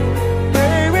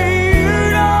 Baby, you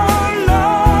don't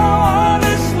know what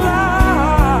it's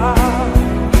like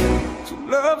to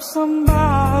love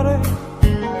somebody,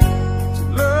 to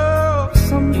love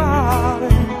somebody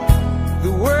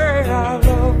the way I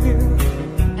love you.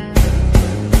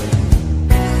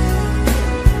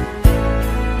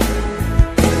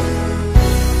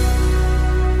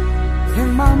 In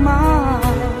my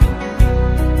mind,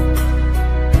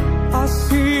 I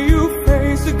see your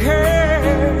face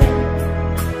again,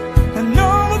 and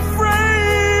know the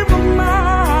frame of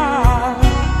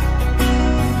mind.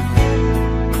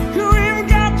 You ain't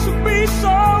got to be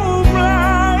so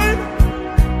blind.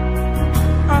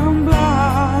 I'm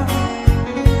blind,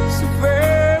 so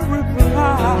very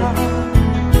blind.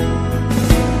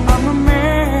 I'm a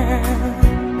man.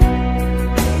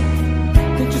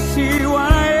 Can't you see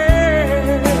what I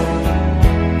am?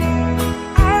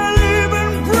 I live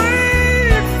and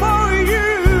breathe for you.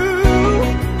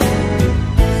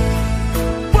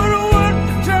 But what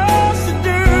does it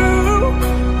do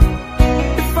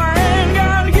if I ain't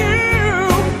got you?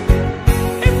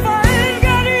 If I ain't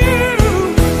got you,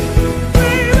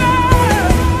 baby,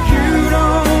 you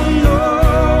don't know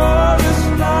what it's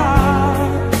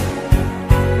like.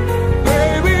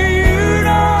 Baby, you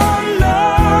don't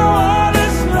know what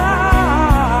it's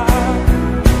like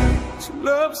to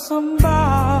love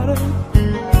somebody,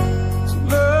 to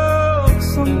love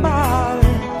somebody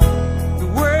the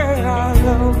way I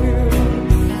love you.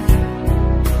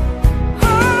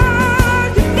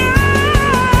 Oh,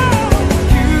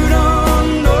 you don't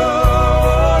know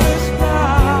what it's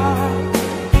like.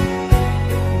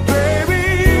 Baby,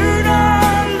 you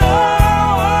don't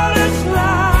know what it's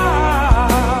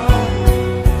like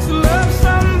to love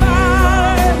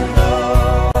somebody,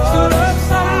 to love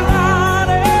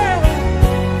somebody,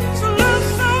 to love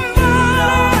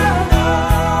somebody.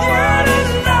 You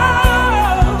don't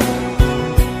know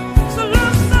to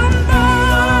love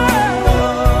somebody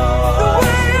the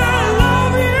way I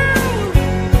love you.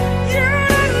 You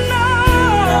don't know,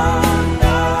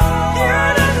 you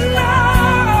don't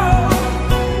know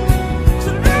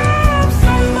to love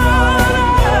somebody,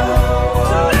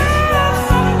 to love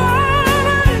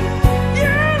somebody.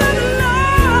 You don't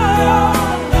know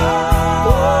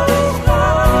what it's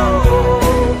like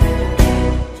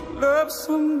to love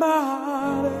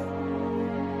somebody,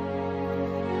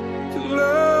 to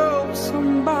love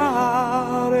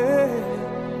somebody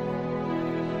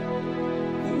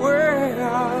where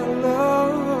I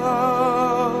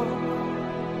love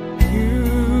you.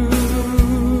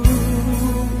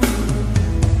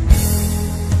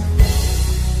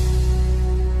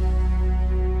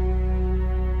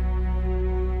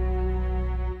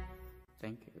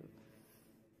 Thank you.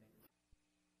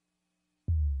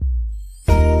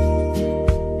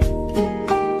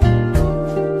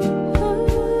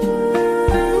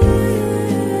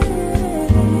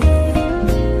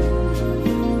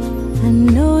 I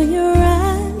know your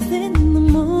eyes in the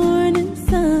morning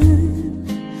sun.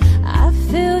 I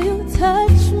feel you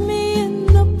touch me in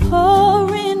the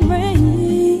pouring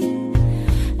rain.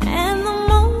 And the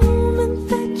moment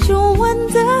that you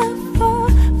wander far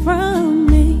from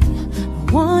me,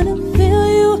 I wanna feel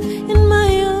you in my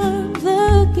arms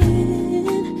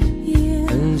again.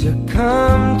 Yeah. And you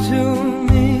come to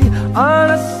me on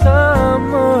a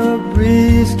summer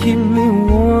breeze, keep me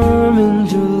warm in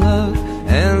your love,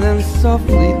 and then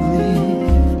softly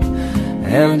leave.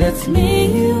 And it's Me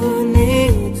you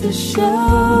need to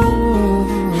show.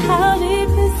 How deep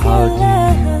is how your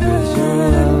deep is your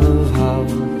love? How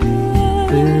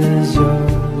deep is your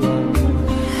love?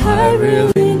 I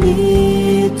really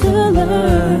need to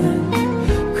learn,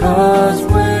 'cause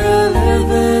we're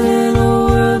living in a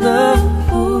world of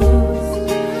fools,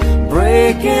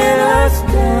 breaking us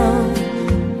down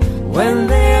when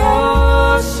they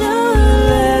all should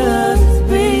let us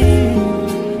be.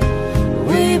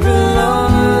 We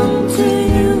belong to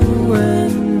you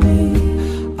and me.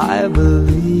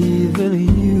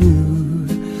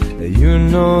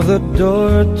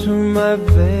 door to my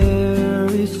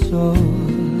very soul.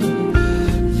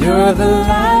 You're the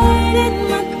light in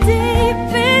my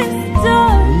deepest,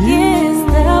 darkest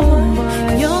hour.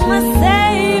 You're my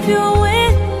savior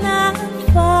when I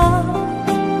fall.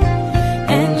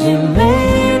 And you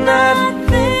may not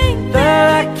think that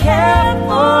I care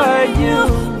for you,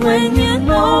 when you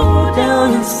know down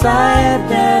inside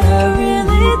that I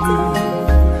really do.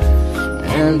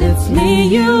 And it's me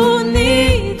you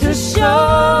need to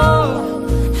show.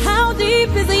 How deep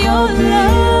is your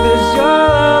love?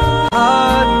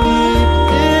 How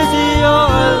deep is your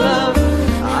love?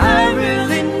 I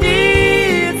really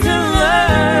need to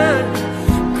learn.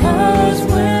 'Cause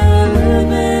we're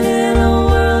living in a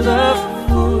world of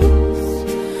fools,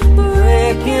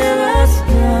 breaking us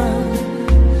down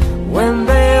when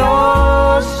they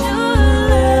all should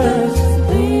let us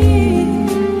be.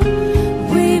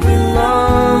 We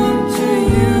belong to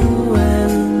you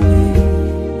and me.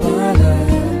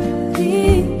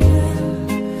 La-da-dee-da,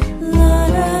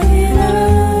 la-da-dee-da,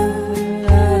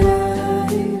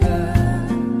 la-da-dee-da.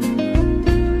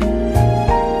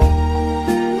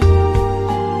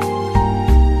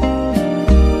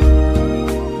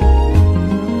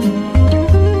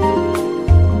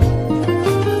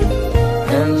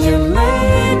 And you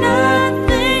may not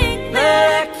think that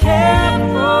I care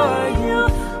for you,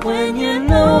 when you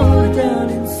know down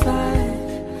inside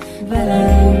that I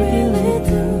really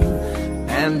do.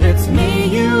 And it's me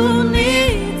you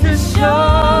need to show.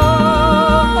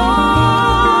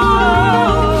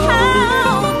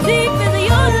 How deep is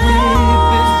your love? How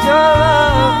deep is your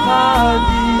love?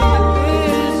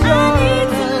 I need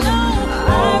to know.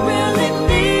 I really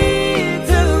need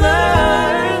to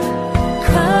learn.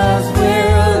 'Cause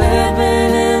we're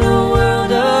living in a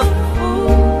world of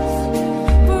fools,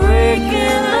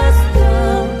 breaking us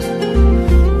down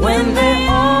when they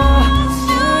all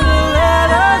should let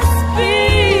us be.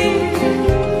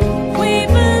 We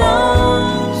belong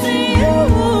to you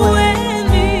and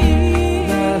me.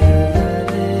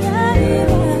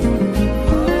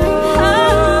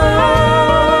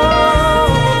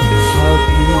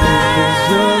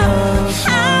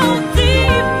 How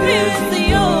deep is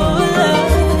your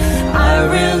love? I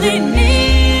really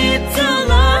need to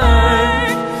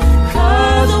learn.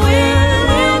 'Cause we're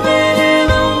living in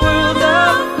a world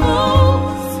of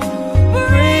fools,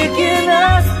 breaking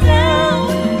us down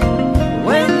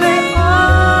when they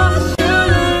all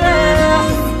should let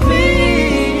us be.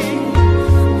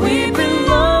 We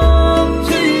belong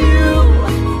to you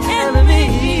and me.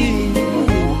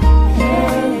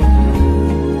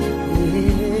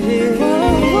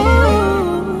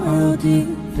 How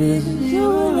deep is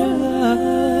your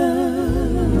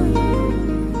love?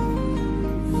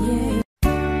 Yeah.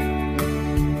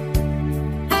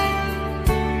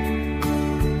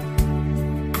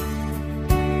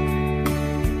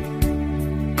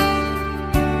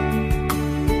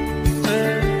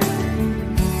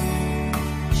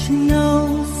 She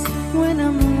knows when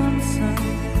I'm lonesome,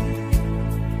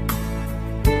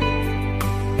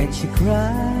 and she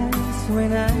cries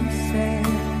when I'm sad.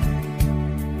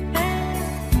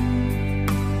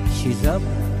 She's up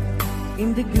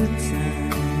in the good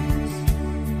times,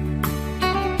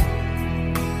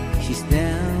 she's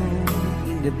down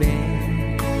in the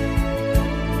bad.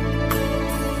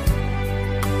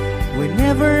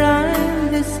 Whenever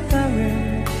I'm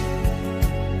discouraged,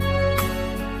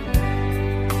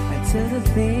 I tell the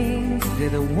things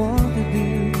that I want to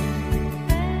do.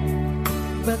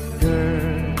 But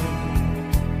girl,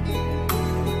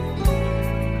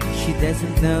 she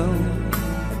doesn't know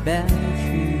about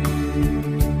you.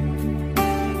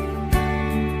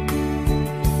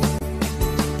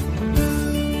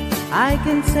 I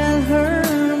can tell her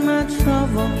my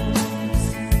troubles,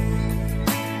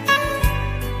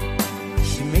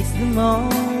 she makes them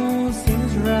all seem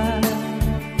right.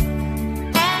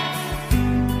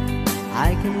 I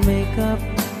can make up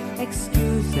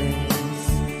excuses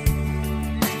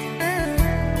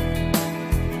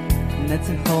not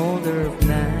to hold her of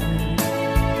night.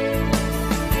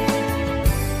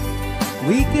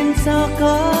 We can talk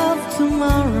of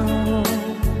tomorrow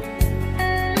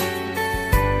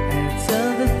and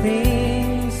tell the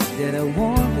things that I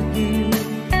want to do.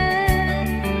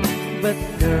 But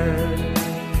girl,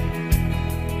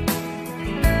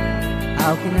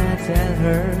 how can I tell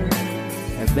her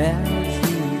about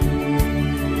you?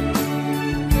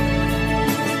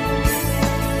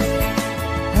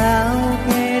 How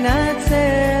can I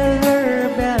tell her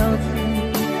about you?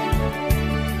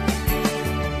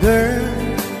 Girl,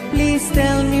 please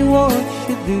tell me what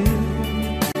you do.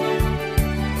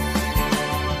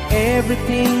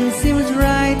 Everything seems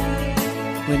right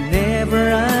whenever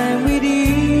I'm with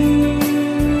you.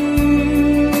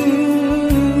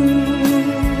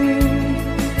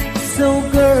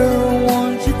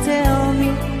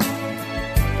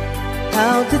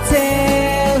 how to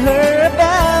tell her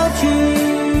about you.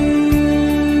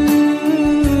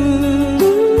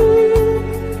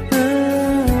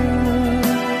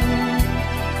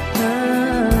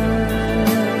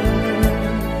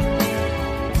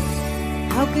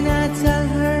 How can I tell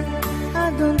her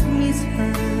I don't miss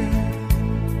her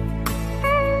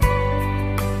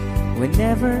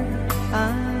whenever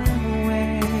I'm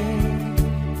away?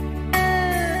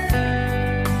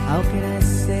 How can I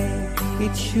say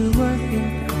it's you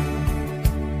working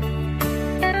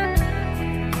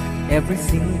every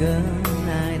single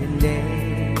night and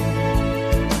day?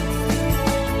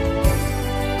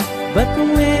 But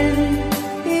when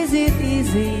is it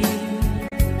easy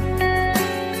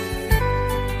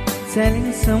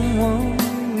telling someone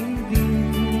with you?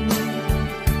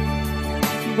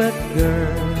 But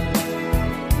girl,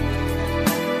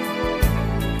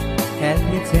 help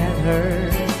me tell her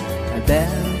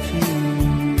about you.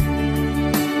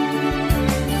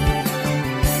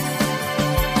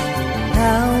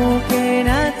 How can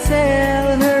I tell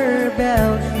her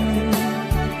about you?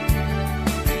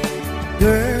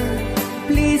 Girl,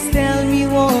 please tell me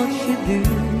what you do.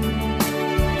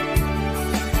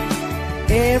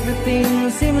 Everything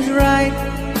seems right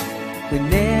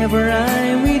whenever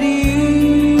I'm with you.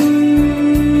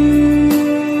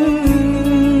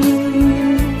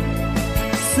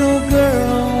 So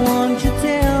girl, won't you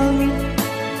tell me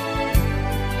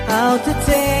how to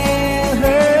tell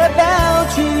her about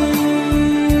you?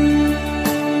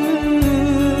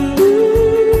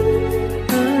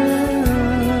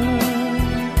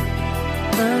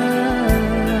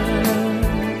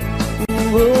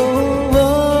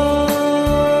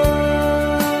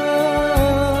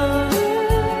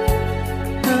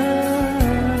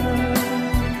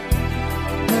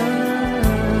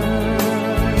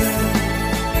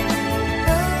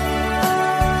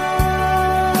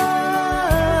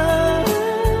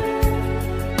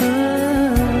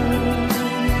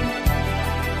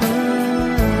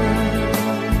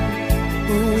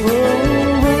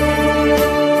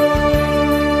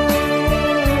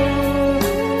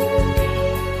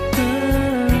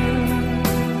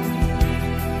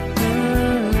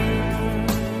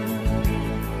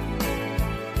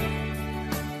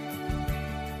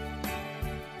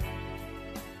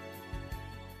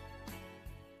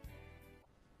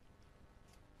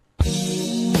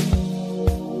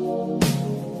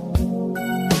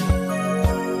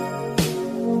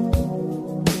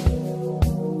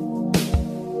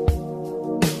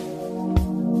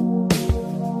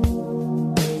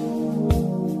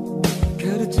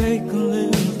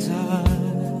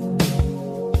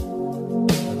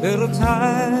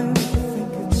 Time to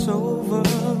think it's over.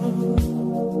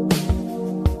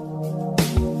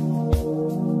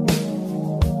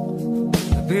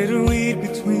 I better read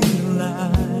between the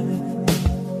lines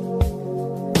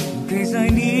in case I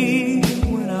need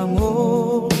when I'm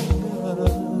older.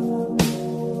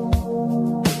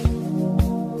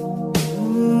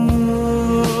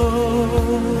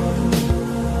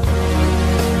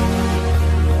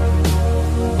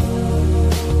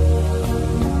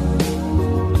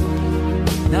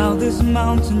 Now this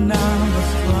mountain I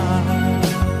must climb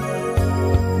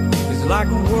is like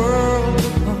a world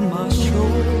on my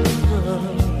shoulder.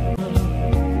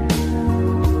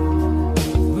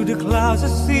 Through the clouds I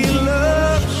see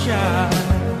love shine.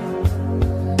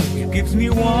 It gives me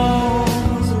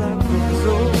warmth like it was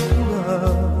over.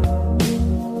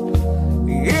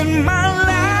 In my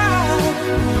life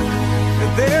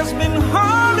there's been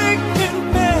heartache and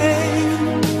pain.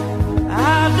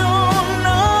 I don't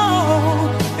know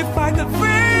if I could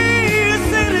face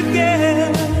it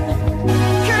again.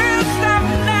 Can't stop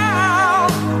now.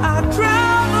 I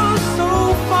travel so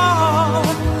far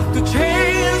to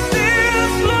chase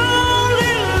this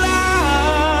lonely life.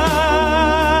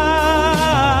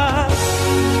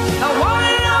 I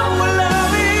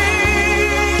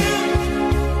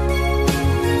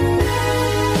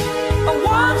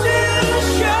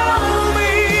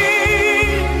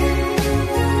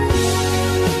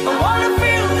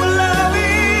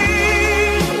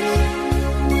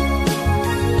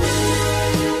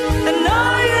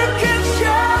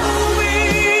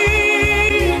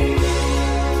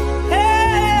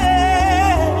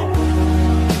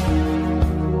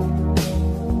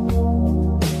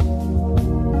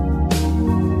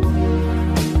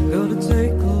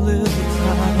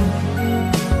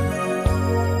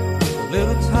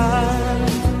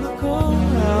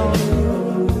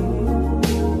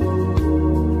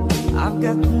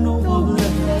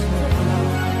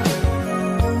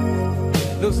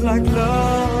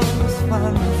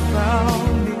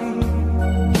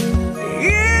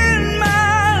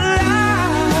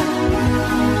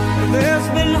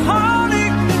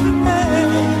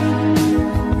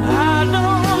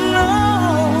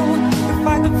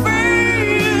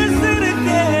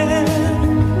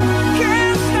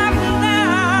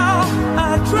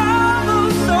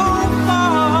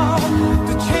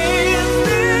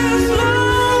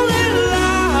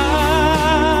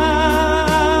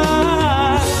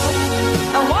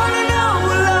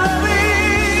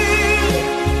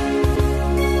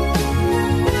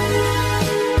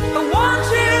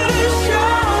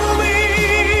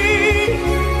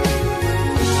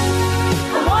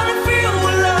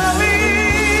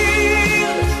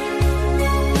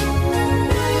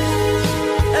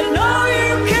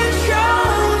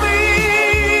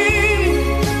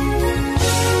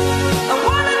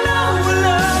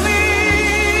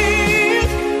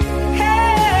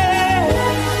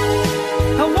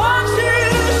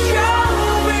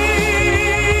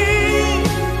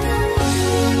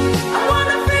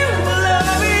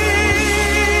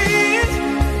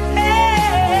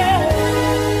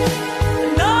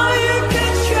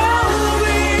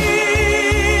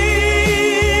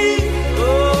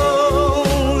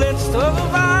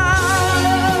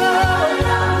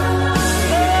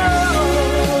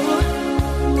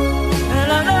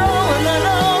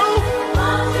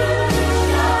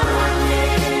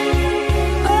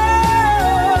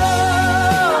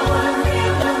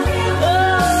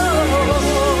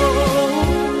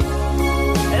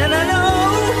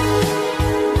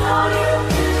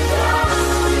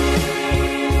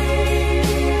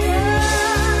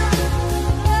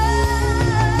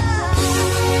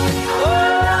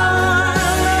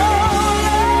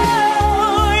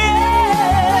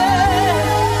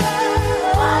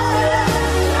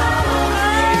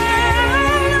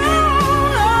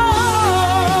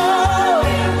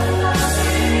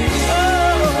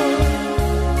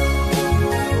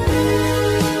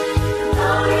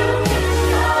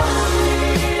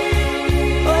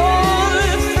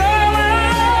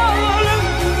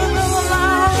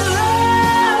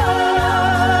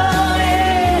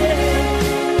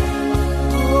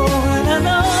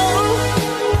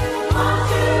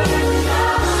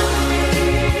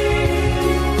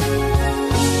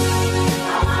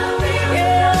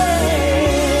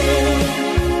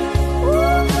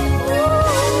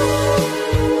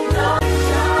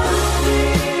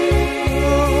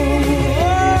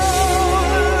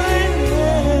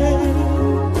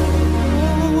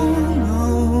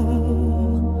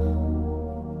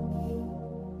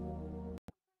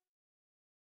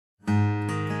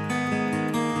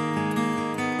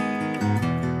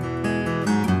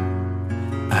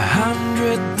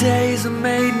lies have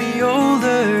made me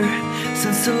older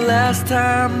since the last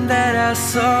time that I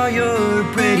saw your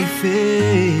pretty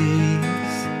face.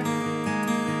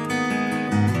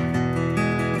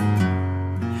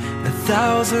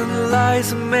 1,000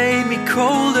 lies have made me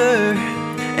colder,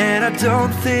 and I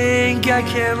don't think I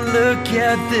can look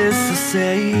at this the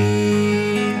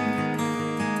same.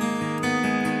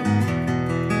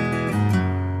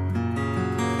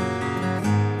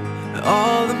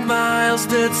 All the miles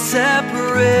that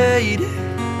separate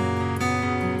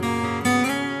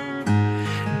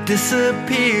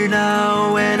disappear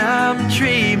now when I'm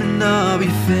dreaming of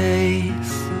your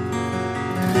face.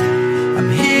 I'm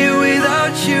here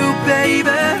without you,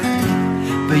 baby,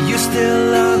 but you're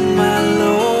still on my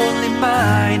lonely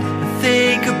mind. I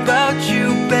think about you,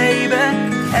 baby,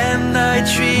 and I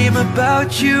dream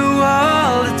about you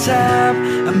all the time.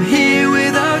 I'm here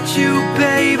without you,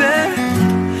 baby,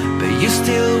 but you're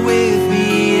still with me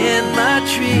in my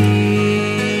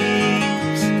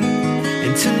dreams.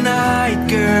 And tonight,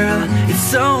 girl,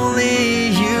 it's only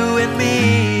you and me.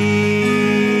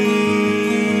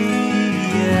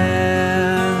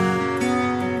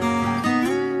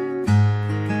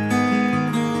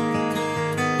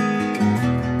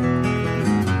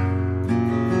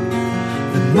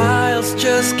 Miles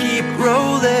just keep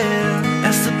rolling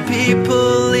as the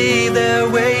people leave their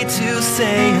way to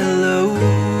say hello.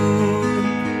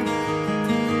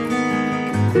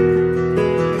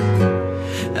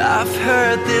 I've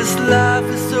heard this life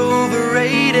is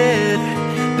overrated,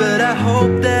 but I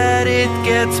hope that it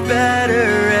gets better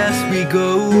as we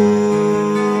go.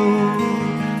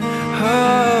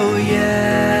 Oh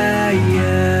yeah,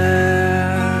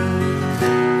 yeah.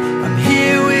 I'm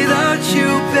here without you,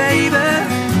 baby,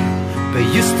 but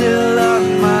you're still on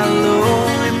my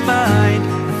lonely mind.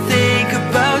 I think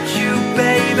about you,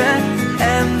 baby,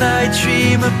 and I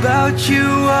dream about you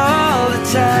all the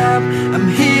time. I'm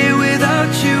here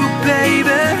without you,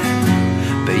 baby,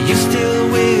 but you're still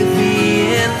with me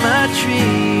in my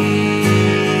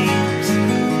dreams.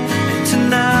 And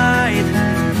tonight,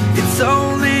 it's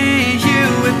only you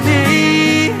and me.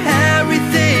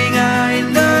 Everything I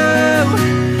know,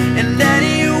 and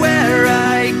anywhere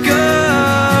I go,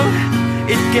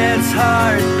 it gets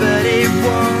hard, but it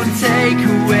won't take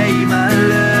away my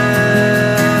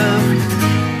love.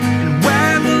 And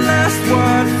when the last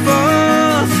one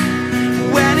falls,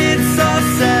 when it's all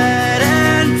said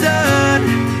and done,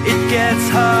 it gets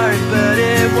hard, but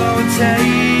it won't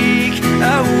take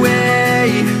away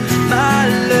my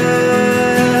love.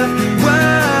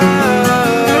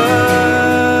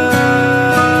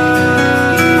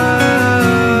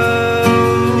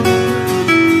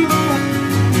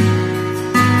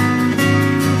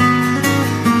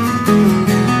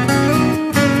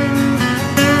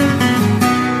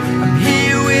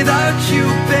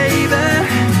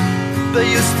 But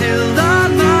you're still on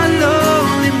my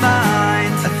lonely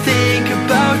mind. I think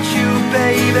about you,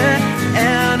 baby,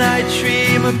 and I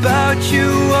dream about you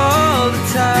all the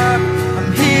time.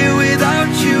 I'm here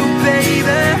without you,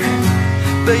 baby,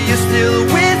 but you're still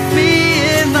with me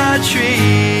in my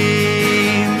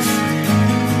dreams.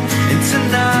 And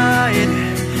tonight,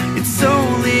 it's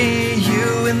only you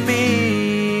and me.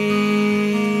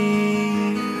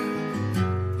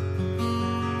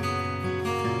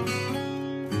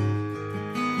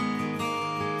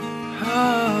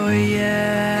 Oh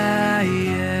yeah,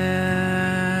 yeah.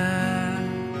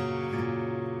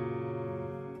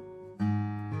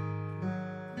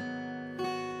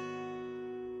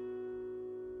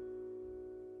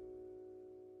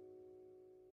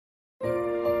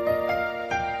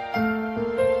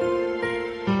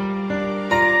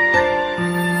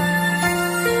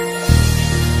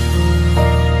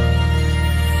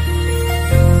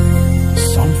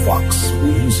 Sunfox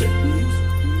Music.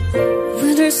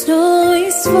 Winter snow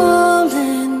is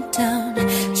falling down,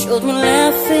 children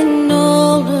laughing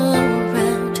all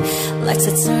around, lights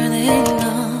are turning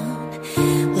on,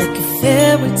 like a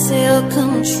fairy tale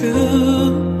come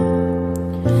true.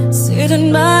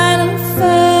 Sitting by the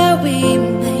fire we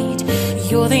made,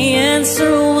 you're the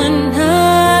answer when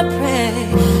I pray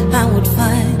I would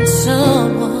find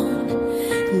someone,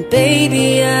 and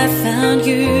baby I found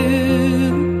you.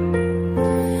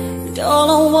 And all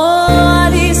I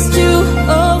want is to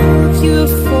hold you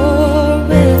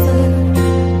forever.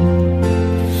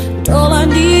 And all I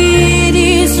need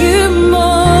is you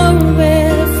more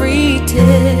every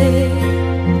day.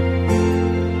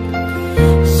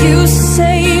 You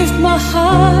saved my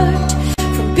heart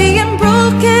from being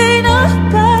broken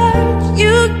apart.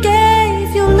 You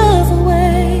gave your love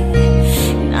away,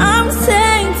 and I'm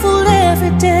thankful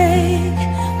every day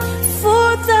for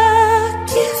the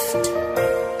gift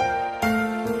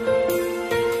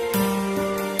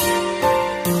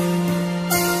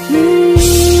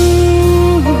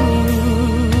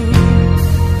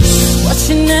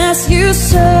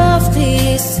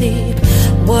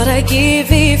I'd give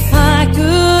if I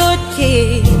could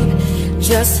keep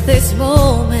just this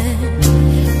moment,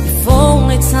 if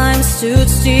only time stood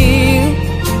still.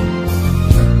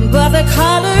 But the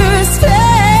colors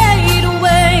fade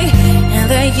away, and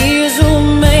the years will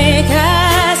make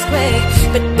us gray.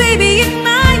 But baby, in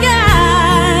my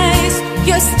eyes,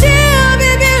 you're still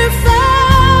beautiful.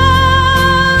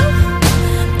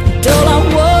 All I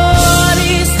want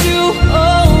is to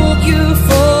hold you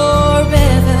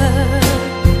forever.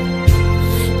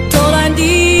 All I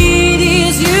need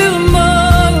is you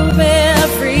more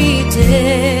every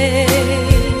day.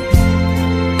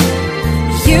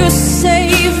 You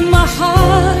save my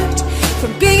heart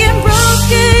from being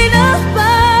broken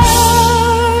apart.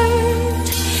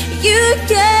 You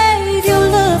gave your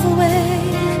love away,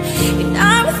 and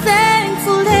I'm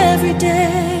thankful every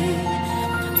day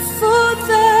for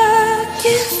the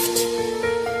gift.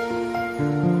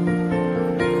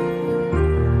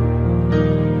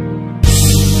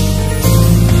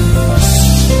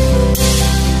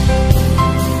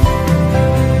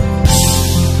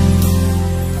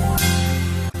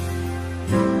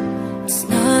 It's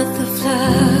not the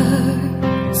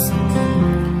flowers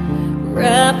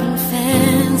wrapped in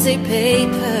fancy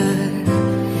paper.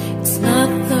 It's not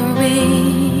the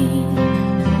ring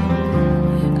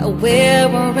I wear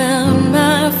around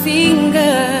my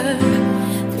finger.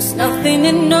 There's nothing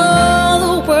in all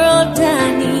the world I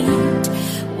need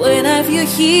when I have you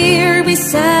here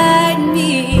beside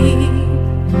me.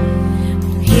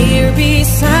 Here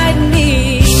beside me.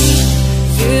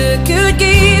 You could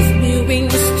give me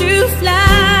wings to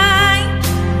fly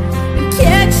and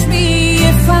catch me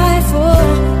if I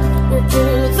fall, or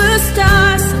pull the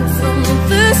stars from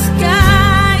the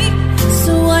sky,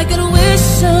 so I could wish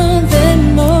on them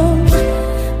more,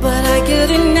 but I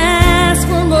couldn't ask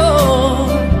for more.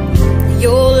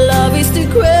 Your love is the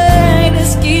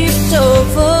greatest gift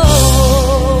of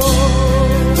all.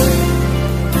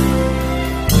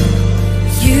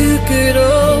 You could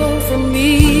offer me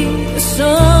the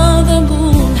sun, the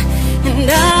moon, and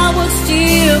I would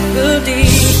still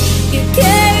believe. You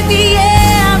gave me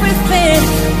everything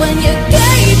when you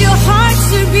gave your heart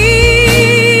to me.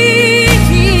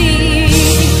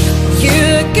 You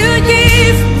could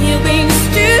give me wings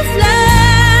to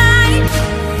fly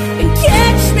and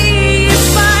catch me if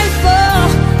I fall,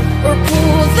 or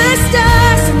pull the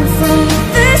stars from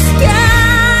the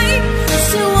sky,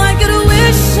 so I could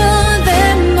wish on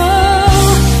them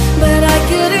more, but I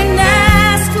couldn't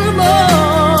ask for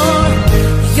more.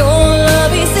 Your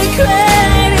love is the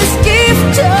greatest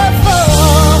gift of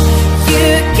all. You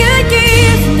could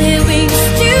give me wings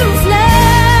to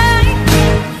fly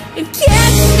and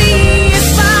catch me if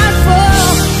I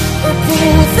fall, or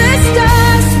pull the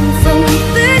stars from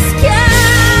the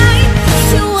sky,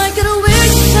 so I could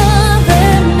wish on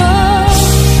them more,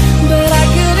 but I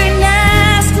couldn't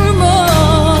ask for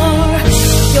more.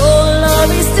 Your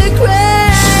love is the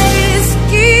greatest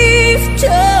gift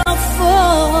of all.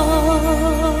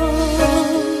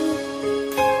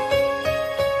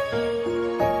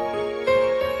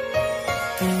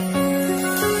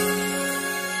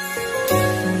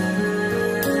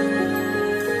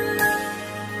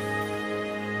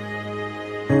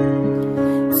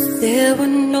 There were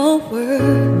no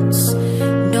words,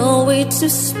 no way to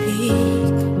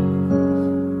speak.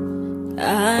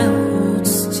 I would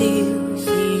still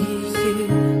hear you.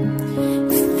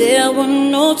 If there were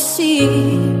no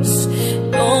tears,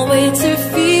 no way to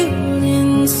feel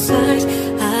inside,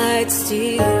 I'd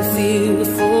still feel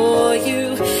for you.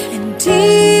 And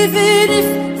even if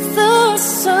the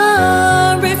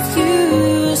sun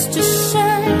refused to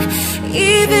shine,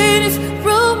 even if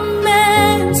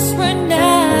romance ran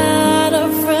out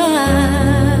of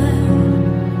rhyme,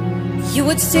 you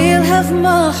would still have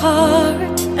my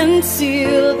heart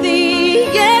until the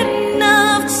end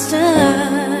of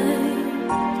time.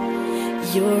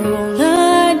 You're all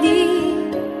I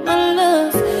need, my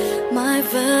love, my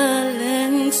Valentine.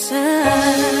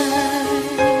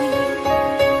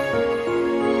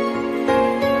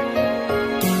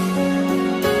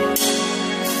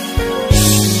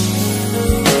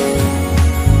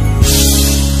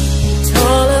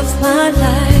 All of my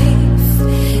life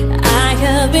I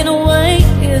have been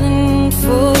waiting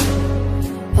for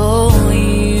all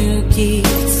you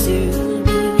give to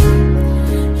me.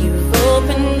 You've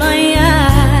opened my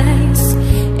eyes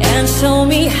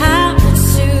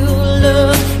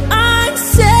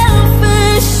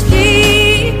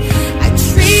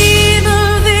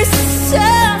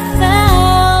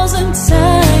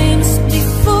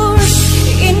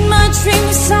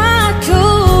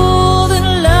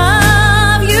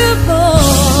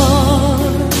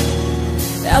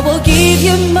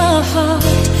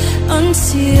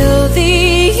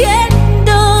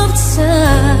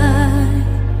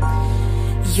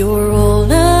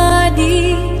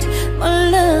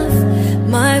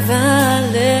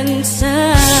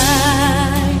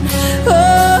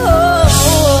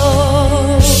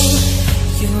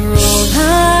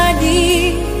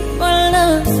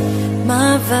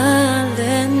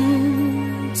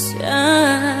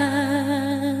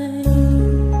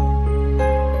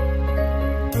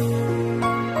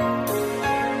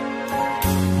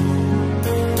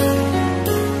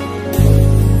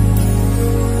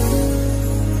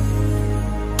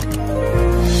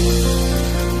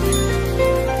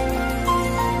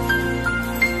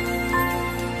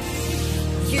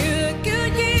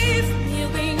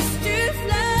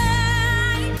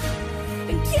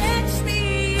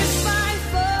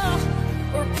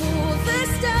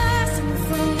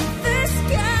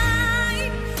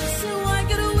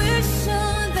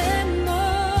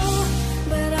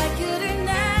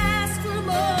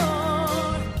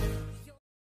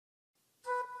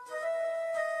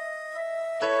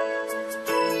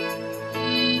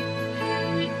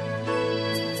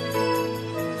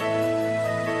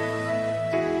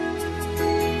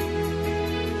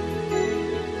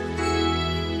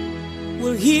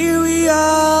Well, here we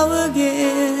are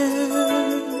again.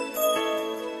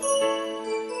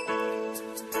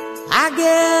 I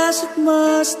guess it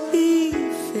must be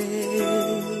fate.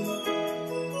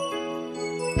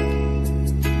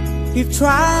 We've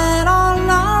tried all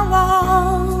our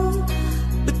own,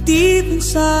 but deep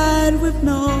inside we've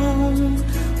known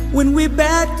when we're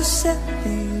back to set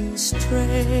things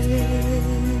straight.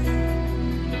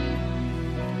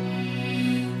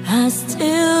 I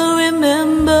still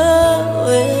remember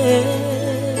when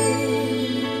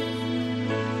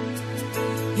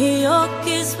your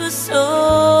kiss was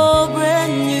so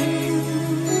brand new.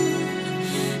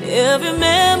 Every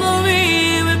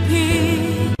memory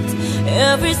repeats,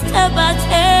 every step I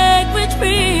take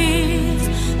retreats,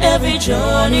 every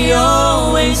journey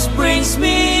always brings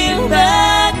me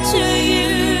back to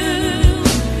you.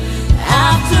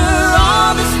 After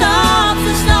all the stops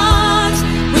and starts,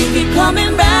 we keep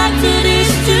coming back to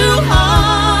these two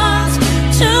hearts,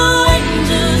 two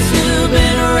angels who've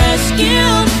been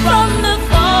rescued from the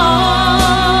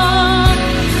fall.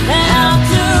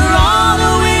 After all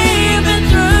that we've been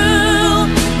through,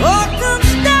 All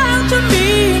comes down to me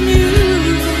and you.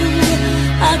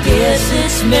 I guess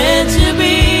it's meant to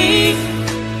be.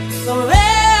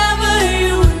 Forever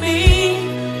you and me,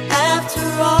 after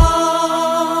all.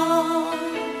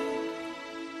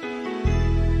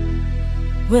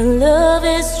 When love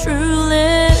is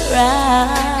truly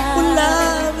right, When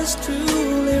love is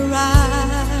truly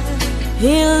right,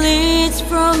 it leads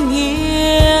from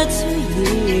year to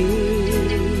year.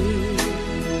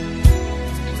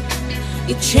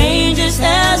 It changes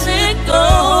as it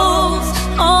goes,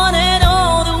 on and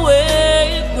on the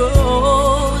way it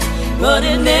goes, but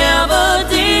it never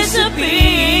disappears.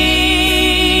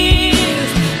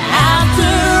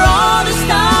 After all the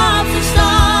stops and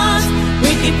starts,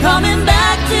 we keep coming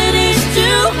back to these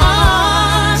two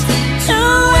hearts,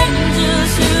 two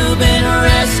angels who've been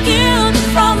rescued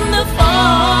from the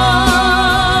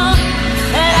fall.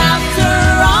 After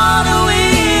all that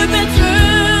we've been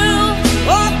through,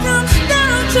 all comes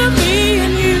down to me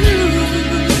and you.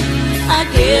 I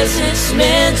guess it's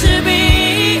meant to be.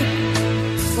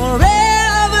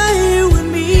 Forever you and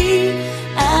me,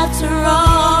 After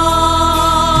all,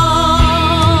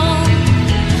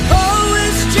 oh,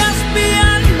 it's just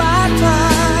beyond my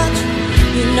touch.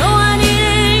 you know I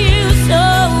needed you so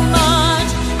much.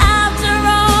 After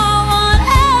all, what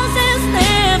else is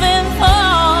living for?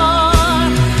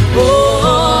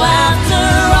 Oh, after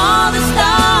all the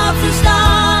stops and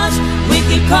starts, we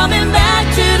keep coming back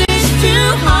to these two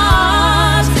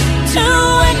hearts, two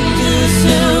angels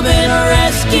who've been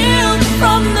rescued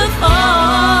from the fall.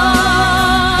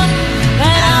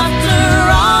 After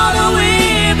all that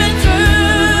we've been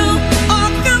through,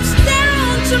 All comes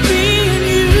down to me and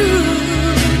you.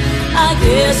 I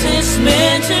guess it's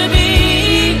meant to be.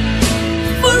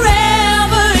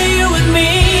 Forever you and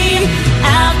me.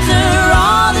 After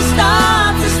all the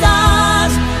stops and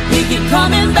starts, we keep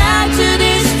coming back to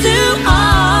these two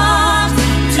hearts,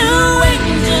 two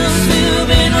angels who've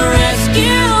been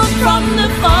rescued from the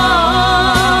fall.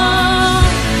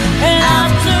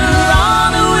 After all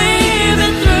that we've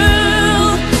been through,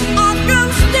 All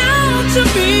comes down to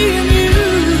me and you.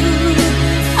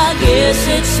 I guess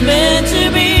it's meant to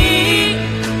be.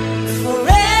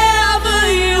 Forever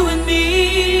you and me,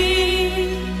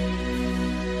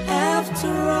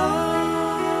 after all.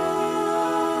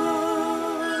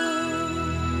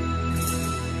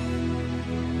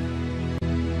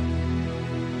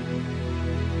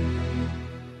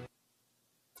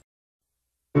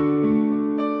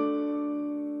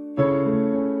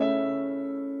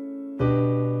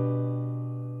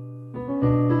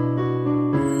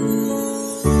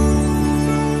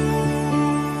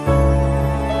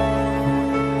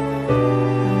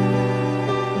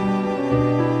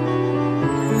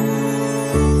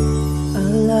 I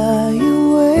lie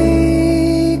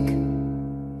awake,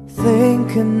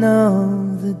 thinking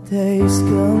of the days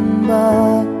gone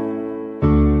by,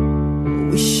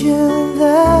 wishing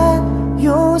that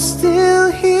you're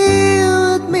still here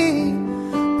with me,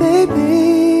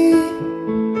 baby.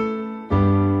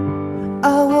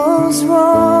 I was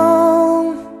wrong,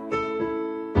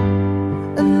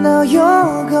 and now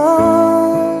you're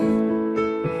gone.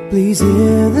 Please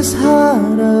hear this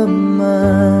heart of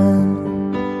mine.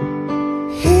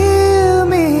 Hear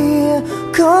me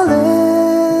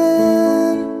calling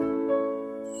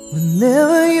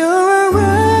whenever you're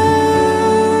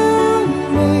around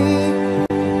me.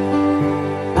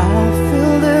 I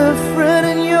feel different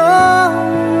in your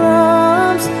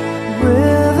arms,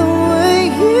 with the way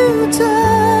you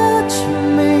touch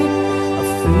me. I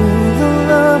feel the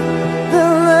love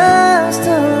that lasts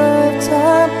a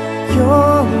lifetime.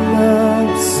 your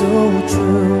love so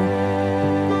true.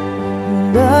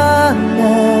 And I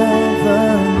never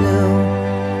knew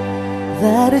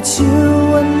that it's you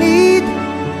I need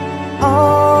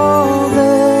all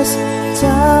this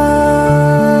time.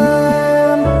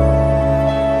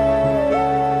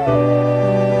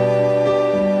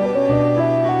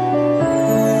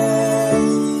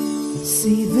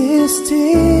 See these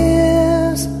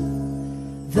tears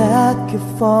that keep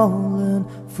falling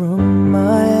from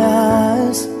my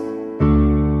eyes,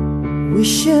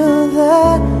 wishing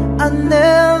that I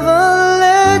never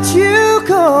let you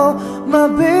go, my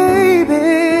baby.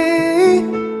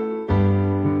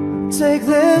 Take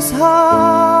this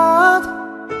heart,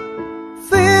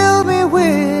 fill me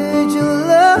with your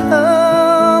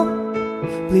love.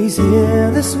 Please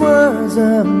hear these words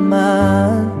of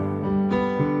mine.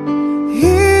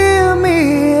 Hear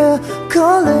me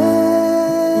calling.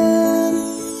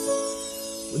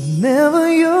 Whenever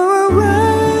you're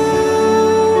around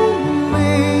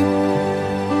me,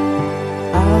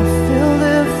 I feel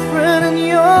different in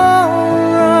your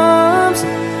arms.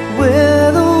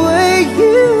 With the way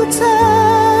you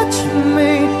touch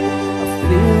me, I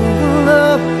feel the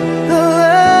love that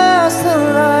lasts a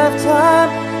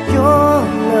lifetime. Your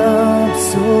love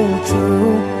so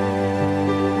true.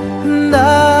 And I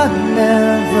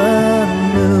never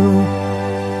knew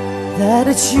that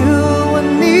it's you I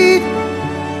need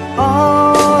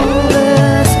all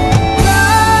this time,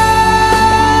 yeah.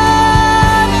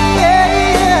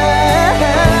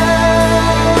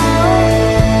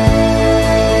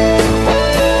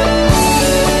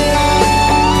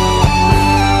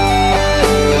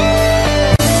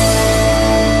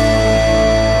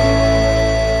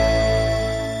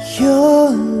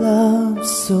 Your love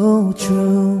so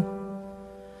true.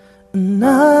 And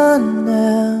I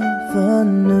never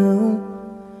knew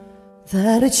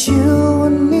that it's you I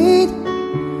need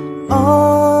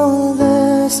all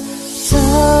this time.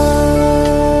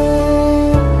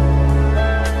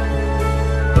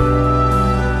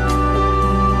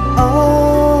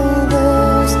 All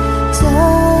this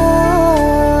time.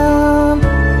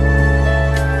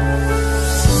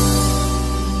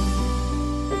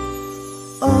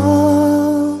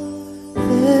 All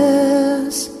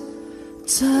this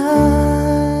time.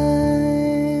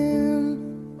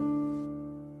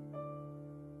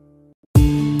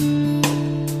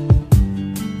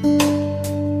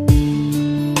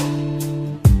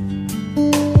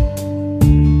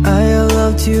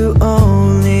 You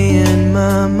only in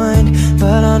my mind,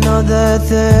 but I know that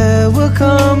there will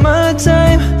come a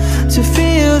time to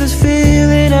feel this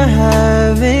feeling I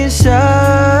have inside.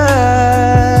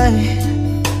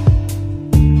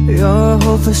 You're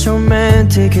hopeless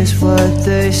romantic is what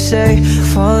they say,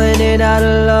 falling in out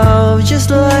of love just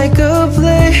like a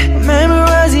play.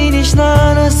 Memorizing each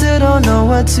line, I still don't know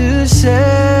what to say.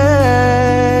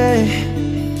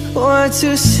 What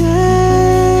to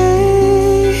say.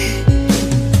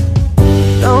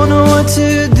 Don't know what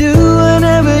to do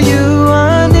whenever you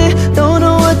want it. Don't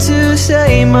know what to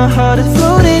say, my heart is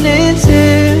floating in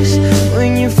tears.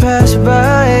 When you pass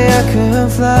by, I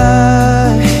could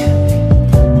fly.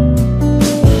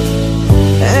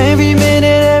 Every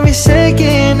minute, every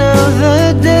second of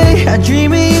the day, I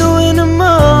dream of you in a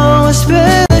more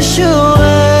special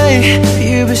way.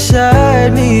 You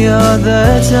beside me all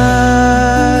the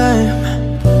time.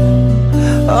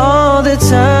 All the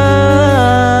time.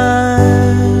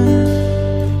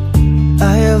 I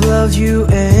have loved you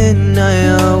and I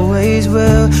always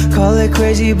will. Call it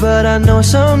crazy, but I know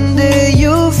someday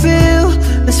you'll feel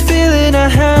this feeling I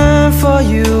have for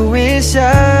you inside.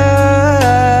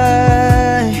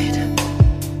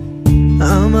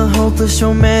 I'm a hopeless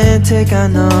romantic, I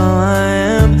know I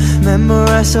am.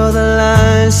 Memorize all the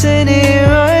lines and here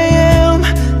I am,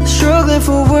 struggling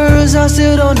for words, I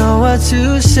still don't know what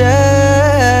to say.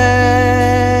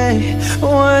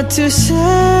 What to say.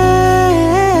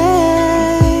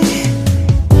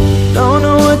 Don't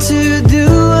know what to do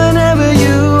whenever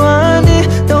you want it.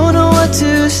 Don't know what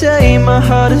to say, my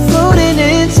heart is floating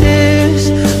in tears.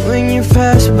 When you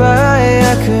pass by,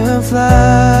 I could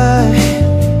fly.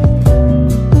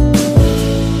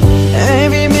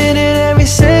 Every minute, every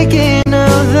second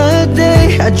of the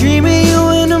day, I dream of you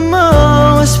in a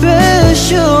more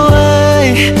special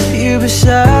way. You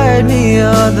beside me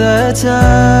all the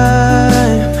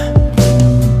time.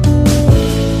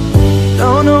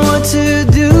 Don't know what to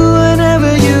do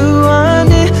whenever you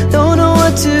want it. Don't know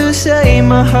what to say,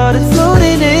 my heart is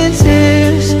floating in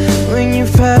tears. When you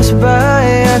pass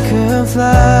by, I could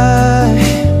fly.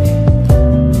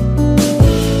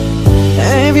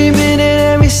 Every minute,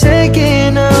 every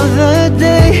second of the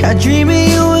day, I dream of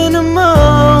you in a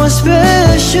more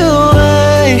special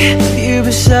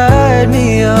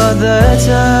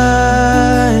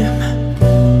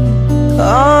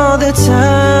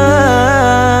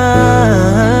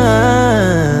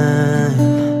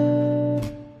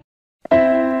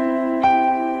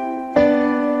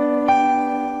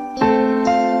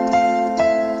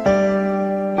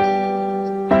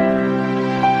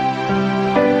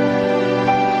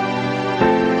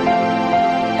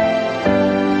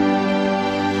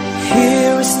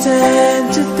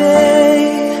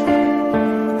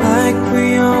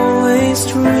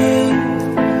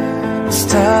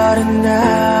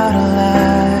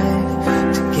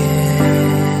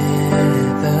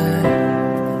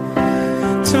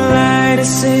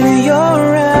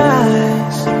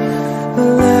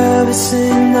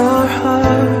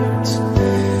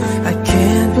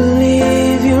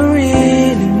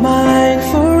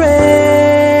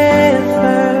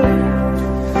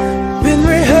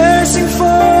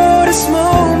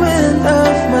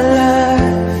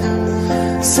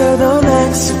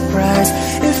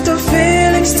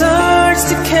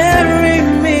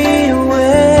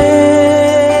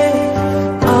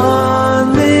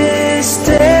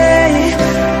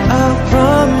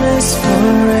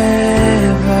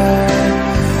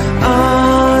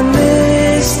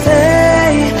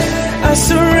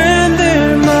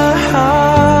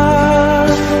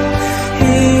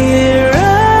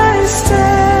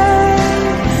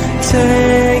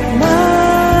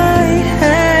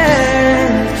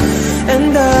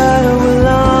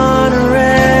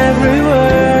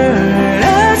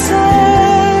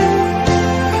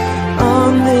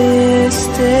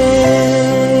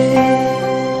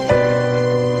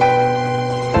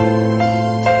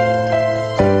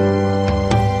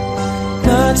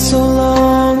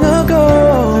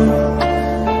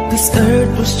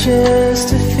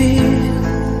just a feel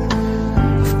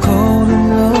of cold and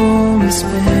lonely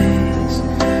space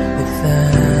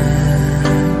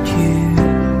without you.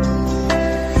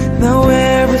 Now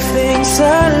everything's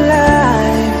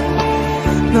alive,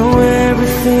 now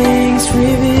everything's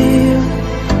revealed.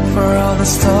 For all the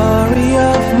story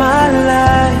of my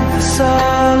life is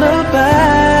all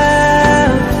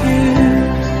about you.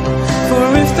 For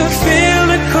if the feel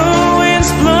the cold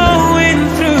wind's blowing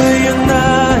through your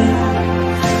night,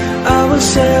 I will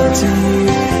shelter you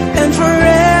and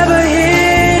forever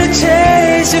here to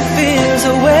chase your fears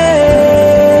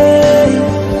away.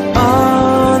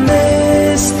 On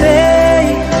this day,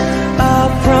 I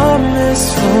promise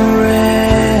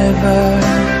forever.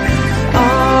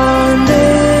 On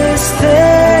this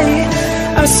day,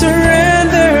 I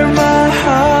surrender my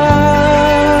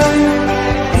heart.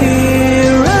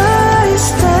 Here I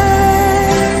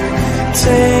stand,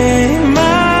 take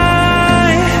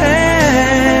my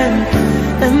hand,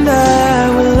 and I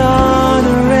will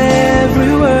honor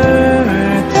every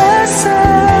word I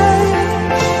say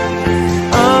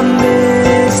on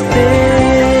this day.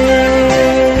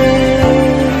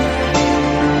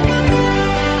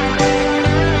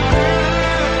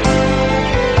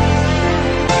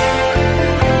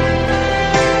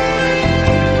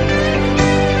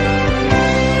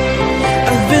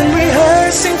 I've been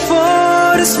rehearsing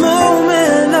for this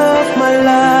moment of my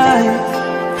life,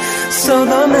 so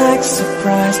don't act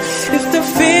surprised if the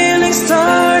feeling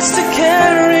starts to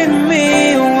carry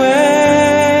me away.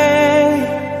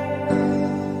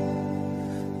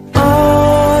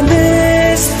 On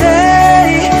this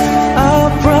day, I'll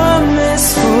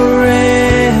promise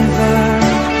forever.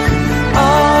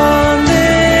 On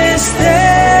this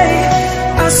day,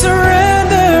 I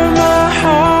surrender my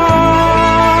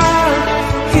heart.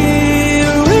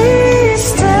 Here we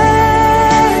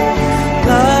stand,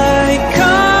 like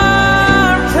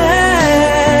our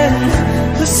plan.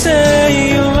 To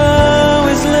say you'll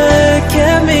always look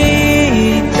at me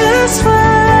this way.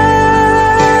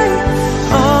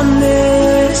 On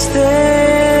this day.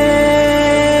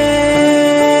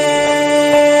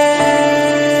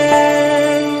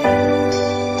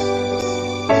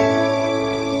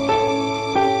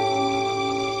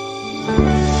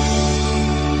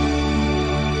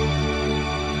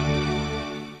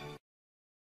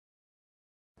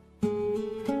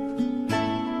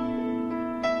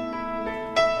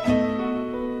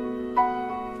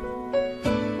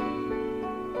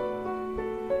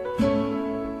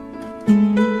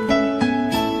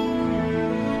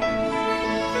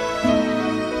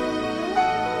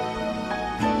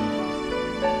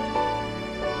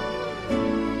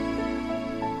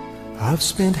 I've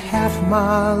spent half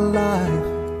my life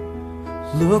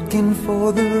looking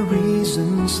for the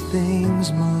reasons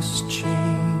things must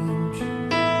change,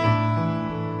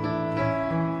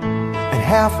 and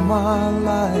half my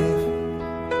life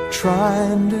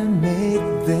trying to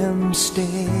make them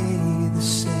stay the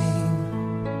same.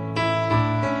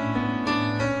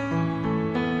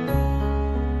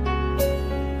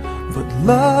 But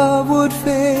love would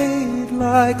fade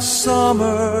like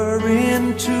summer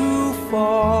into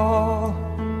fall.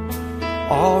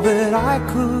 All that I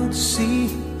could see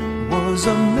was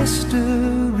a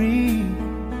mystery.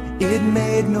 It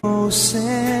made no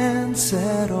sense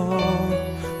at all.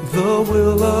 The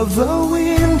will of the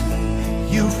wind,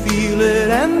 you feel it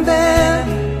and then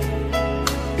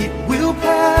it will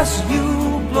pass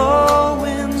you,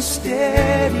 blowing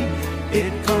steady.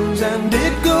 It comes and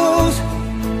it goes,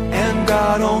 and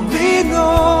God only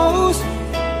knows.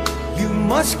 You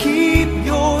must keep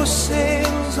your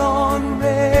sails on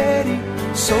ready,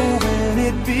 so when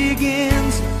it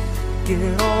begins,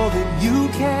 get all that you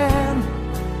can.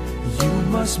 You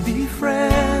must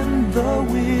befriend the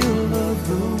will of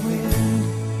the wind.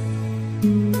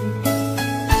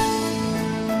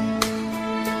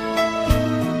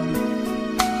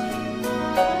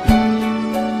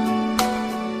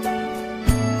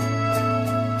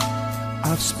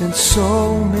 I've spent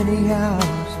so many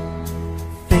hours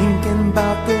thinking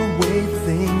about the way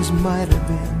things might have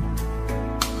been,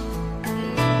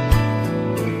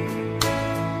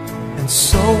 and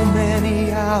so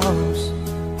many hours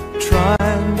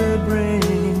trying to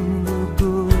bring the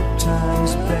good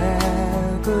times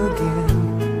back again.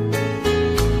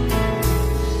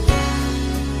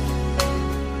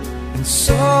 And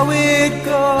so it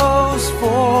goes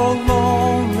for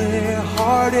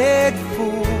lonely-hearted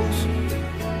fools.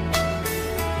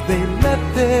 They let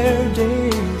their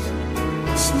days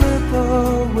slip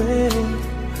away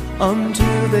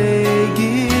until they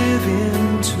give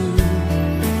in to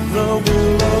the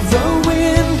will of the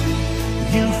wind.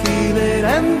 You feel it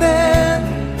and then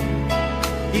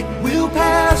it will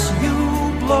pass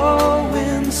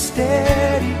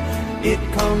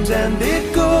comes and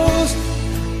it goes,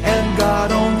 and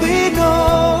God only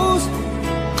knows.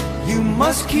 You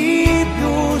must keep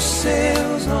your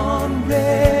sails on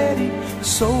ready,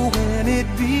 so when it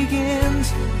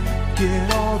begins,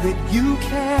 get all that you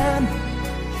can.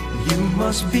 You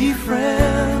must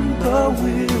befriend the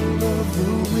will of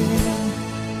the wind.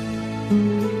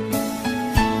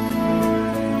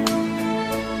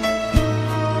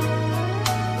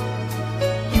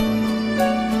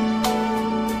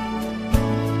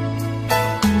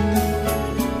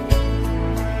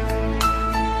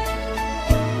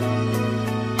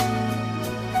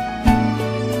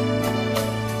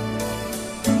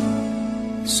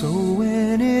 So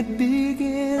when it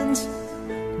begins,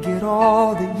 get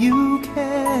all that you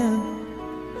can.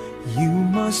 You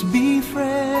must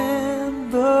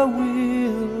befriend the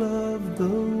will of the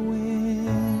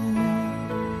wind.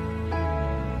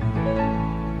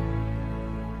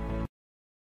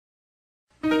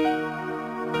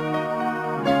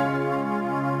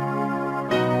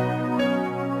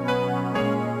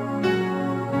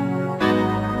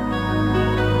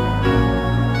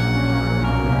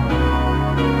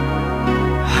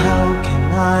 How can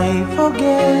I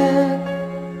forget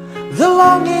the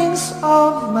longings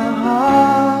of my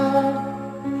heart?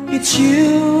 It's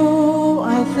you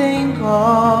I think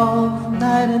of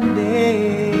night and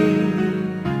day.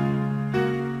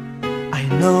 I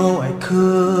know I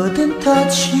couldn't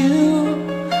touch you,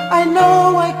 I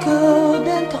know I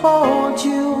couldn't hold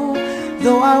you,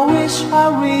 though I wish I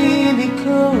really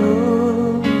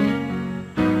could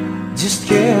just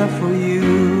care for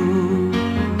you.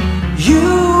 You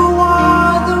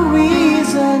are the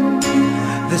reason,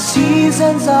 the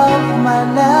seasons of my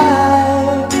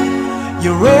life.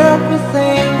 You're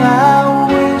everything I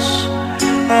wish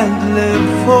and live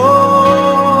for.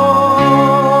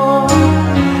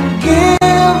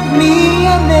 Give me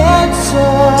an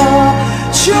answer,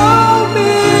 show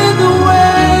me the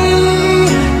way.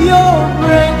 You're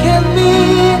breaking me,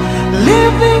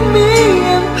 leaving me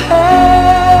in pain.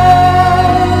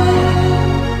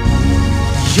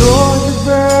 You're the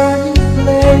burning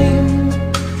flame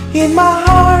in my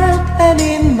heart and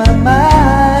in my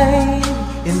mind.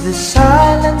 In the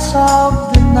silence of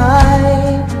the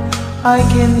night, I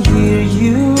can hear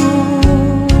you.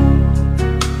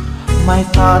 My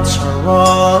thoughts are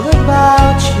all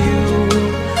about you,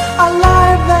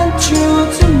 alive and true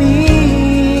to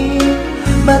me.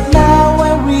 But now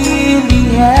I really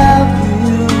have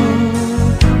you,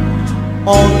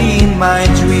 only in my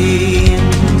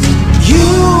dreams. You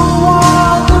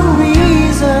are the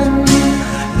reason,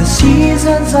 the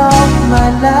seasons of my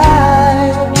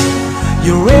life.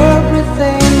 You're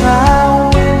everything I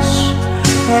wish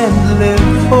and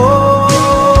live for.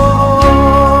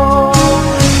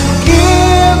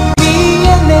 Give me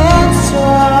an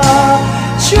answer,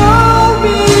 show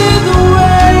me the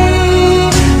way.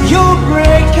 You're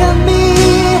breaking me,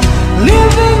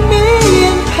 leaving me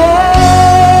in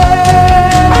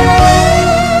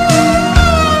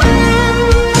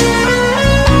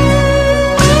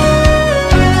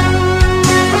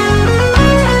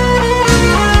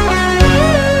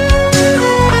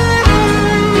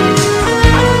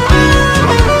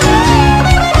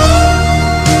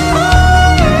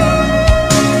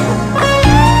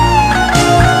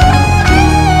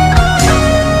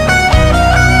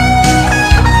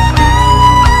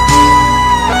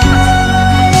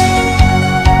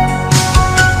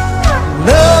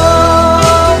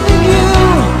loving you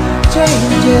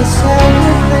changes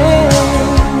everything.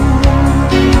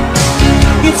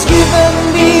 It's given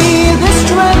me the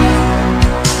strength,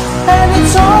 and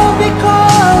it's all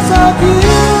because of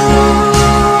you.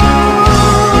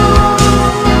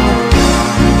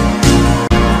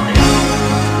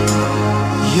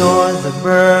 You're the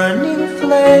burning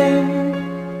flame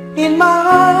in my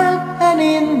heart and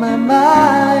in my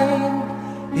mind.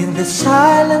 In the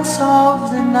silence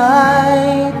of the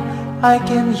night, I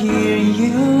can hear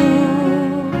you.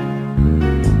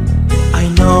 I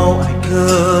know I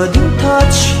couldn't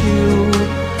touch you,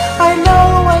 I know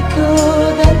I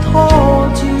couldn't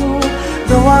hold you,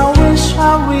 though I wish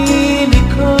I really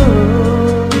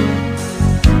could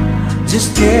just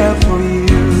care for you.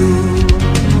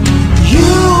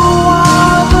 You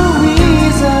are the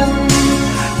reason,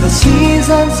 the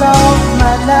seasons of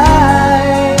my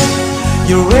life.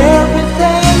 You're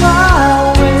everything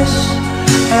I wish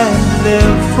and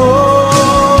live for.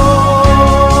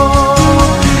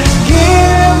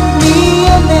 Give me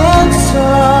an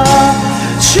answer,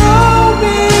 show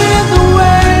me the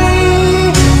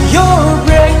way. You're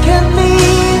breaking me,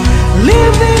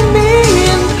 leaving me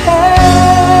in pain.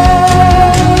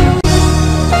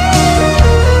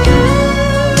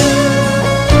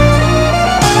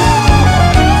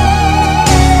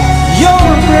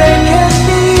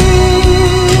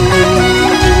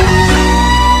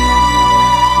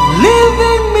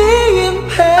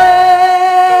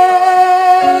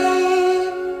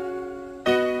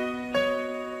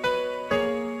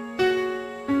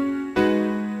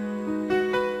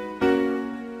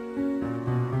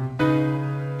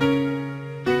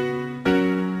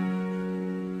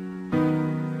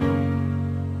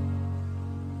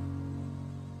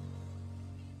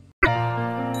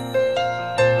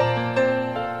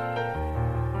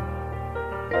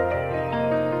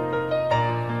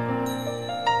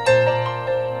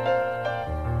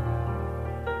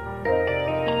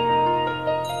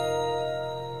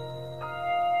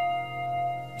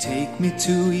 Take me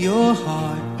to your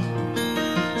heart,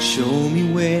 show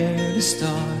me where to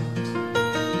start.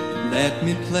 Let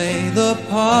me play the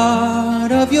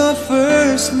part of your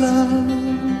first love.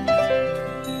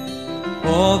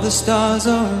 All the stars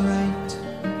are right,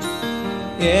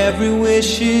 every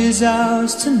wish is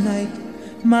ours tonight,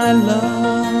 my love.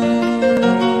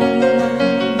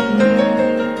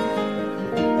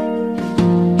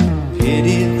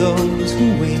 Pity those who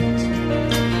wait,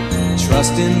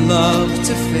 trust in love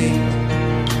to fate,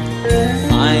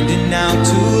 finding out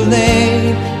too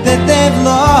late that they've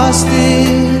lost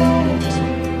it.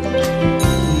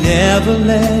 Never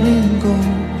letting go,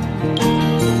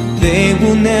 they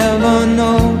will never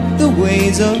know the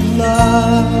ways of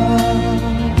love.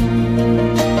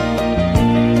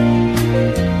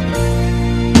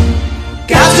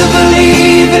 Got to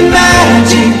believe in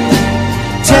magic.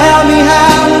 Tell me,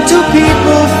 how do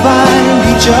people find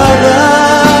each other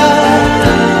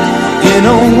in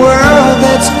a world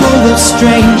that's full of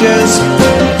strangers?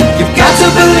 You've got to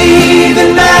believe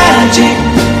in magic,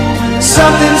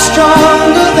 something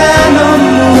stronger than a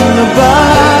moon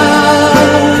above.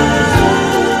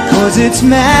 'Cause it's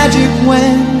magic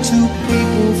when two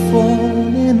people fall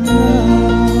in love.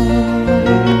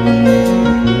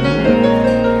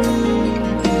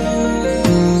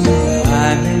 I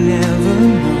may never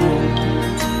know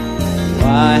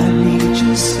why I need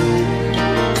you so.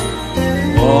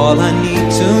 All I need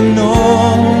to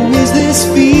know is this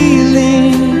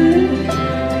feeling.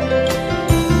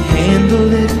 Handle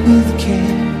it with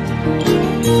care.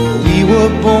 We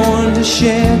were born to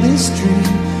share this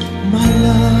dream, my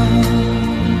love.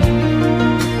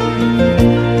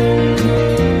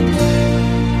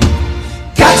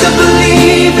 Got to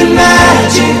believe in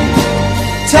magic.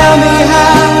 Tell me,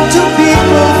 how do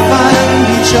people find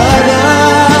each other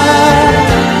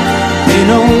in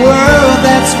a world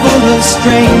that's full of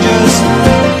strangers?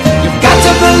 You've got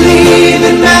to believe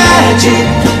in magic,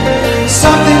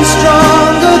 something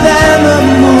stronger than the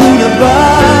moon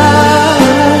above.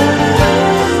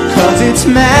 'Cause it's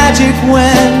magic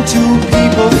when two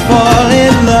people fall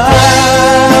in love.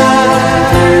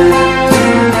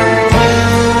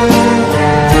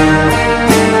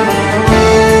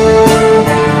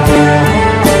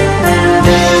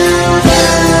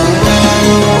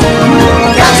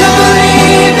 Got to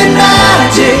believe in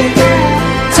magic.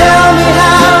 Tell me,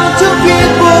 how do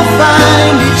people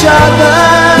find each other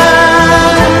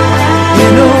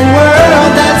in a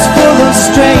world that's full of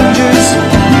strangers?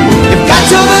 You've got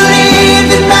to believe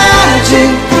in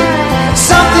magic,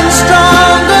 something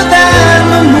stronger than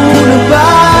the moon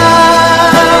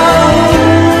above.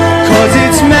 'Cause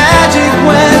it's magic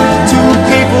when two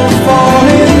people fall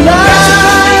in love.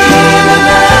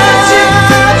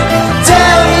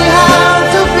 Tell me, how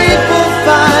do people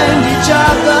find each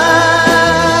other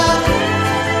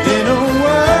in a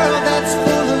world that's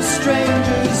full of strangers?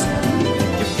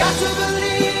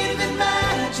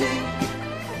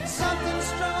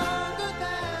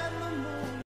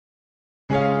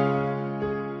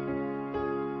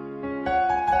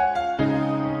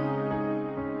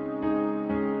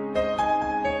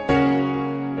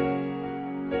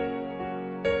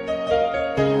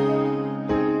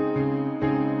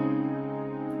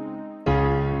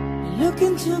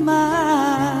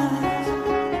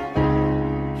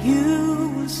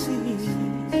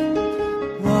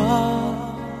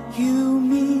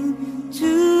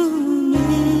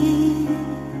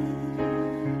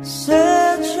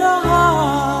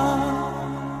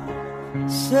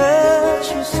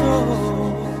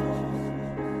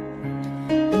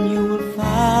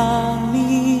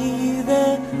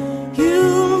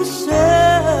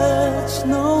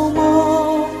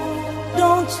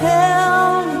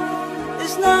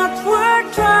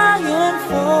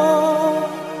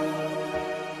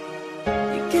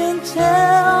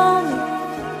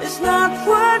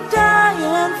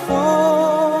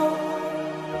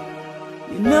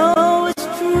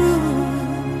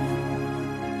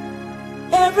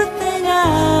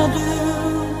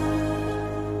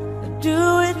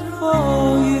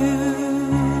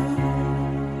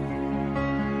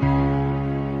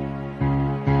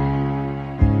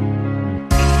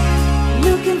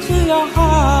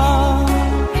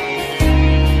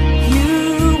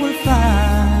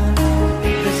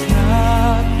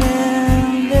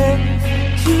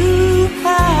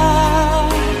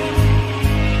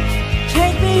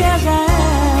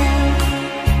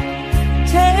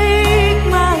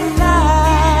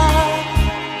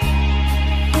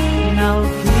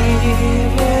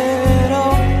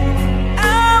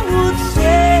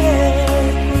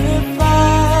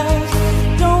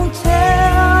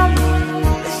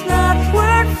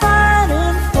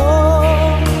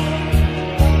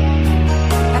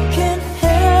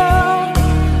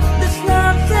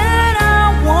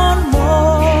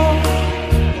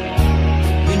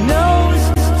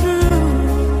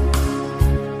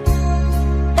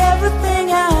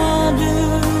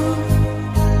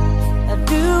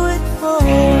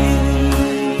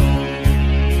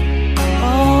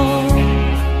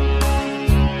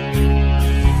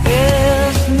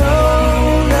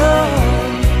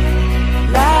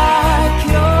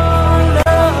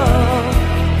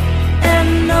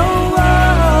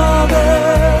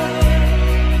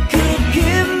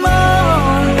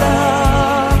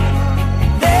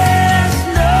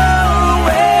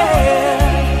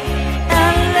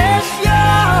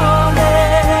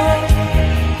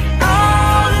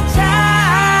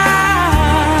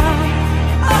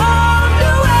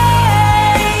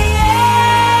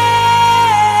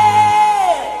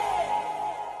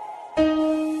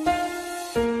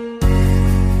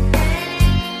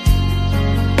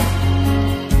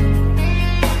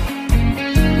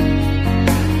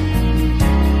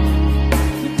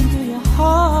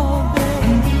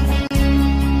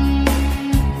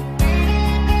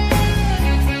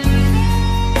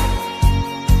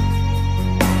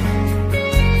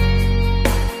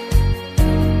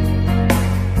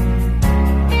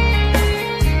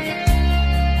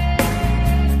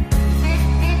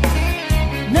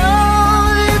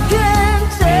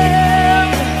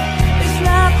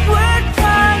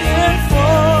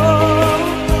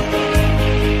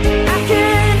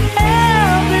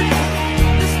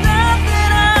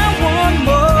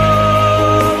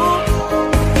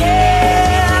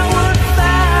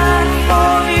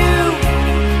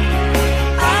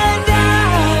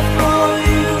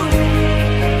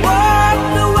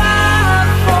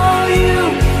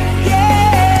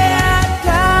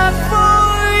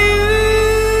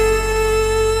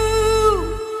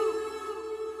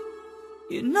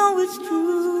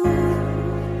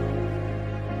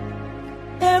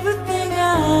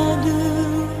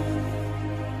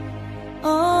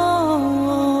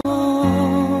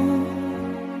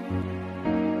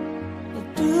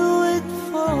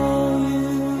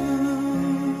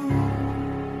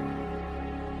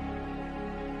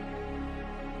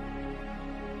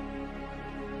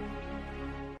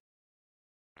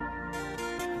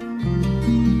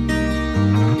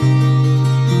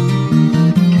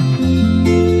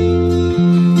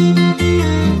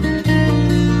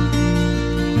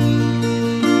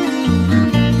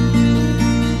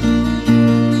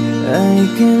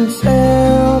 can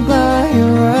tell by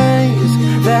your eyes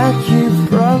that you've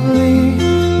probably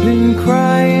been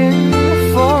crying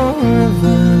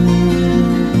forever.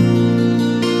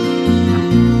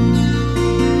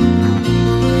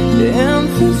 And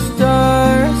the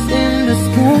stars in the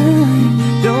sky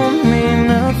don't mean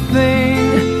nothing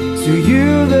to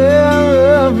you,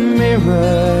 they're a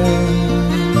mirror.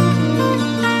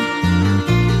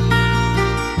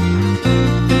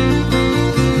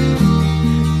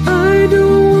 I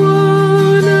don't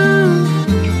wanna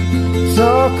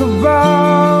talk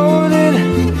about it,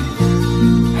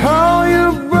 how you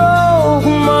broke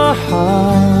my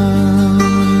heart.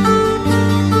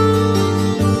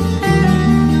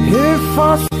 If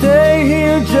I stay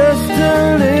here just a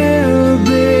little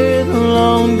bit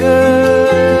longer,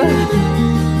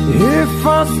 if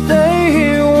I stay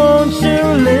here, won't you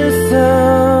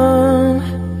listen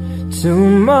to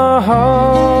my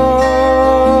heart?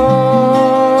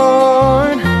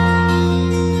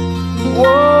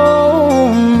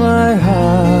 Whoa, my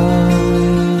heart.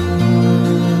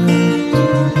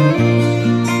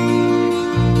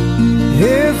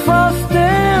 If I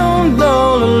stand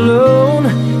all alone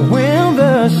when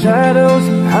the shadows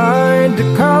hide the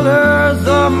colors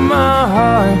of my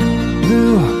heart,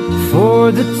 blue for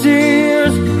the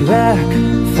tears, black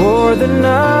for the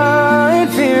night,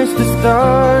 fierce the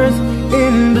stars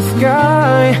in the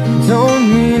sky don't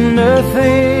mean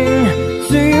nothing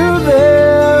to you,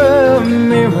 they're a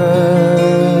mirror.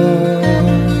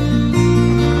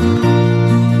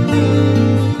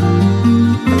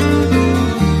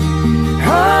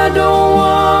 I don't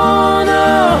wanna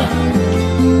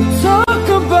talk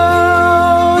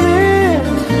about it,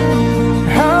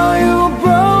 how you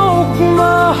broke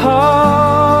my heart.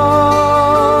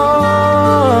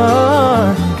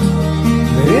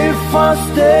 If I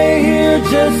stay here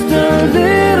just a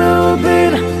little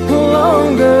bit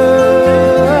longer,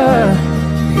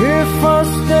 if I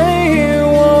stay here,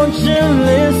 won't you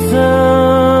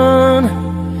listen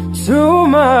to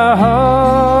my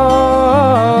heart?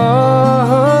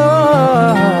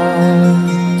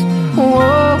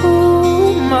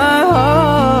 Whoa, my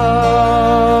heart.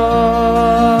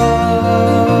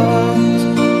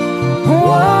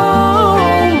 Whoa,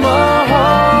 my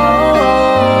heart.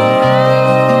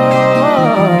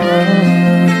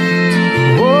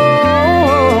 Whoa,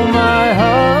 my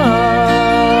heart.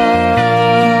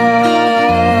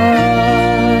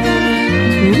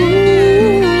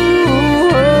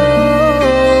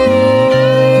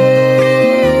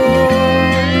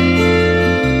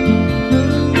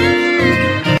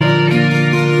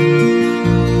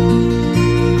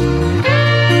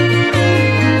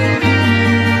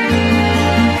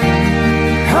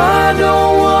 I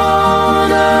don't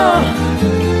wanna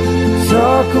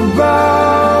talk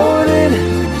about it,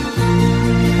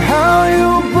 how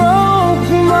you broke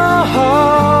my heart.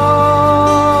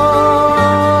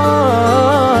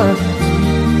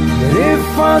 But if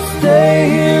I stay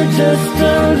here just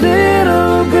a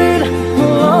little bit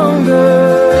longer,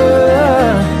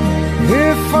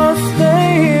 if I stay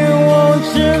here, won't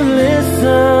you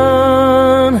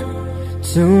listen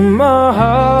to my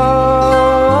heart?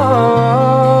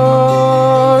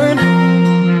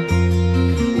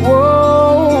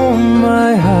 Whoa,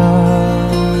 my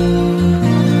heart.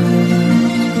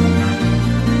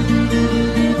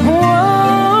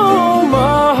 Whoa,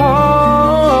 my heart.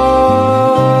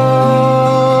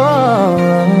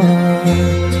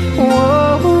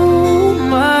 Whoa,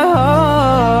 my heart.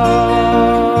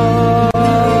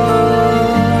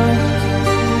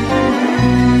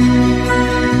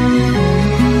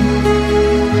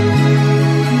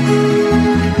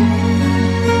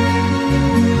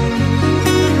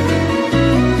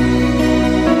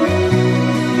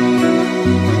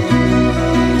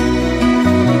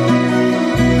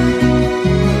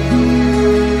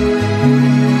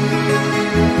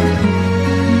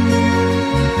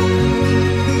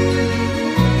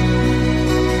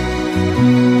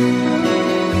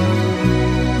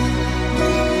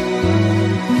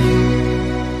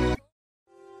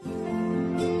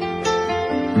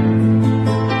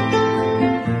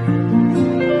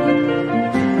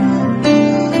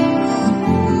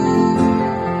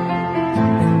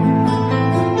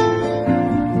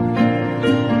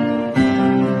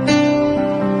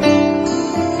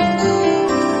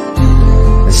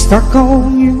 Stuck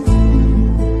on you,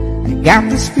 I got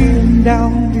this feeling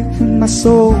down deep in my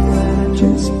soul that I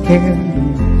just can't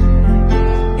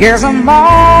lose. Guess I'm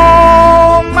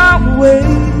on my way.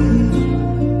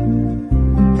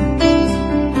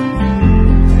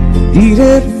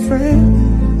 Needed a friend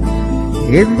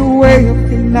in the way of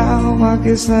me now. I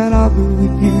guess that I'll be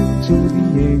with you to the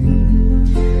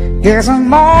end. Yes,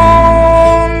 I'm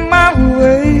on my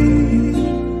way.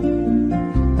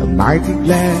 I'm mighty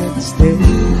glad to stay.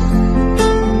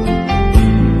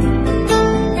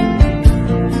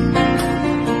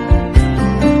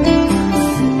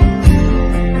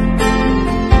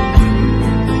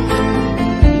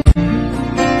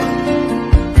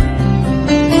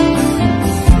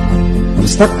 I'm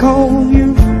stuck on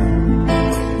you.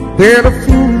 Been a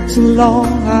fool too long.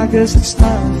 I guess it's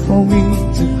time for me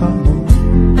to come home.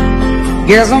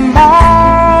 Guess I'm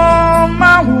on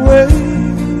my way.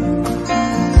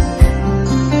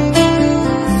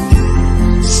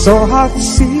 So hard to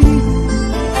see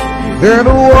that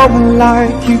a woman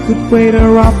like you could wait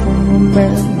around for a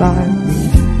man like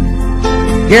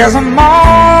me. Guess I'm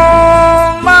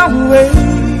on my way.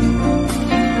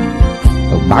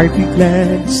 I might be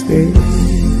glad to stay.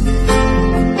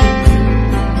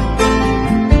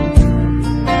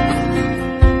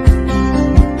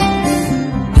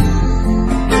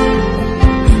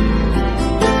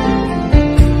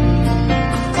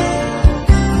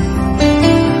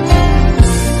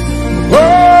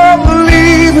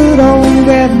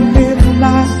 That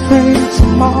midnight train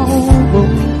tomorrow,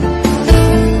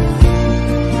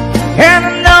 and I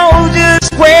know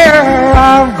just where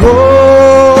I'm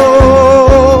going.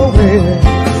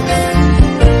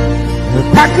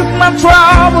 Pack up my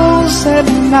troubles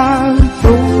and I'll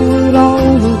throw it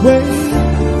all away.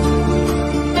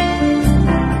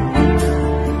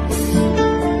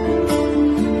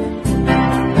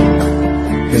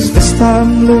 Cause this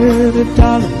time, little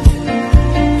darling,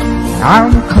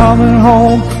 I'm coming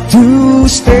home to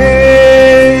stay.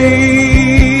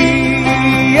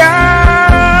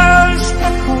 I'm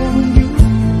stuck on you.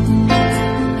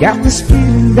 Got this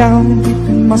feeling down deep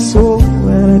in my soul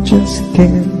that I just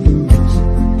can't lose.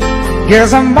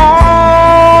 Guess I'm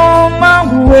on my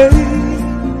way.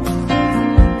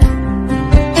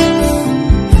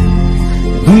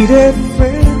 Needed a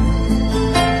friend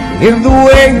in the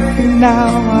way you feel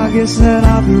now. I guess that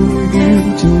I'll be with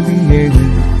you till the end.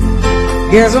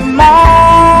 Guess I'm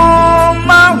on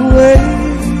my way.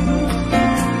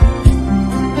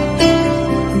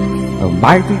 I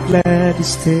might be glad to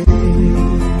stay.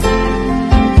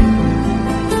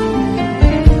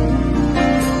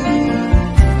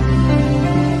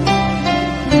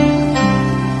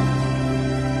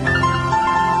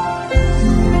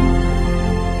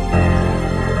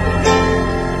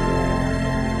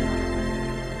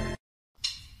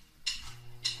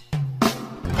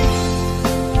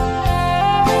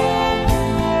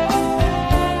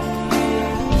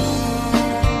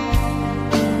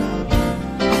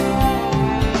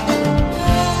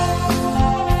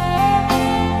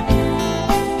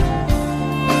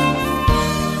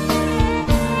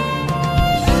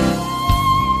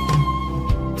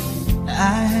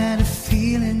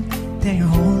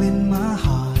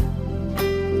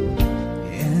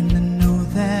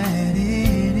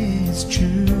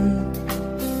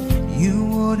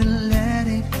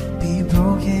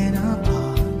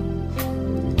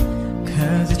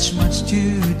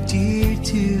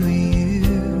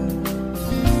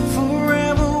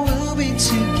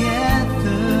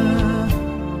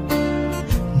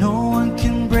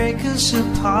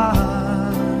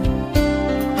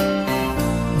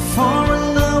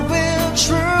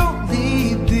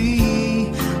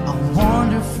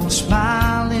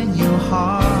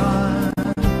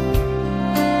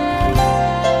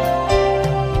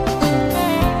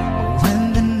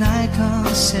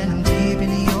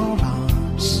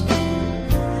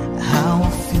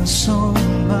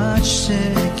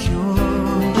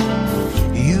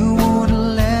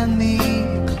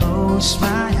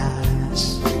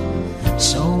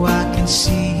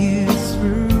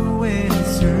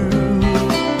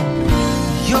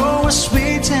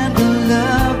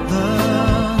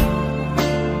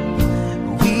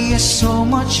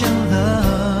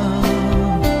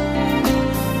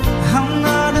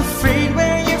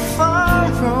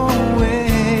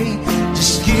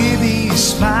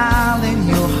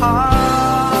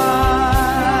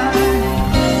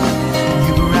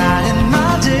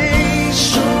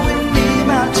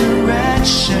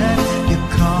 You're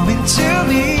coming to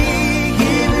me.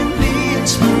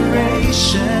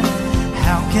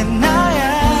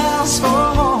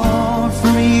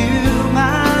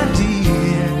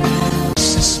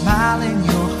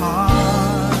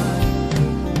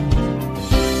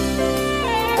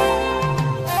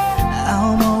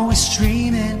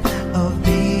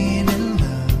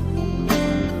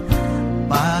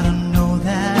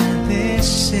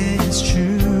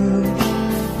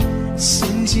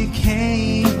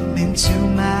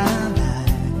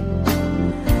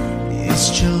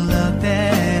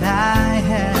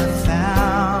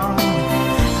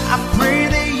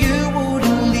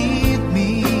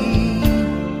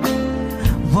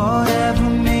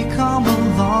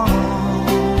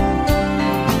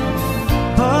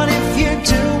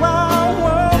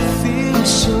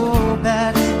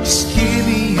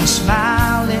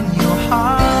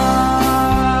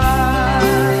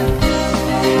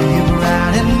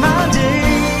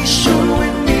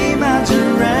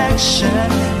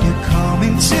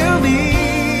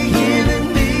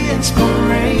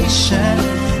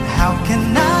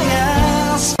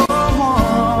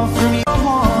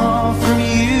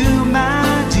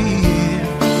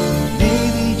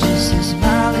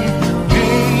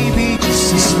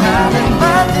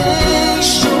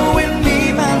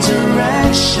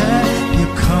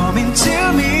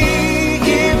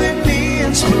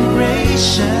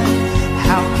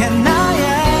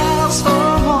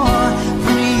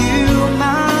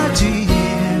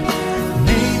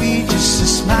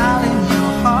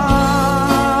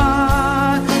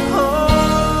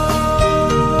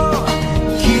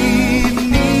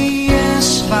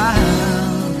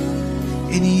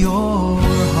 in your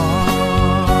heart.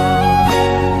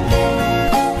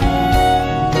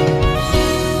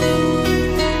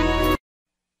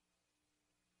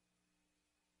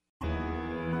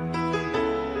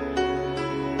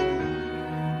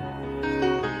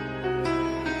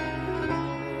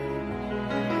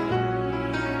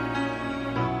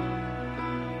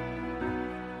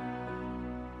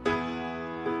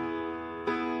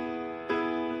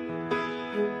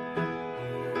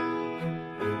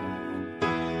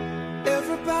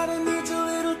 Everybody needs a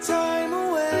little time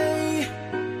away,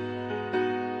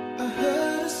 I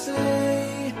heard her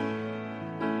say,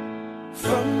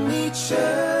 from each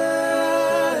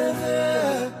other.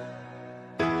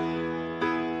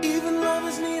 Even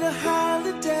lovers need a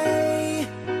holiday,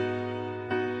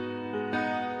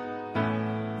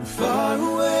 far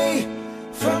away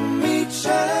from each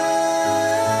other.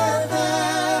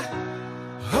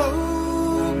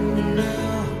 Oh,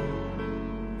 now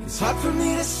it's hard for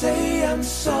me to say I'm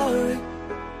sorry.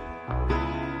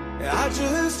 I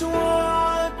just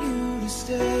want you to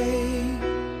stay.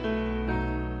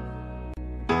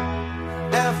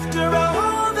 After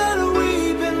all that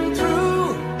we've been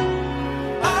through,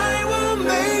 I will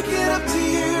make it up to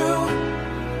you,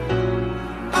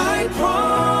 I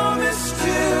promise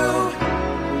to.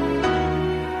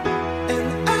 And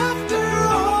after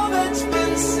all that's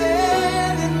been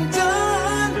said and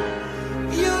done,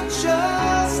 you're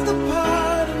just the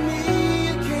part of me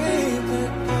you can't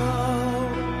let go.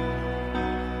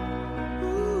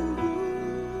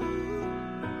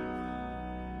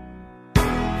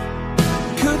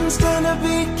 Couldn't stand to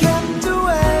be kept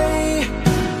away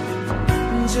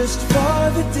just for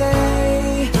the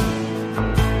day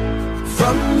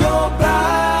from your body.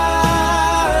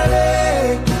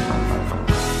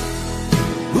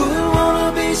 Wouldn't wanna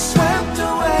be swept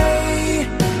away,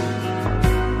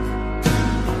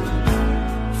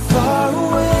 far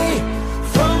away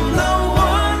from the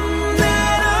one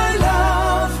that I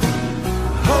love.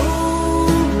 Oh,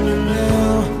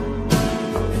 now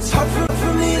it's hard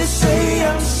for me to say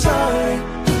I'm sorry.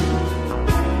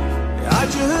 I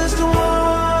just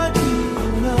want you to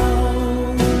know.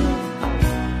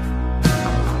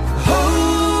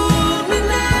 Hold me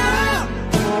now,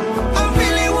 I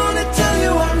really want to tell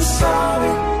you I'm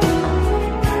sorry.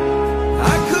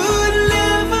 I could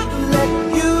never let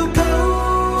you go.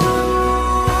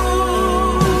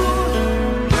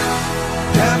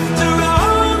 After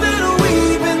all that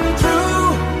we've been through,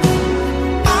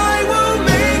 I will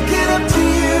make it up to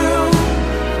you,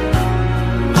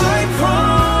 I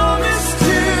promise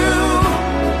to.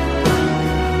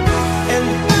 And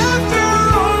after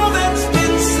all that's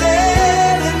been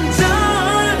said and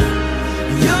done,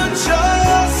 you're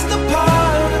just the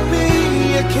part of me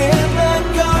I can't let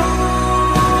go.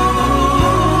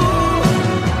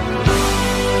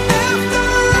 After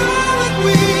all that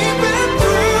we've been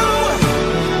through,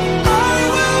 I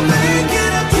will make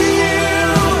it up to you,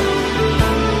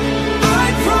 I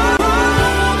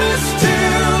promise to.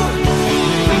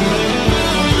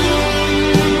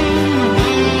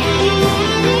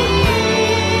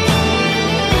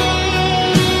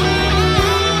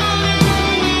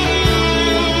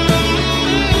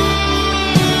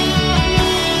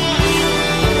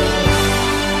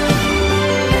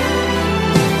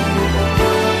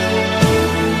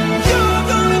 You're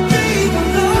gonna be the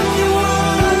lucky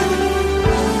one.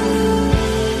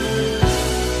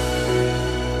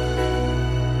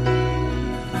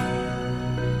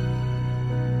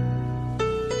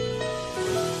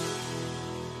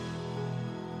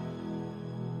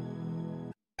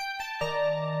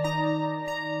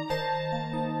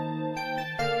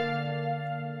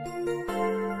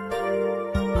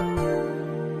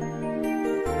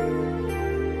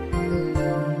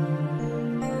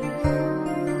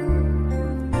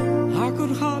 I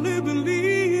could hardly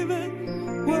believe it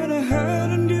when I heard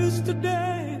the news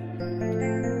today. I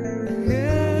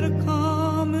had to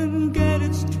come and get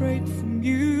it straight from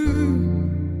you.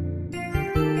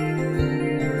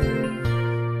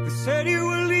 They said you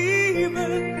were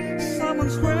leaving, someone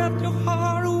swept your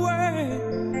heart away.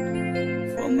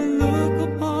 From the look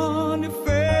upon your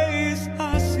face,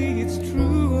 I see it's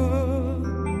true.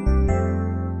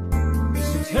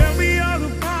 So tell me all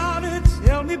about it,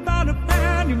 tell me about the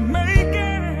plan you're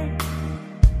making.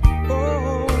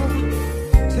 Oh,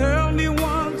 tell me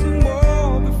one thing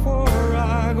more before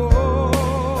I go.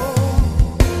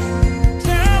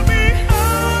 Tell me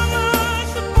how am I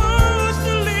supposed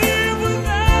to live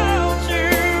without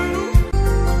you?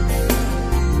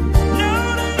 Now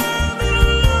that I've been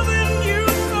loving you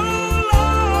so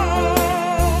long.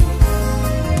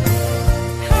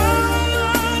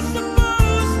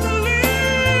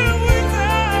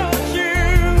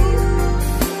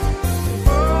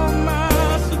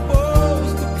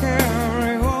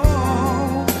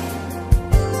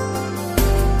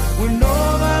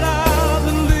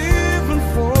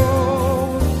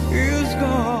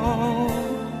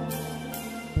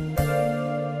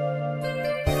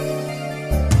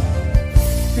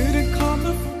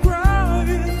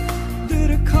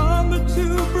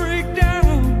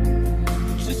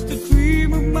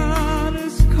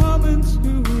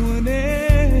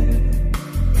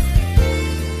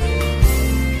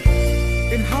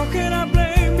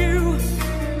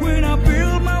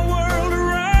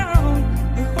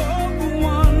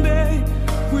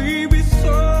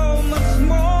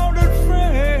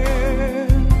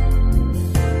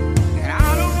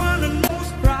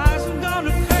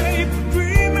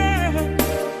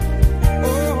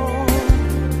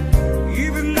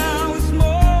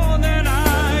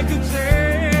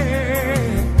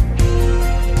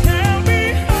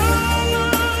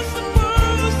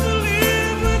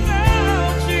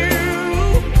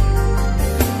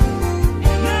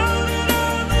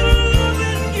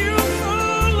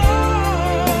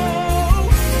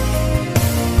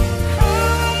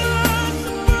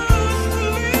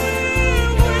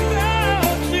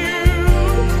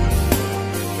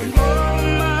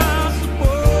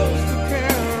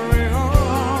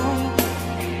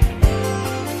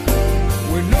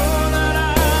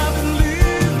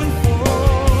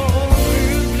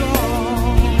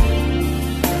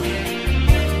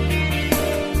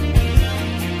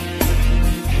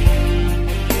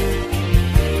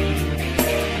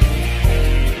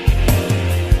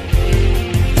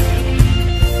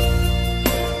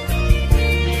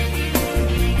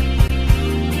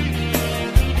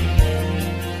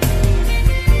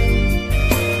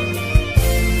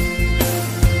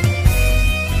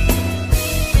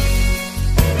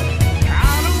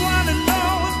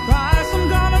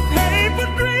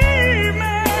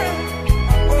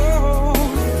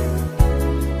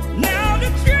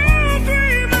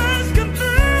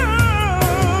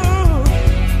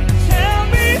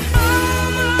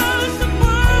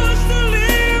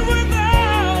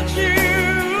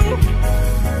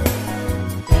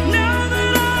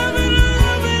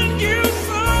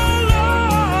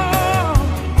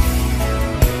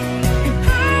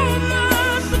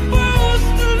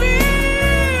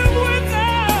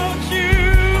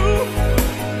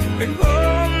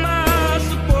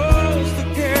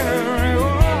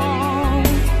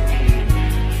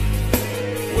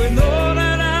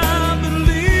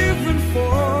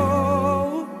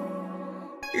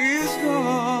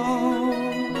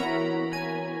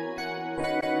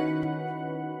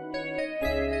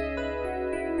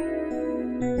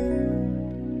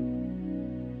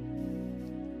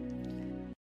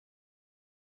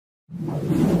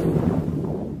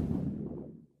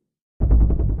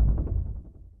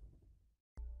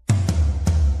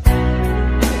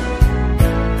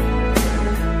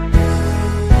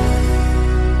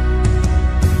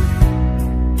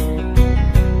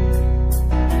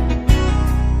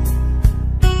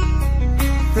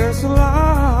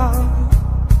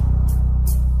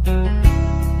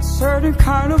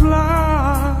 kind of love